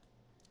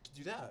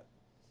 Do that.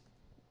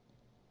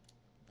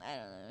 I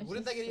don't know.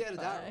 Wouldn't that get you out of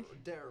that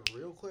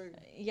real quick?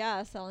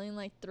 Yeah, selling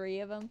like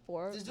 3 of them,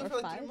 4 Just do or it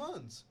for 5. like 3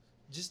 months.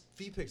 Just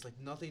feet pics, like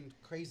nothing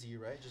crazy,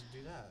 right? Just do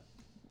that.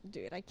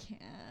 Dude, I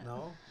can't.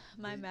 No?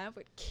 My man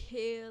would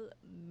kill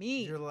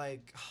me. You're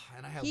like,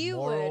 and I have he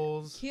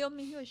morals. He would kill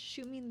me. He would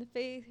shoot me in the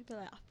face. He'd be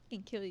like, I'll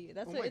fucking kill you.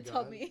 That's what he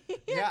told me.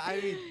 Yeah, I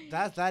mean,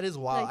 that is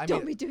wild. Like, I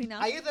don't mean, be doing that.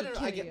 I get that.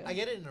 I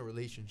get it in a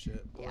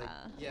relationship. But Yeah.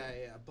 Like,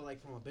 yeah. But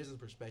like from a business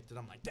perspective,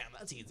 I'm like, damn,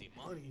 that's easy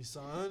money,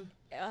 son.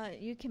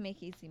 You can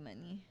make easy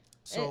money.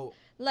 So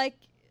like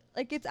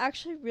it's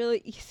actually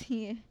really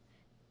easy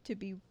to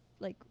be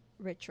like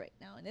rich right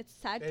now, and it's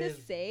sad to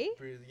say.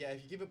 Yeah,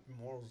 if you give up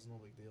morals, it's no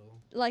big deal.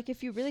 Like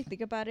if you really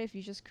think about it, if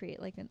you just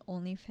create like an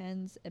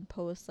OnlyFans and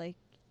post like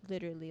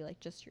literally like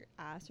just your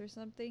ass or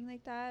something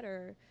like that,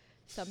 or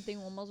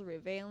something almost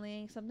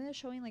revealing, something that's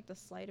showing like the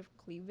slight of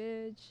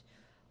cleavage,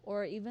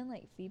 or even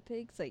like feet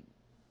pics, like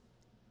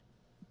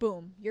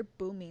boom, you're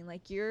booming.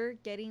 Like you're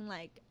getting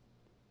like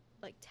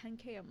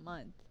 10K a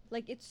month.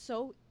 Like it's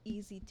so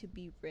easy to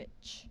be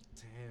rich.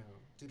 Damn.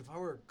 Dude, if I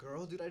were a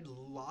girl, dude, I'd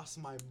lost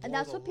my balls And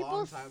that's what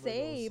people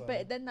say, ago,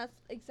 but then that's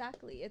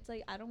exactly. It's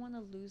like I don't want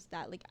to lose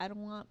that. Like I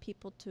don't want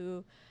people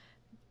to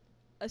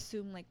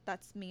assume like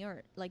that's me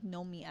or like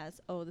know me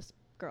as, oh, this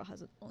girl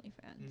has an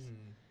OnlyFans.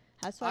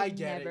 That's why I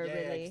get never it. Yeah,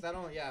 really. yeah, 'cause I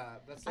don't. Yeah,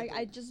 that's. Like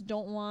I just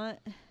don't want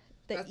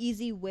the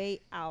easy way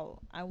out.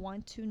 I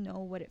want to know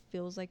what it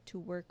feels like to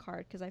work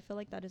hard because I feel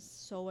like that is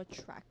so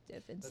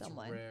attractive in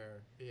someone. That's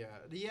rare. Yeah,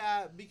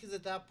 yeah. Because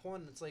at that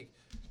point, it's like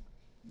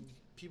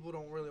people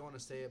don't really want to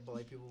say it, but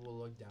like people will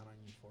look down on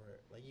you for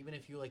it. Like even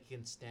if you like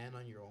can stand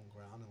on your own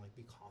ground and like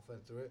be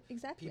confident through it,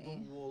 Exactly.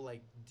 people will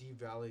like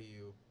devalue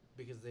you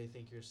because they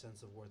think your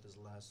sense of worth is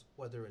less,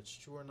 whether it's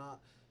true or not.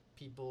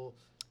 People.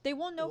 They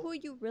won't know who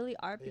you really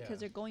are because Yeah.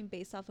 they're going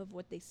based off of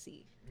what they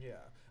see. Yeah.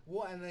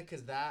 Well, and then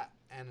because that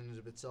and in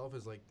of itself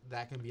is like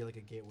that can be like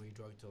a gateway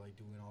drug to like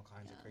doing all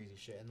kinds of crazy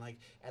shit,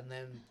 and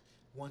then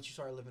once you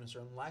start living a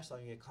certain lifestyle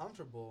and you get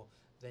comfortable,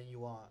 then you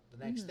want the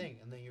next thing,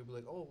 and then you'll be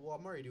like, oh well,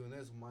 I'm already doing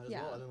this, might as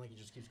well, and then like it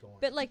just keeps going.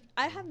 But like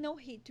I have no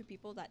hate to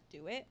people that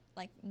do it,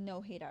 like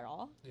no hate at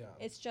all. Yeah.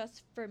 It's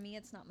just for me,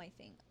 it's not my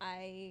thing.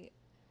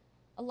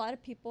 A lot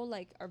of people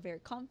like are very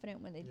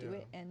confident when they do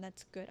it, and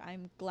that's good.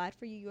 I'm glad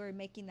for you. You are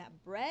making that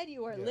bread.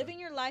 You are living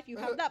your life. You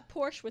have that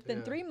Porsche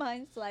within 3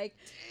 months. Like,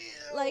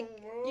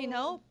 you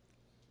know,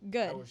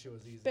 good. I wish it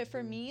was easy. But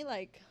for me,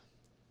 like,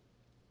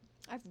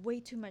 I have way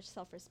too much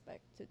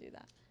self-respect to do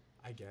that.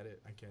 I get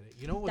it.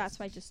 You know what? That's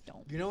why I just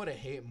don't. You know what I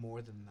hate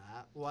more than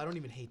that? Well, I don't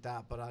even hate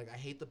that, but I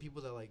hate the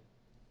people that like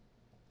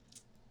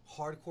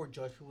hardcore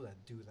judge people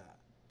that do that.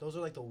 Those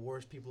are like the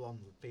worst people on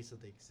the face of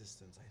the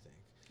existence, I think.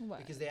 What?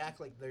 Because they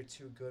act like they're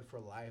too good for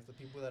life. The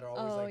people that are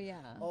always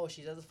oh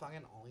she does a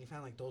fucking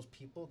OnlyFans. Like those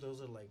people,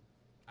 those are like,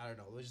 I don't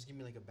know. They just give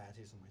me like a bad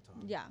taste on my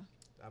tongue. Yeah.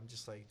 I'm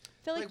just like,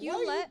 feel like you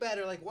why are let you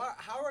better? Like, why?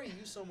 How are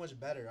you so much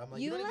better? I'm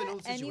like, you don't even know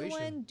the situation.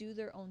 Anyone do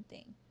their own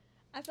thing.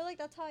 I feel like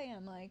that's how I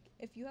am. Like,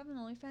 if you have an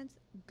OnlyFans,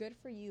 good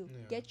for you. Yeah.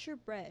 Get your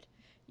bread.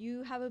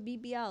 You have a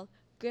BBL,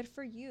 good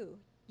for you.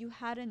 You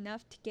had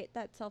enough to get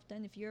that self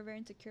done. If you're very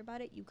insecure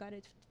about it, you got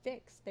it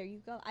fixed. There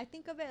you go. I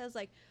think of it as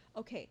like,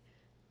 okay,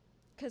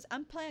 because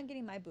I'm planning on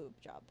getting my boob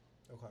job.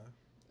 Okay.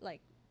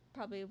 Like,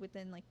 probably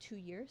within like 2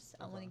 years,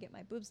 I want to get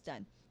my boobs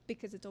done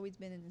because it's always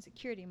been an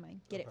insecurity of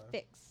mine. Get it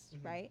fixed,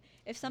 right?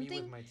 If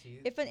something,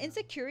 if an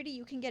insecurity,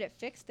 you can get it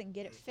fixed, then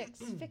get it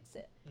fixed. Fix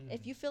it.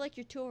 If you feel like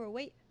you're too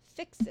overweight,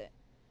 fix it.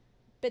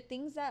 But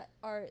things that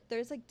are,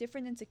 there's like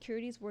different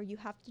insecurities where you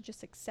have to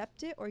just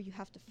accept it or you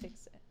have to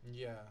fix it.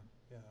 Yeah,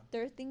 yeah.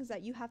 There are things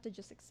that you have to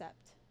just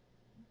accept.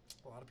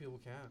 A lot of people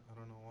can't. I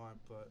don't know why,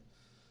 but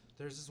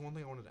there's this one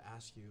thing I wanted to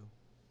ask you.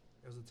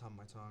 It was the top of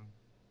my tongue.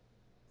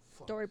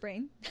 Fuck. Dory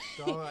brain.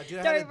 I had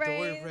a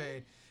Dory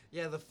brain.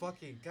 Yeah, the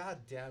fucking, god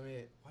damn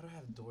it. Why do I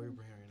have Dory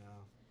brain right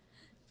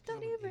now?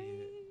 Dory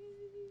brain.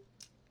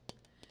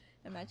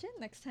 Imagine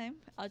next time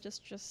I'll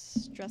just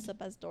dress up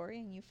as Dory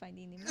and you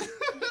Finding Nemo.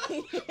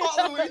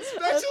 Halloween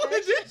special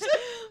edition.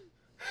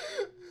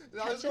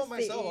 No, I just Catch go a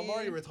myself. I'm scene.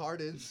 already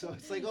retarded, so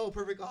it's like, oh,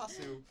 perfect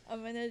costume.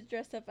 I'm gonna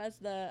dress up as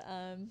the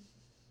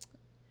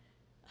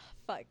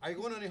fuck. Are you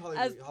going to any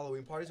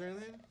Halloween parties or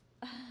anything?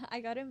 I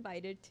got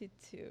invited to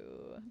two,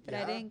 but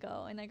I didn't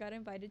go, and I got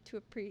invited to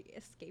a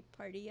pre-escape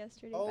party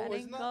yesterday. Oh, but I didn't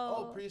isn't that? go.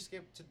 Oh,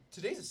 pre-escape.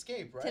 Today's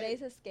escape, right?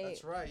 Today's escape.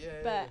 That's right. Yeah.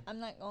 But yeah. I'm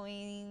not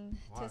going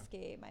Why? to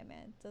escape. My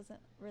man doesn't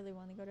really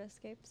want to go to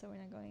escape, so we're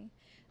not going.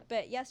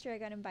 But yesterday I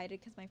got invited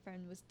because my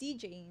friend was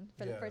DJing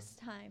for the first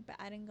time, but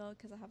I didn't go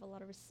because I have a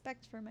lot of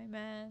respect for my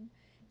man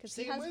because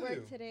he Take him has with work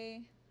you.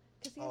 today.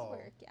 Because he has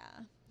work, yeah.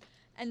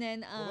 And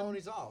then What about when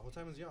he's off? What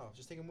time is he off?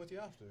 Just take him with you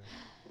after.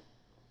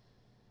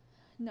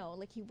 no,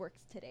 like he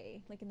works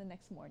today, like in the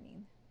next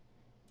morning.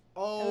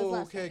 Oh,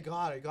 last okay, night.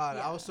 got it. I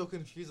Yeah. was so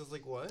confused. I was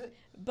like, what?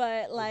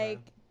 But like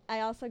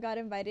I also got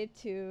invited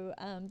to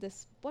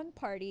this one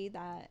party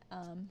that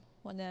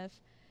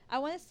I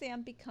want to say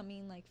I'm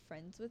becoming like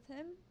friends with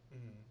him.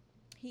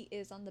 He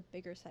is on the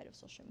bigger side of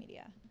social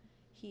media.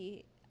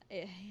 He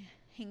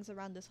hangs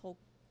around this whole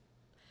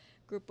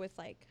group with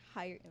like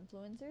higher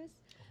influencers.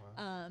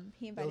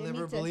 He invited You'll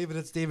never me to believe it.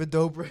 It's David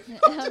Dobrik.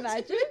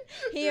 imagine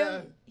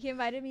Yeah. he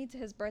invited me to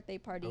his birthday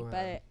party, Oh,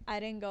 but yeah. I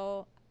didn't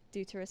go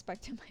due to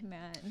respect to my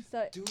man.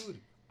 So Dude,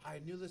 I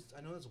know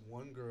this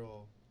one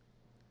girl.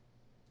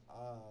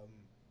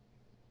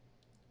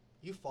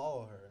 You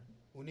follow her,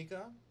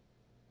 Unica.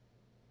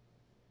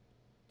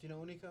 Do you know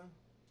Unica?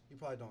 You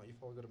probably don't. You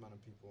follow a good amount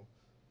of people.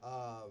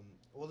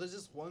 Well, there's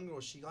this one girl.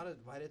 She got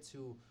invited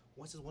to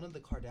one of the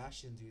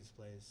Kardashian dudes'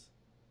 place.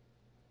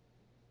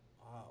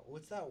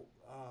 What's that?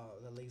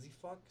 The lazy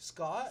fuck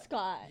Scott.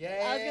 Yeah,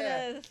 I was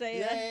gonna say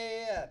that.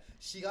 Yeah.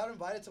 She got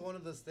invited to one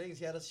of those things.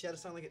 She had to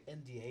sign like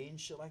an NDA and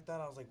shit like that.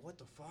 I was like, what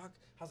the fuck?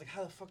 I was like,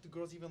 how the fuck do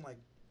girls even like?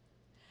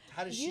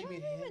 How does she You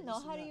meet don't him? even know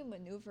This and how do that? you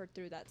maneuver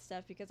through that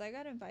stuff because I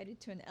got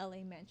invited to an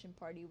LA mansion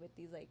party with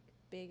these like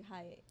big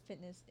high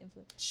fitness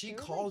influencers. She They were,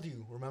 called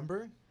you,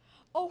 remember?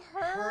 Oh,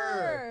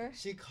 her.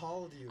 She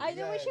called you. I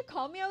know when she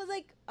called me, I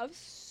was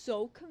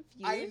so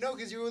confused. I know,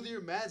 because you were with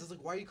your meds. I was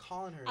like, why are you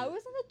calling her? I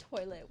was on the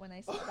toilet when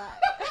I saw that.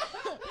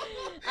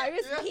 I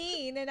was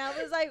peeing, and I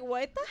was like,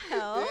 what the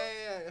hell?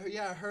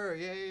 Yeah, her.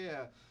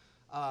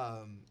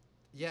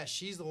 Yeah,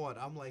 she's the one.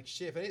 I'm like,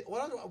 shit.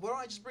 Why don't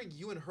I just bring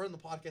you and her in the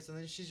podcast, and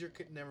then she's your...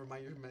 Never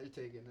mind, you're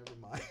meditating. Never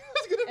mind. I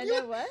was gonna And be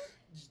then what?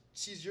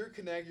 She's your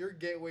connect, your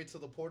gateway to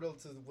the portal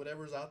to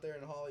whatever's out there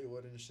in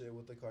Hollywood and shit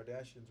with the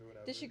Kardashians or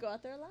whatever. Did she go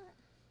out there a lot?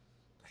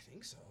 I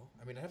think so.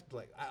 I mean, I have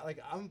to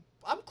I'm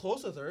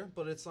close with her,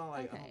 but it's not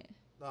like Okay.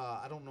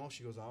 I don't know if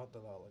she goes out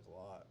there like a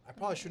lot. I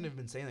probably shouldn't have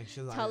been saying that.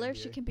 She's Tell her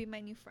she can be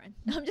my new friend.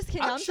 I'm just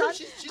kidding. I'm sure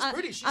she's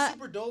pretty. She's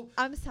super dope.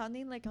 I'm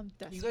sounding like I'm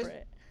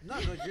desperate. No,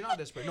 you're not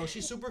desperate. No,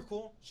 she's super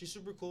cool. She's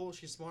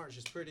smart.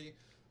 She's pretty.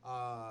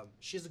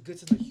 She has a good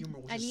sense of humor.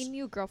 I need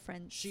new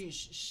girlfriends.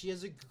 She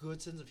has a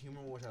good sense of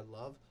humor, which I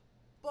love.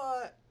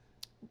 But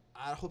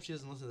I hope she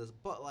doesn't listen to this.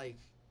 But like,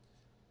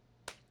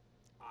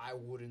 I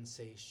wouldn't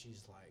say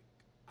she's like,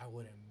 I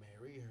wouldn't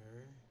marry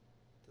her.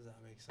 Does that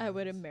make sense? I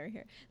wouldn't marry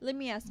her. Let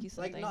me ask you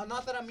something. Like,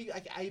 not that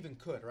I even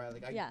could, right?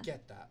 Like, I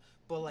get that.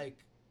 But like,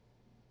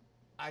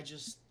 I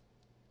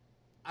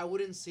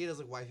wouldn't see it as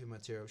like wifey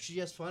material. She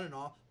has fun and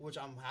all, which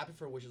I'm happy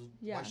for, which is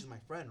why she's my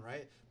friend,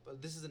 right?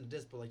 But this isn't a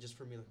diss, but like just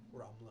for me, like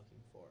what I'm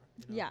looking for.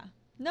 You know? Yeah.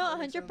 No,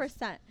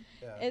 100%.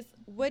 Yeah.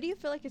 What do you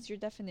feel like is your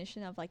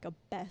definition of like a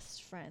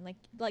best friend?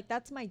 Like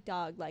that's my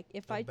dog. Like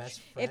if I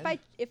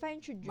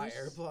introduce my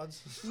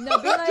AirPods. No,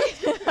 be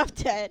like I'm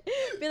dead.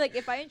 Be like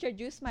if I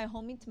introduce my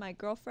homie to my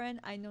girlfriend,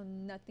 I know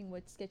nothing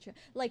would sketch her.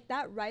 Like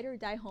that ride or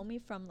die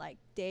homie from like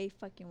day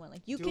fucking one.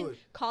 Like you can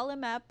call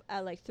him up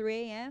at like 3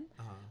 a.m.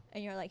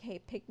 And you're like, hey,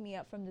 pick me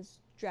up from this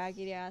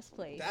draggedy ass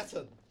place. That's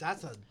a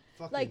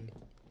fucking like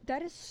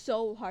that is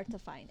so hard to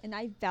find, and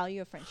I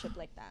value a friendship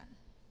like that.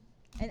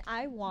 And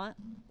I want,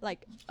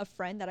 like, a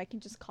friend that I can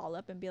just call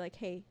up and be like,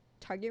 hey,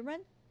 Target run?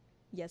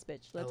 Yes,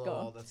 bitch. Let's go.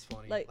 Oh, that's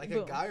funny. Like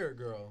a guy or a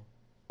girl?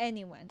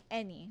 Anyone.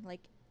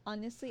 Like,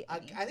 honestly, I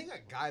think a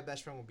guy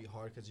best friend would be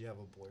hard because you have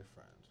a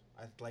boyfriend.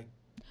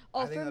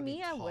 For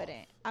me, I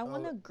wouldn't. I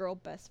want a girl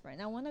best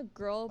friend. I want a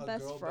girl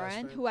best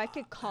friend who I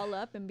could call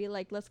up and be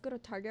like, let's go to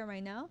Target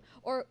right now.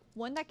 Or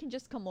one that can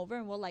just come over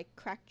and we'll, like,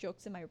 crack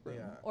jokes in my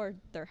room or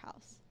their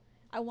house.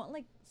 I want,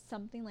 like,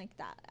 something like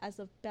that as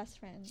a best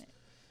friend.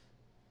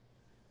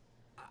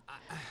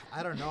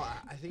 I don't know.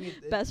 I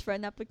think best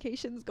friend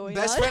applications going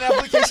best on. friend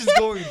applications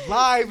going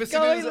live as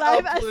soon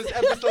as this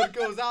episode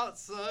goes out,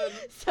 son.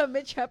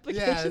 Submit your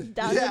applications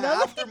down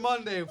below. After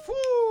Monday.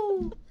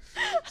 Woo!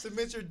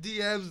 Submit your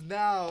DMs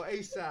now,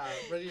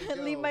 ASAP. Ready to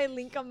go. Leave my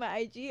link on my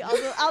IG.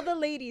 All the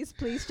ladies,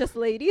 please. Just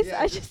ladies.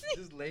 Yeah,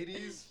 just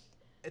ladies.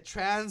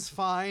 Trans,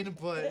 fine,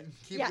 but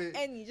keep it.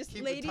 Any just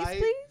keep ladies, it tight.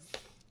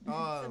 please.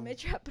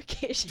 Submit your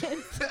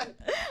applications.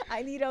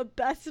 I need a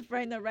best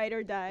friend to ride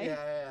or die.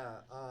 Yeah.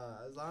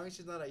 As long as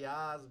she's not a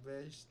yas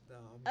bitch. No,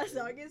 as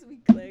long as we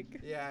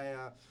click.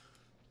 Yeah.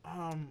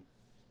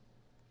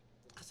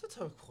 That's a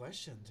tough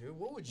question, dude.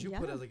 What would you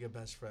put as like a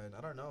best friend?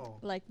 I don't know.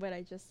 Like what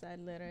I just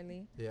said,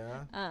 literally.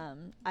 Yeah.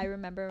 I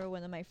remember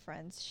one of my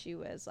friends. She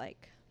was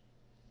like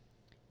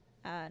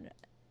at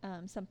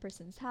some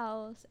person's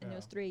house, and it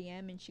was 3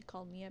 a.m. and she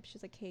called me up.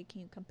 She's like, hey, can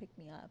you come pick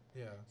me up?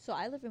 Yeah. So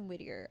I live in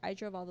Whittier. I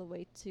drove all the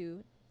way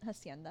to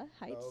Hacienda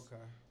Heights. Oh,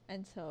 okay.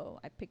 And so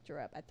I picked her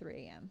up at 3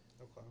 a.m.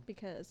 Okay.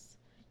 Because,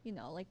 you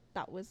know, like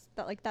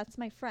that's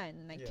my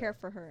friend, and I care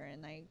for her,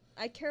 and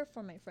I care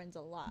for my friends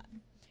a lot.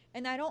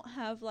 And I don't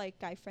have like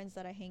guy friends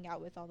that I hang out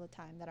with all the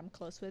time that I'm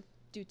close with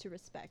due to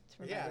respect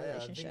for my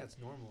relationship. I think that's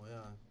normal,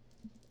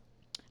 yeah.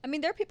 I mean,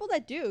 there are people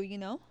that do, you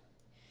know?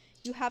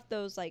 You have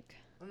those like...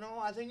 No,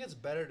 I think it's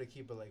better to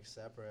keep it like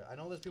separate. I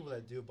know there's people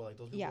that do, but like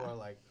those people are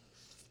like,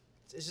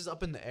 it's just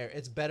up in the air.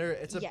 It's better.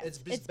 It's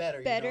better.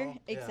 You know?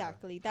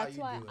 Exactly. That's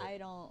why I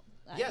don't.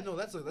 No,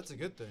 that's a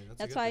good thing.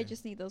 That's why I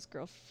just need those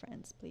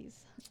girlfriends,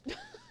 please.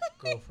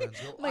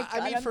 Girlfriends.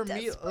 I mean, for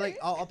me, like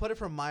I'll put it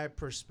from my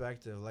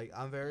perspective. Like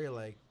I'm very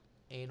like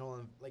anal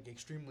and like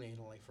extremely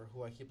anal, like for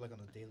who I keep like on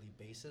a daily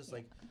basis. Yeah.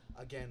 Like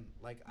again,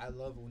 like I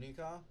love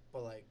Unica,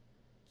 but like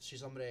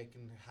she's somebody I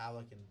can have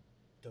like in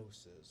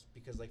doses,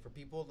 because like for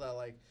people that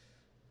like,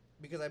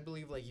 because I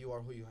believe like you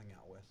are who you hang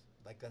out with.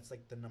 Like that's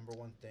like the number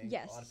one thing.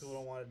 Yes. A lot of people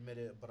don't want to admit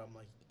it, but I'm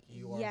like,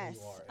 you are who you are.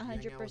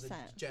 If you hang out with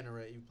a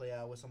degenerate, you play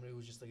out with somebody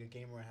who's just like a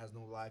gamer and has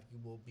no life, you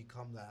will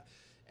become that.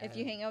 And if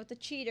you hang out with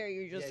a cheater,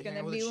 you're just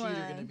gonna be one.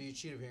 You're gonna be a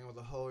cheater. If you hang out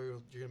with a hoe,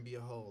 you're gonna be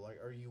a hoe. Like,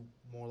 or you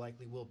more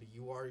likely will be.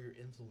 You are your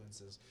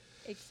influences.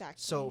 Exactly.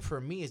 So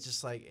for me, it's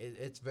just like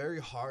it's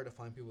very hard to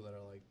find people that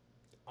are like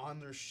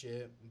on their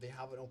shit. They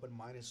have an open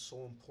mind. Is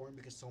so important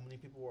because so many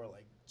people are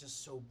like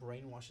just so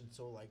brainwashed and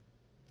so like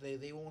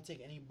they won't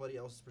take anybody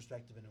else's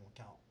perspective into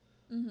account.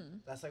 Mm-hmm.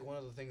 That's like one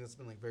of the things that's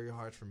been like very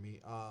hard for me.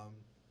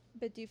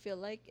 But do you feel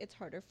like it's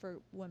harder for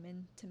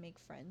women to make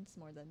friends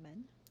more than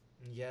men?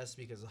 Yes,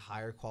 because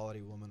higher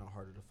quality women are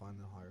harder to find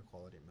than higher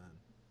quality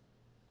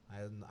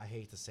men. I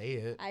hate to say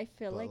it. I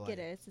feel like it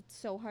is. It's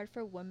so hard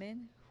for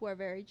women who are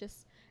very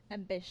just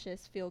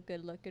ambitious, feel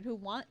good looking, who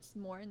wants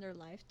more in their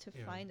life to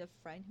Yeah. find a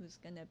friend who's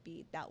gonna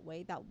be that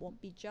way, that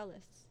won't be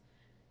jealous,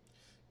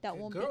 that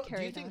won't Girl, be do you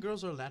carried think on.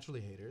 girls are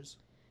naturally haters?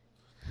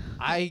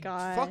 my I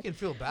God. fucking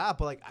feel bad,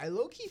 but like I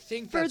low key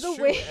think For that's the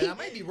true, way- and I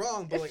might be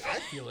wrong, but like I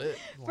feel it.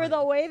 For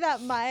the way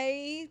that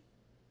my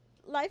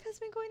life has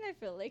been going, I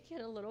feel like it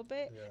a little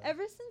bit. Yeah.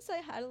 Ever since I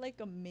had like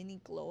a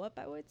mini glow up,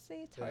 I would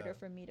say it's harder Yeah.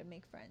 for me to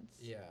make friends.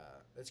 Yeah,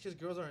 it's because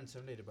girls are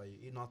intimidated by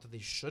you. Not that they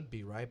should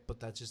be, right? But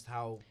that's just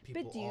how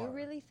people But do you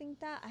really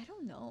think that? I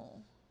don't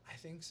know. I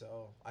think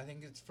so. I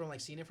think it's from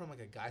like seeing it from like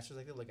a guy's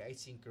perspective. Like I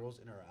seen girls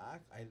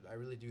interact. I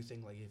really do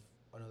think like if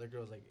another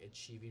girl is like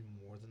achieving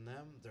more than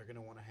them, they're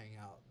gonna want to hang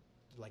out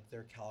like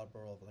their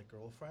caliber of like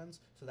girlfriends,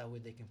 so that way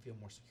they can feel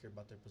more secure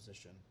about their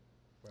position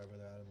wherever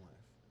they're at in life.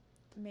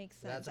 Makes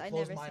sense. That's a I've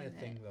never closed-minded seen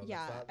thing, it. though.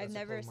 Yeah, That's I've a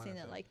never closed-minded seen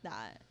it thing. like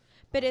that.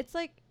 But it's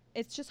like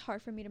it's just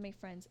hard for me to make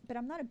friends. But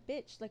I'm not a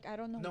bitch. Like I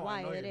don't know No, why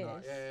I know it you're is.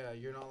 not. Yeah,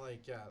 you're not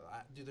like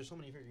dude. There's so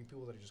many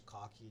people that are just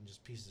cocky and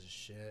just pieces of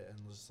shit, and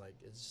just like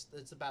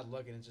it's a bad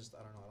look, and it's just I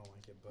don't know. I don't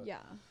like it, but Yeah.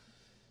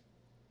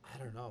 I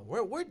don't know.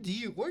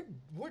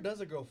 Where does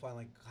a girl find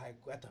like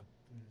at the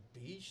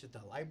beach, at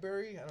the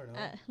library? I don't know.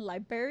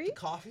 Library. The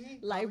coffee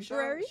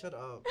Library? Shop? Shut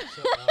up.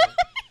 Shut up.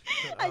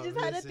 I just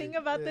had to think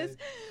about this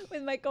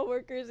with my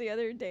coworkers the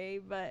other day,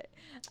 but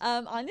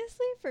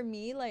honestly, for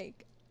me,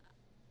 like,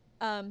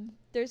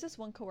 there's this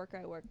one coworker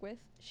I work with.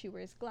 She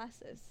wears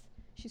glasses.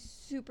 She's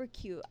super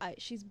cute.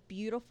 She's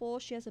beautiful.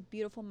 She has a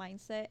beautiful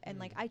mindset, and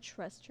like I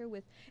trust her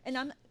with. And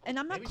I'm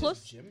not Maybe close.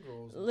 just gym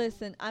girls.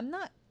 Listen, I'm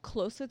not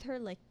close with her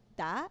like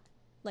that,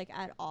 like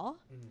at all.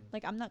 Mhm.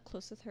 Like I'm not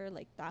close with her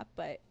like that,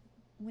 but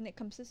when it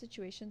comes to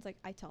situations, like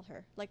I tell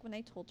her, like when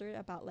I told her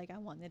about like I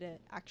wanted to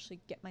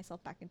actually get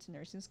myself back into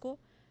nursing school,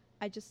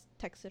 I just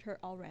texted her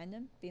all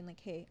random being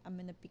like, hey, I'm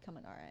gonna become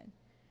an RN,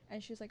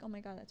 and she was like, oh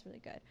my God, that's really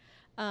good.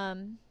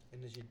 And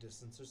did she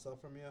distance herself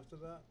from you after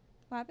that?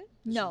 What happened?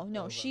 Did No, she-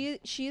 no, oh,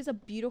 she is a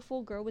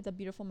beautiful girl with a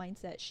beautiful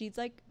mindset. She's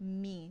like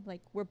me.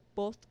 Like we're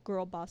both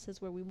girl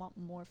bosses where we want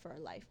more for our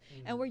life,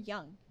 and we're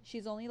young.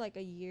 She's only like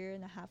a year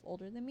and a half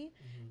older than me,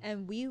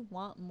 and we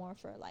want more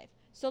for our life.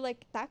 So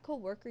like that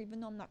coworker, even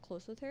though I'm not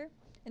close with her,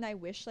 and I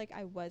wish like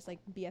I was like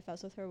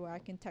BFFs with her where I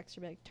can text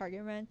her like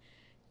target run,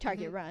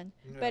 run.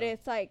 But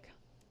it's like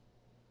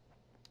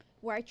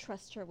where I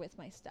trust her with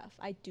my stuff.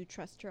 I do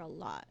trust her a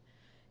lot.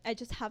 I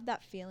just have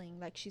that feeling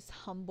like she's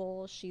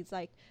humble. She's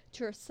like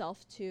to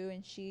herself too,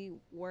 and she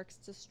works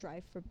to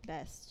strive for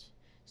best.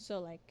 So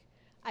like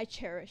I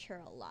cherish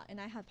her a lot,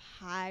 and I have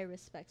high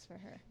respects for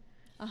her.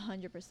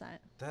 100%.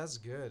 That's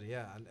good.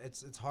 Yeah, and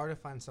it's hard to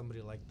find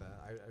somebody like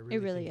that. I really It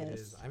really think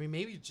is. I mean,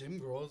 maybe gym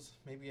girls.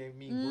 Maybe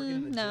working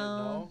in the gym.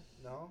 No.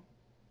 No.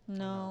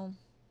 No.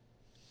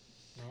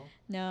 No.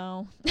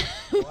 No.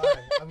 Why?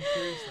 I'm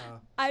curious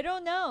now. I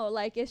don't know.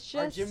 Like it's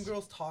Are just gym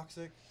girls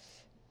toxic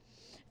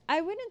I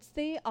wouldn't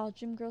say all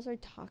gym girls are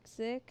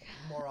toxic.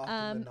 more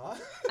often than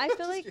not? I feel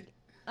Just like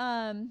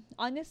kidding.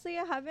 honestly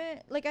I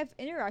haven't like I've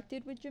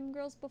interacted with gym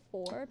girls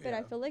before, but I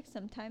Yeah. feel like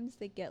sometimes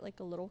they get like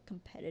a little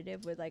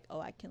competitive with like, oh,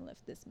 I can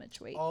lift this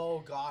much weight. Oh,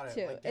 got it.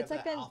 too. Like, they It's have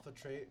like that an- alpha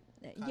trait.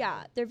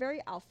 Yeah, they're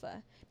very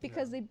alpha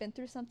because Yeah. they've been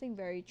through something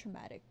very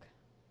traumatic.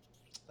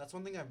 That's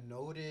one thing I've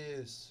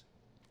noticed.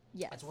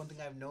 Yes. That's one thing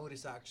I've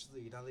noticed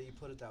actually. Now that you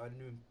put it that, I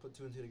didn't even put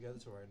two and two together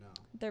till right now.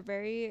 They're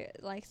very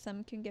like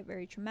some can get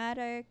very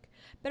traumatic,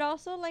 but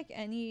also like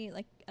any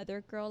like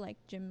other girl, like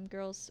gym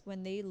girls,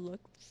 when they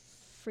look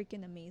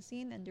freaking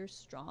amazing and they're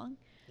strong,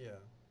 Yeah.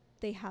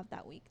 they have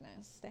that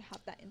weakness. They have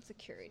that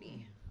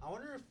insecurity. I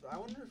wonder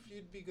if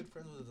you'd be good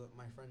friends with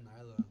my friend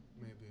Nyla.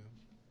 Maybe.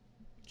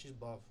 She's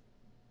buff.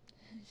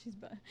 She's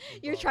bad.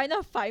 She's You're buff. trying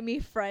to find me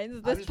friends.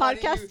 I'm This just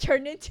finding podcast you-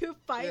 turned into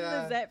find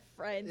Yeah. Lizette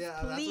friends. Yeah,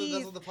 Please.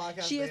 that's what the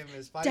podcast She is name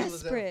is. Finding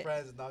Lizette desperate.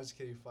 friends. No, I'm just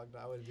kidding. Fuck that.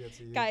 I wouldn't do it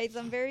to you. Guys,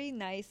 I'm very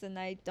nice and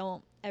I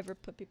don't ever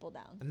put people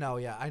down. No,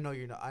 yeah, I know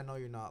you're not. I know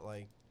you're not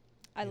like.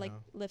 I You like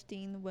know.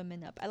 lifting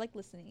women up. I like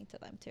listening to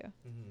them too.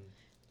 Mm-hmm.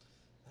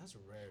 That's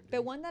rare, dude.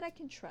 But one that I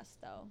can trust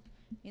though.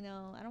 You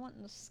know, I don't want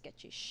no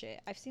sketchy shit.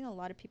 I've seen a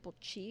lot of people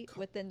cheat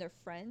within their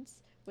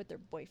friends with their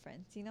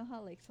boyfriends. You know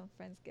how like some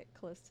friends get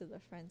close to their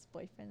friend's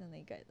boyfriend and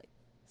they get like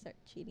start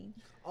cheating?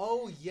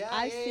 Oh yeah.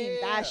 I've yeah, seen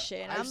yeah, that yeah.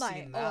 shit. And I've I'm like,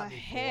 seen oh that before.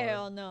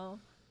 hell no.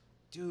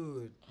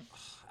 Dude,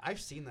 I've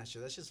seen that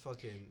shit. That's just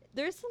fucking.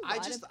 There's some I'm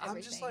lot just of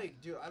everything.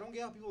 like, dude, I don't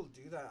get how people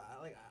do that.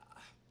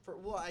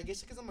 I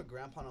guess because I'm a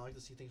grandpa and I like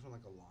to see things from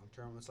like a long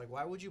term. It's like,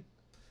 why would you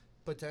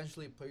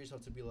potentially put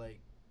yourself to be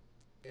like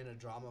in a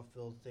drama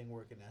filled thing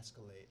where it can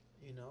escalate?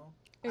 You know?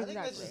 I think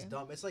that's just Exactly.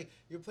 dumb. It's like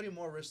you're putting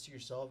more risk to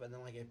yourself, and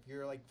then like if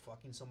you're like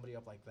fucking somebody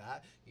up like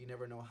that, you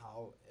never know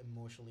how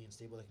emotionally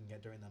unstable they can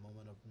get during that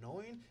moment of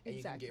knowing, and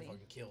you can Exactly. get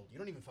fucking killed. You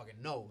don't even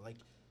fucking know. Like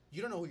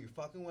you don't know who you're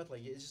fucking with.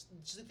 Like it's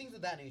just things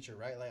of that nature,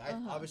 right? Like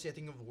Uh-huh. obviously I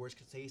think of a worst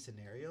case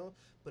scenario,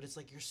 but it's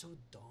like you're so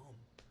dumb.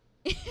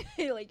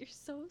 Like you're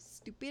so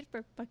stupid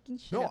for fucking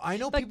shit. No, I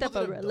know Fucked people up that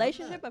a have done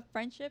relationship, that. a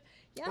friendship.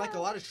 Yeah. Like a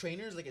lot of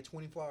trainers, like at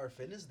 24-hour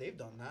fitness, they've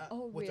done that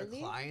Oh, with their really?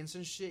 clients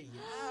and shit.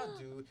 Yeah,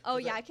 dude. Oh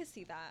With yeah, that- I can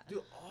see that.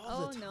 dude,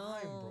 all Oh the time, no,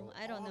 bro.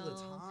 I don't all know.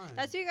 The time.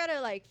 That's where you gotta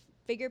like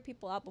figure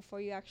people out before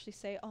you actually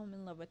say, "Oh, I'm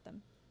in love with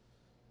them."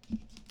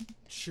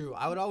 True.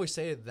 I would always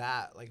say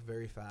that like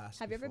very fast.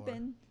 Have you ever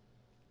been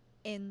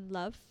in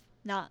love?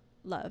 Not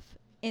love,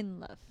 in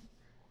love.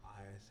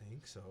 I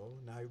think so.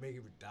 Now you're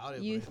making me doubt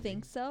it. You but I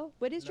think so?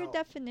 What is your No.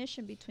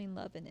 definition between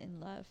love and in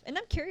love? And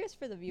I'm curious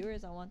for the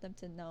viewers. I want them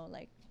to know,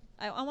 like,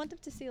 I want them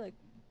to see, like,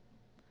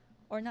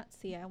 or not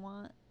see. I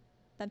want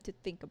them to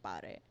think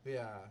about it.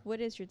 Yeah. What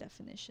is your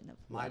definition of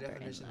My love or in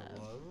definition love? of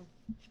love.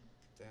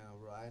 Damn,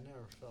 bro. I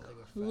never felt like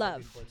a fag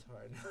Love. before it's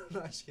hard. No,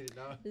 I'm just kidding.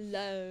 No.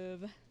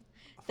 Love.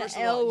 First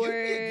The of all, L you'd be a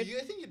word. good-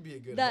 I think you'd be a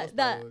good The host,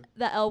 by the the way.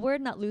 the L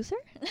word, not loser.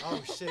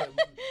 Oh shit.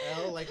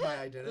 L like my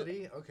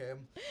identity. Okay.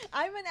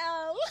 I'm an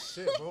L.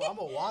 Shit, bro. I'm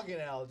a walking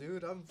L,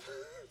 dude. I'm.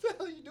 What the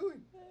hell are you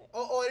doing?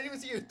 Oh, I didn't even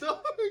see your thumb.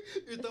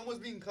 Your thumb was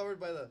being covered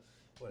by the.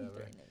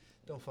 Whatever.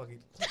 Don't fucking.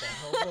 What the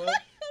hell, bro?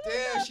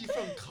 Damn, she's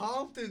from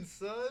Compton,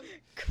 son.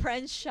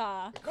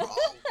 Crenshaw.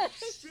 Oh,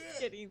 Just shit.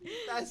 kidding.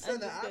 That's I'm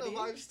the just Anna kidding.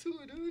 vibes too,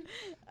 dude.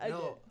 Okay.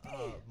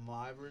 No,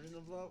 my version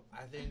of love,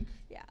 I think.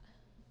 Yeah.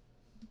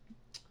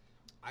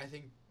 I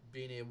think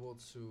being able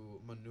to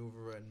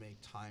maneuver and make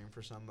time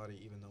for somebody,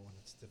 even though when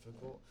it's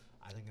difficult,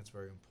 I think it's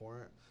very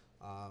important.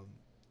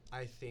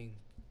 I think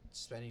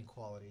spending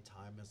quality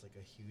time is like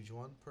a huge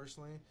one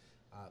personally,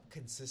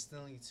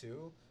 consistently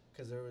too.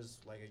 Because there was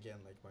like again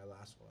like my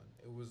last one,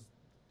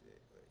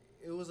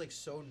 it was like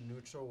so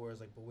neutral, whereas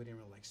like but we didn't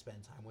really like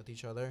spend time with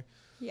each other.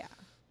 Yeah.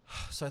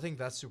 So I think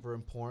that's super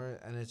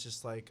important, and it's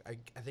just like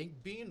I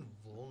think being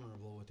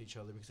vulnerable with each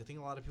other, because I think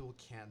a lot of people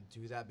can't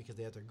do that because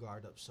they have their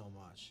guard up so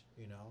much,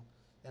 you know.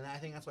 And I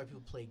think that's why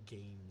people play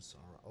games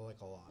or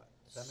like a lot.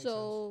 Does that make sense?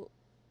 So,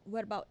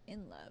 what about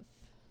in love?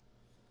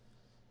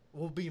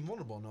 Well, being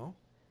vulnerable, no,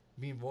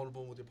 being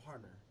vulnerable with your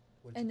partner.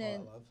 Wouldn't And you call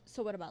then, that love?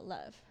 so what about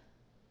love?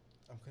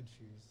 I'm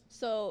confused.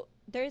 So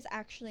there's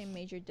actually a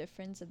major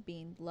difference of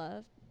being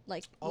loved,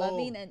 like Oh,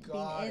 loving and being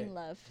got in it.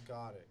 love.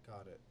 Got it.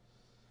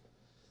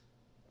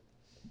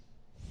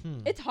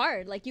 It's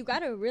hard. Like you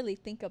gotta really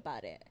think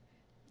about it.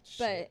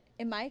 But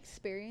in my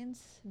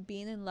experience,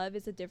 being in love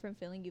is a different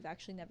feeling you've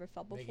actually never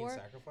felt making before.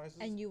 sacrifices.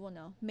 And you will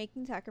know.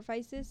 Making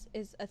sacrifices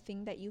is a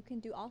thing that you can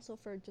do also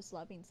for just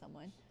loving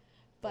someone.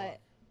 But Fuck.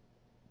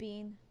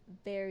 being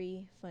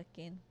very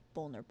fucking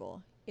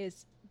vulnerable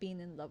is being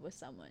in love with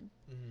someone.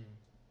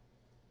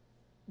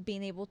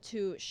 Being able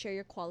to share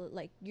your quality,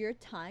 like your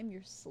time,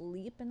 your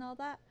sleep, and all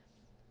that,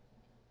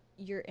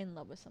 you're in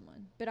love with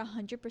someone. But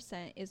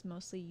 100% is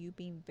mostly you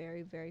being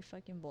very, very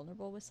fucking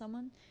vulnerable with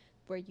someone,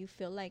 where you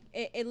feel like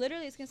it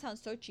literally is gonna sound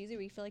so cheesy,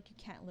 where you feel like you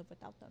can't live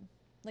without them.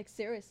 Like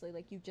seriously,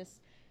 like you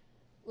just,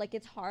 like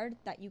it's hard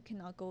that you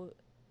cannot go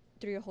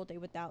through your whole day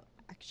without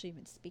actually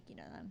even speaking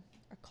to them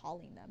or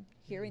calling them,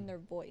 hearing their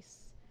voice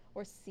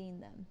or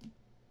seeing them.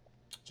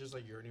 Just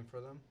like yearning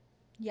for them.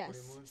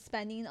 Yes, more?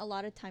 spending a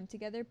lot of time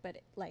together, but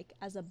like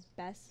as a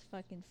best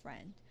fucking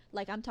friend.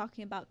 Like I'm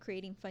talking about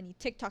creating funny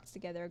TikToks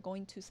together,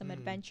 going to some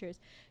adventures,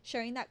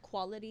 sharing that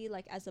quality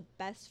like as a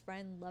best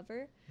friend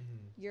lover.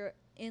 You're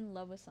in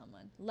love with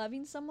someone.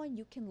 Loving someone,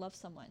 you can love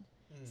someone.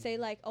 Say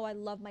like, oh, I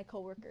love my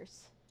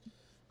coworkers.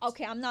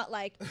 Okay, I'm not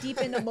like deep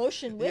in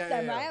emotion with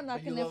them, right? I'm not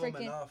But you gonna love 'em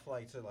freaking. enough,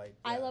 like, to, like,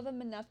 I yeah. love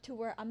them enough to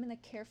where I'm gonna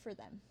care for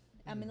them.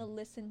 I'm gonna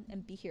listen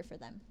and be here for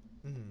them.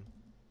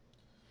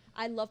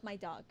 I love my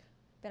dog,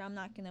 but I'm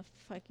not gonna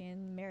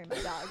fucking marry my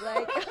dog.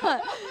 Like,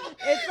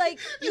 it's like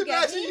you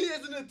get Imagine me. he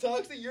isn't a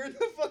toxic. You're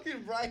the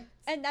fucking right.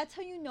 And that's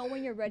how you know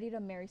when you're ready to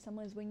marry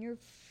someone, is when you're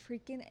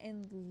freaking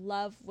in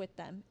love with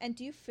them. And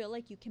do you feel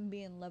like you can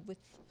be in love with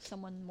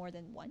someone more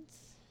than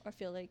once, or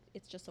feel like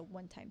it's just a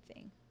one-time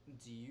thing?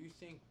 Do you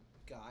think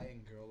guy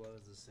and girl love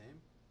is the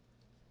same?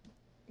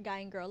 Guy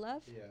and girl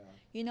love? Yeah.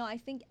 You know, I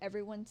think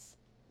everyone's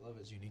Love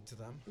is unique to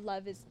them.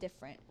 love is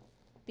different,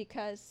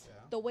 because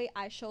Yeah. the way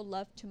I show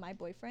love to my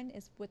boyfriend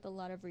is with a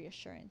lot of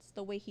reassurance.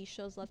 The way he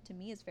shows love to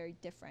me is very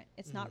different.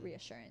 It's not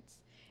reassurance.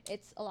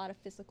 It's a lot of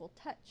physical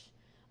touch,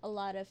 a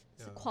lot of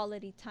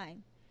quality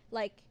time.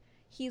 Like,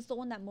 he's the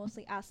one that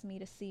mostly asks me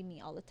to see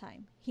me all the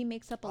time. He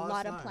makes up a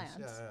lot of plans.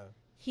 Yeah.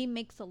 He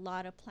makes a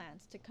lot of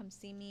plans to come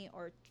see me,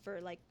 or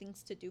for like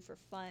things to do for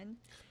fun.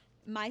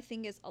 My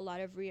thing is a lot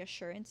of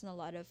reassurance and a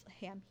lot of,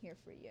 hey, I'm here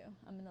for you.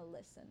 I'm going to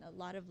listen. A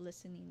lot of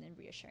listening and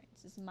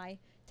reassurance is my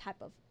type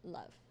of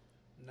love.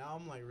 Now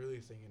I'm like really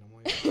thinking. I'm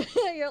like,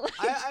 You're like,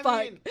 I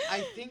fuck. mean,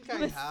 I think I I'm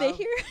gonna have, stay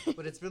here.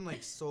 but it's been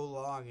like so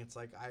long. It's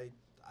like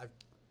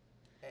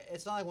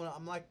it's not like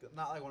I'm like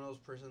not like one of those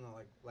person that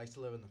like likes to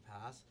live in the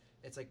past.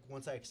 It's like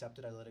once I accept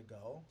it, I let it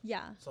go.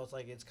 Yeah. So it's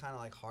like it's kind of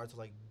like hard to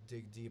like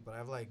dig deep, but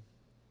I've like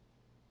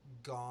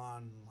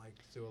gone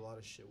like through a lot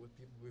of shit with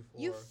people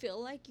before. You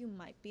feel like you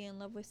might be in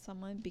love with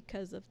someone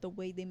because of the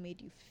way they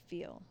made you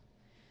feel.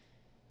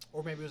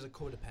 Or maybe it was a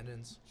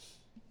codependence.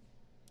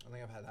 I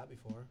think I've had that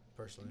before,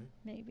 personally.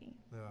 Maybe.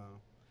 Yeah.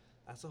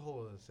 That's a whole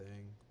other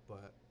thing.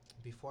 But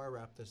before I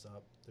wrap this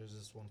up, there's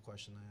this one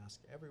question I ask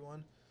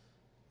everyone.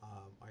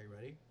 Are you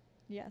ready?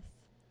 Yes.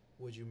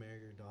 Would you marry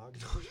your dog?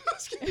 No, I'm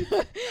just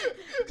kidding.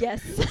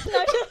 Yes.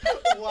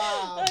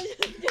 Wow.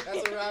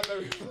 That's a wrap,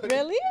 everybody.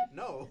 Really?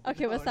 No.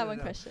 Okay, no, what's that no, one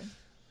no. question?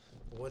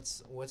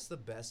 What's the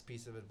best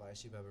piece of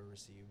advice you've ever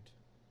received?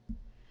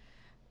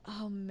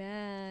 Oh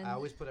man. I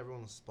always put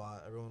everyone on the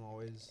spot. Everyone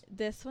always.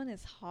 This one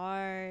is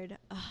hard.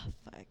 Oh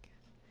fuck.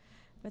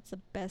 What's the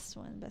best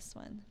one? Best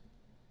one.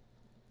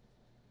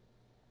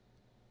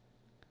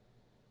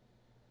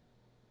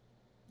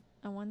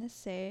 I want to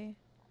say.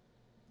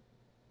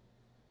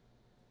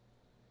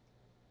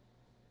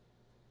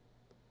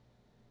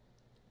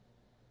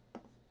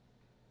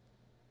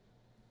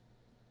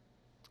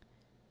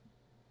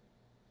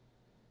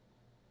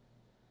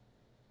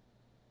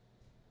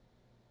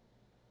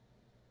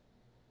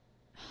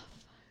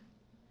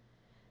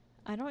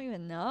 I don't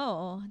even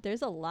know.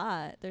 There's a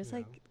lot. There's Yeah.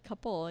 like a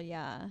couple,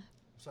 yeah.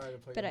 Sorry to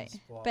put But you on I- the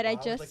spot. but I I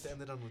would like just- to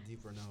end it on a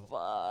deeper note.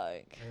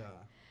 Fuck. Yeah.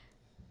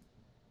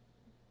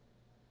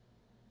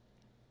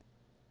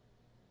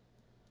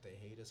 They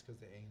hate us because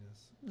they ain't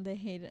us. They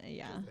hate it, 'Cause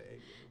yeah. they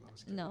ain't us. No, I'm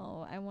just kidding.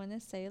 No, I want to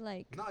say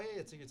like No,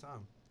 yeah, take your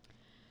time.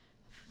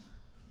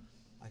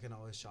 I can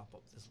always chop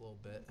up this little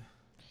bit.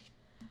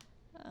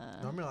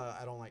 Normally,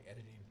 I don't like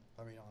editing.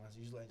 I mean,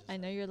 honestly, usually I just. I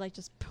know you're like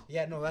just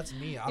Yeah, no, that's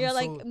me. I'm you're so,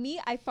 like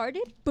me, I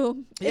farted,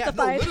 boom. Yeah, it's a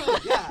no, 5. literally,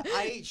 yeah.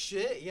 I ate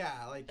shit.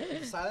 Yeah, like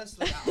the silence.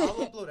 Like,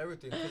 I'll upload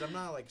everything because I'm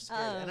not like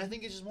scared, and I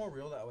think it's just more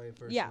real that way.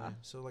 Personally. Yeah.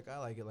 So like, I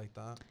like it like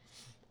that.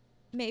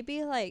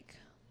 Maybe like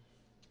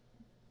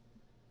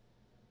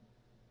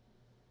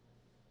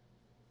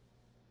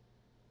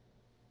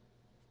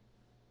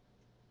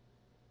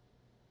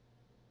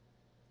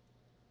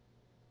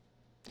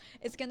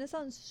it's gonna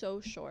sound so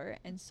short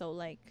and so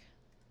like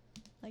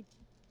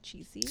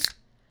cheesy,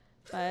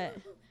 but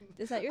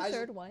is that your I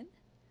third one?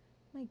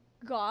 My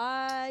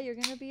God, you're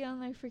gonna be on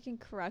like freaking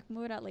correct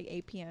mode at like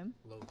 8 p.m.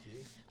 Low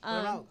key. But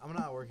I'm Um,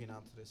 not working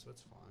out today, so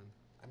it's fine.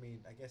 I mean,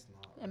 I guess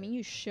not. I right? mean,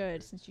 you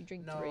should since you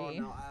drink No, 3.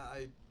 no,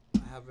 I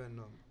haven't.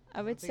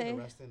 I would think say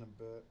resting a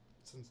bit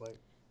since like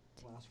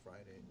last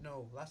Friday.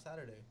 No, last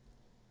Saturday.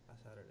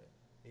 Last Saturday.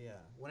 Yeah.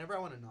 Whenever I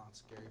want to not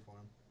scary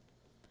farm.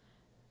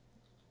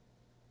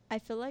 I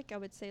feel like I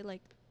would say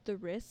like the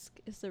risk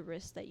is the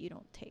risk that you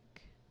don't take.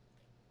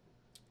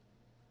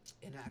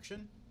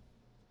 Inaction.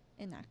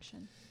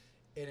 Inaction.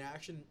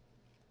 Inaction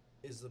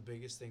is the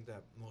biggest thing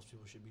that most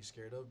people should be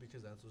scared of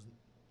because that's was.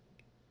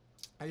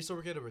 I used to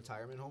work at a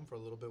retirement home for a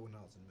little bit when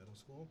I was in middle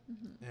school,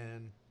 Mm-hmm.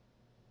 and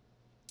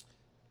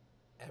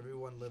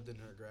everyone lived in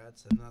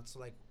regrets, and that's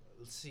like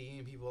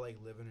seeing people like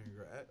live in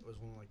regret was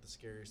one of like the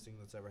scariest things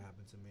that's ever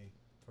happened to me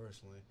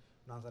personally.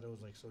 Not that it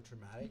was like so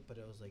traumatic, but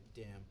it was like,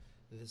 damn,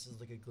 this is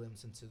like a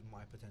glimpse into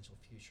my potential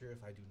future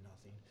if I do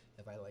nothing.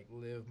 If I like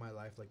live my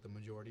life like the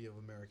majority of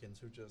Americans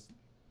who just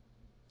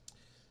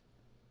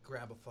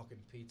grab a fucking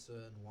pizza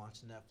and watch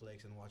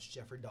Netflix and watch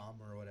Jeffrey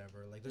Dahmer or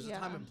whatever. Like there's a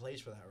time Yeah. and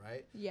place for that,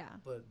 right? Yeah.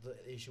 But the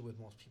issue with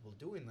most people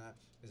doing that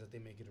is that they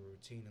make it a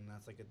routine, and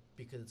that's like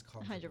because it's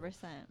comfortable.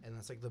 100%. And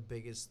that's like the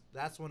biggest.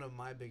 That's one of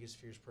my biggest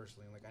fears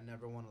personally. Like I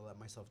never want to let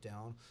myself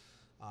down,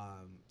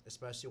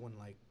 especially when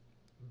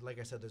like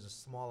I said, there's a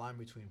small line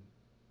between.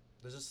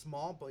 There's a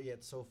small, but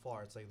yet so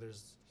far, it's like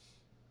there's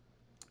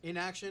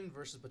inaction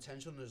versus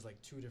potential. And there's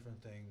like two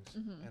different things,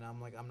 Mhm. and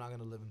I'm like, I'm not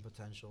gonna live in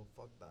potential.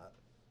 Fuck that,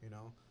 you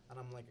know. And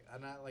I'm like,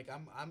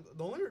 I'm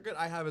the only regret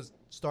I have is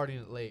starting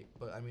it late.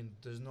 But I mean,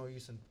 there's no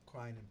use in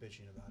crying and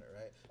bitching about it,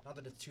 right? Not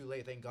that it's too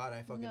late. Thank God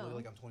I fucking No. look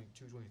like I'm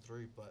 22,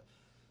 23, but.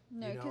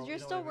 No, You because know- you're you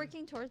know still what I mean?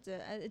 working towards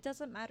it. It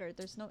doesn't matter.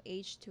 There's no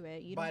age to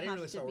it. You But I don't didn't have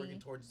really to start be. working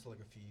towards it till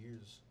like a few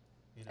years.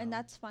 You know? And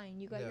that's fine.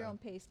 You got your Yeah. own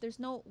pace. There's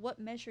no what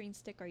measuring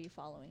stick are you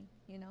following?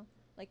 You know,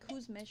 like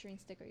whose measuring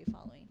stick are you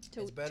following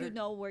It's better- to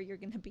know where you're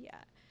gonna be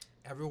at?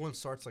 Everyone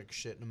starts like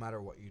shit no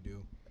matter what you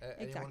do.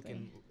 Anyone Exactly.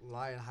 can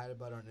lie and hide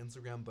about it on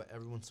Instagram, but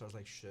everyone starts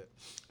like shit.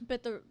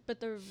 But the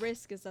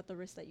risk is the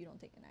risk that you don't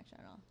take an action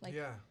at all. Like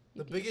yeah.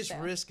 you The can just biggest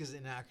fail. risk is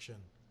inaction.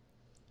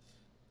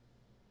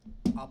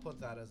 I'll put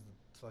that as the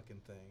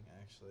fucking thing,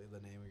 actually, the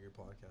name of your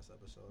podcast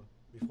episode.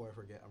 Before I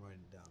forget, I'm writing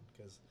it down.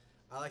 Because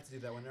I like to do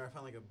that. Whenever I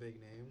find like a big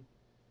name,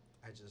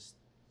 I just,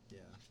 yeah,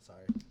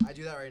 sorry. I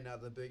do that right now.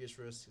 The biggest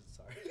risk is,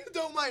 sorry.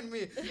 Don't mind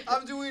me.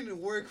 I'm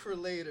doing work for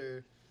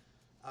later.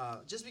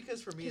 Just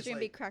because for me Because it's you're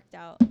gonna like, be cracked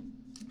out.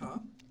 huh?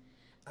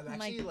 I'm Oh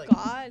my actually like,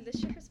 God, this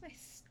shit hurts my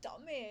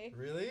stomach.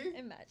 really?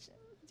 Imagine,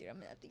 dude, I'm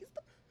gonna have to use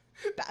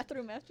the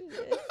bathroom after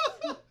this.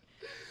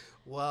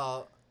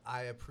 Well,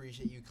 I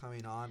appreciate you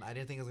coming on. I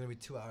didn't think it was gonna be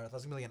 2 hours. I thought it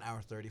was gonna be like an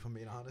hour 30. If I'm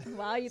being honest.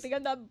 Wow, you think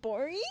I'm that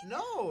boring?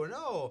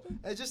 No.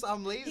 It's just I'm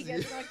He lazy.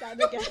 gets knocked out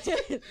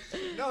again.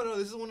 No.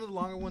 This is one of the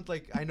longer ones.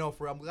 Like I know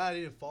I'm glad I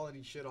didn't fall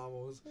any shit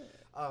almost.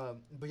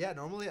 But yeah,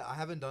 normally I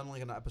haven't done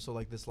like an episode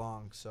like this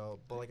long. So,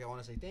 but like I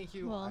want to say thank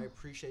you. Well. I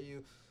appreciate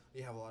you.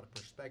 You have a lot of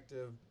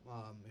perspective.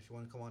 If you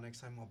want to come on next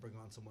time, I'll bring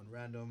on someone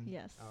random.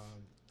 Yes.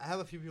 I have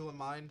a few people in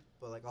mind,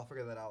 but like I'll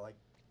figure that out. Like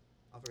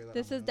I'll figure that out.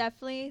 This on is my own.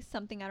 definitely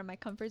something out of my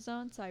comfort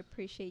zone, so I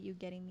appreciate you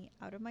getting me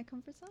out of my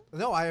comfort zone.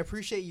 No, I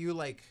appreciate you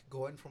like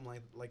going from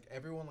like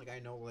everyone like I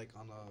know like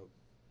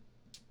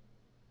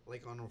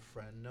on a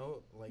friend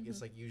note, like it's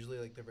Mhm. like usually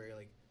like they're very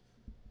like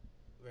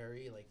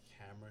very like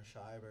camera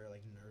shy, very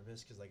like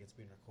nervous because like it's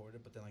being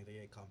recorded, but then like they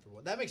get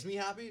comfortable. That makes me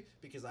happy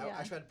because I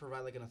try to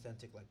provide like an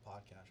authentic like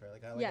podcast, right?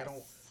 Like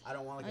I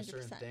don't want like 100%. A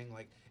certain thing.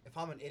 Like if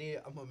I'm an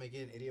idiot, I'm gonna make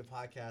it an idiot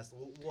podcast.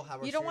 We'll have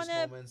our you don't serious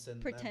wanna moments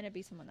and pretend to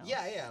be someone else.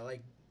 Yeah.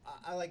 Like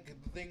I like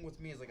the thing with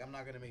me is like I'm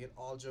not gonna make it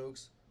all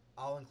jokes.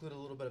 I'll include a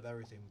little bit of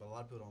everything, but a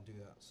lot of people don't do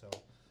that. So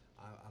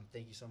I'm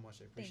thank you so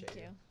much. I appreciate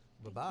Thank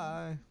you. Bye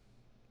bye.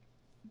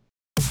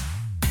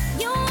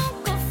 You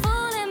won't go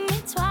fooling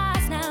me twice.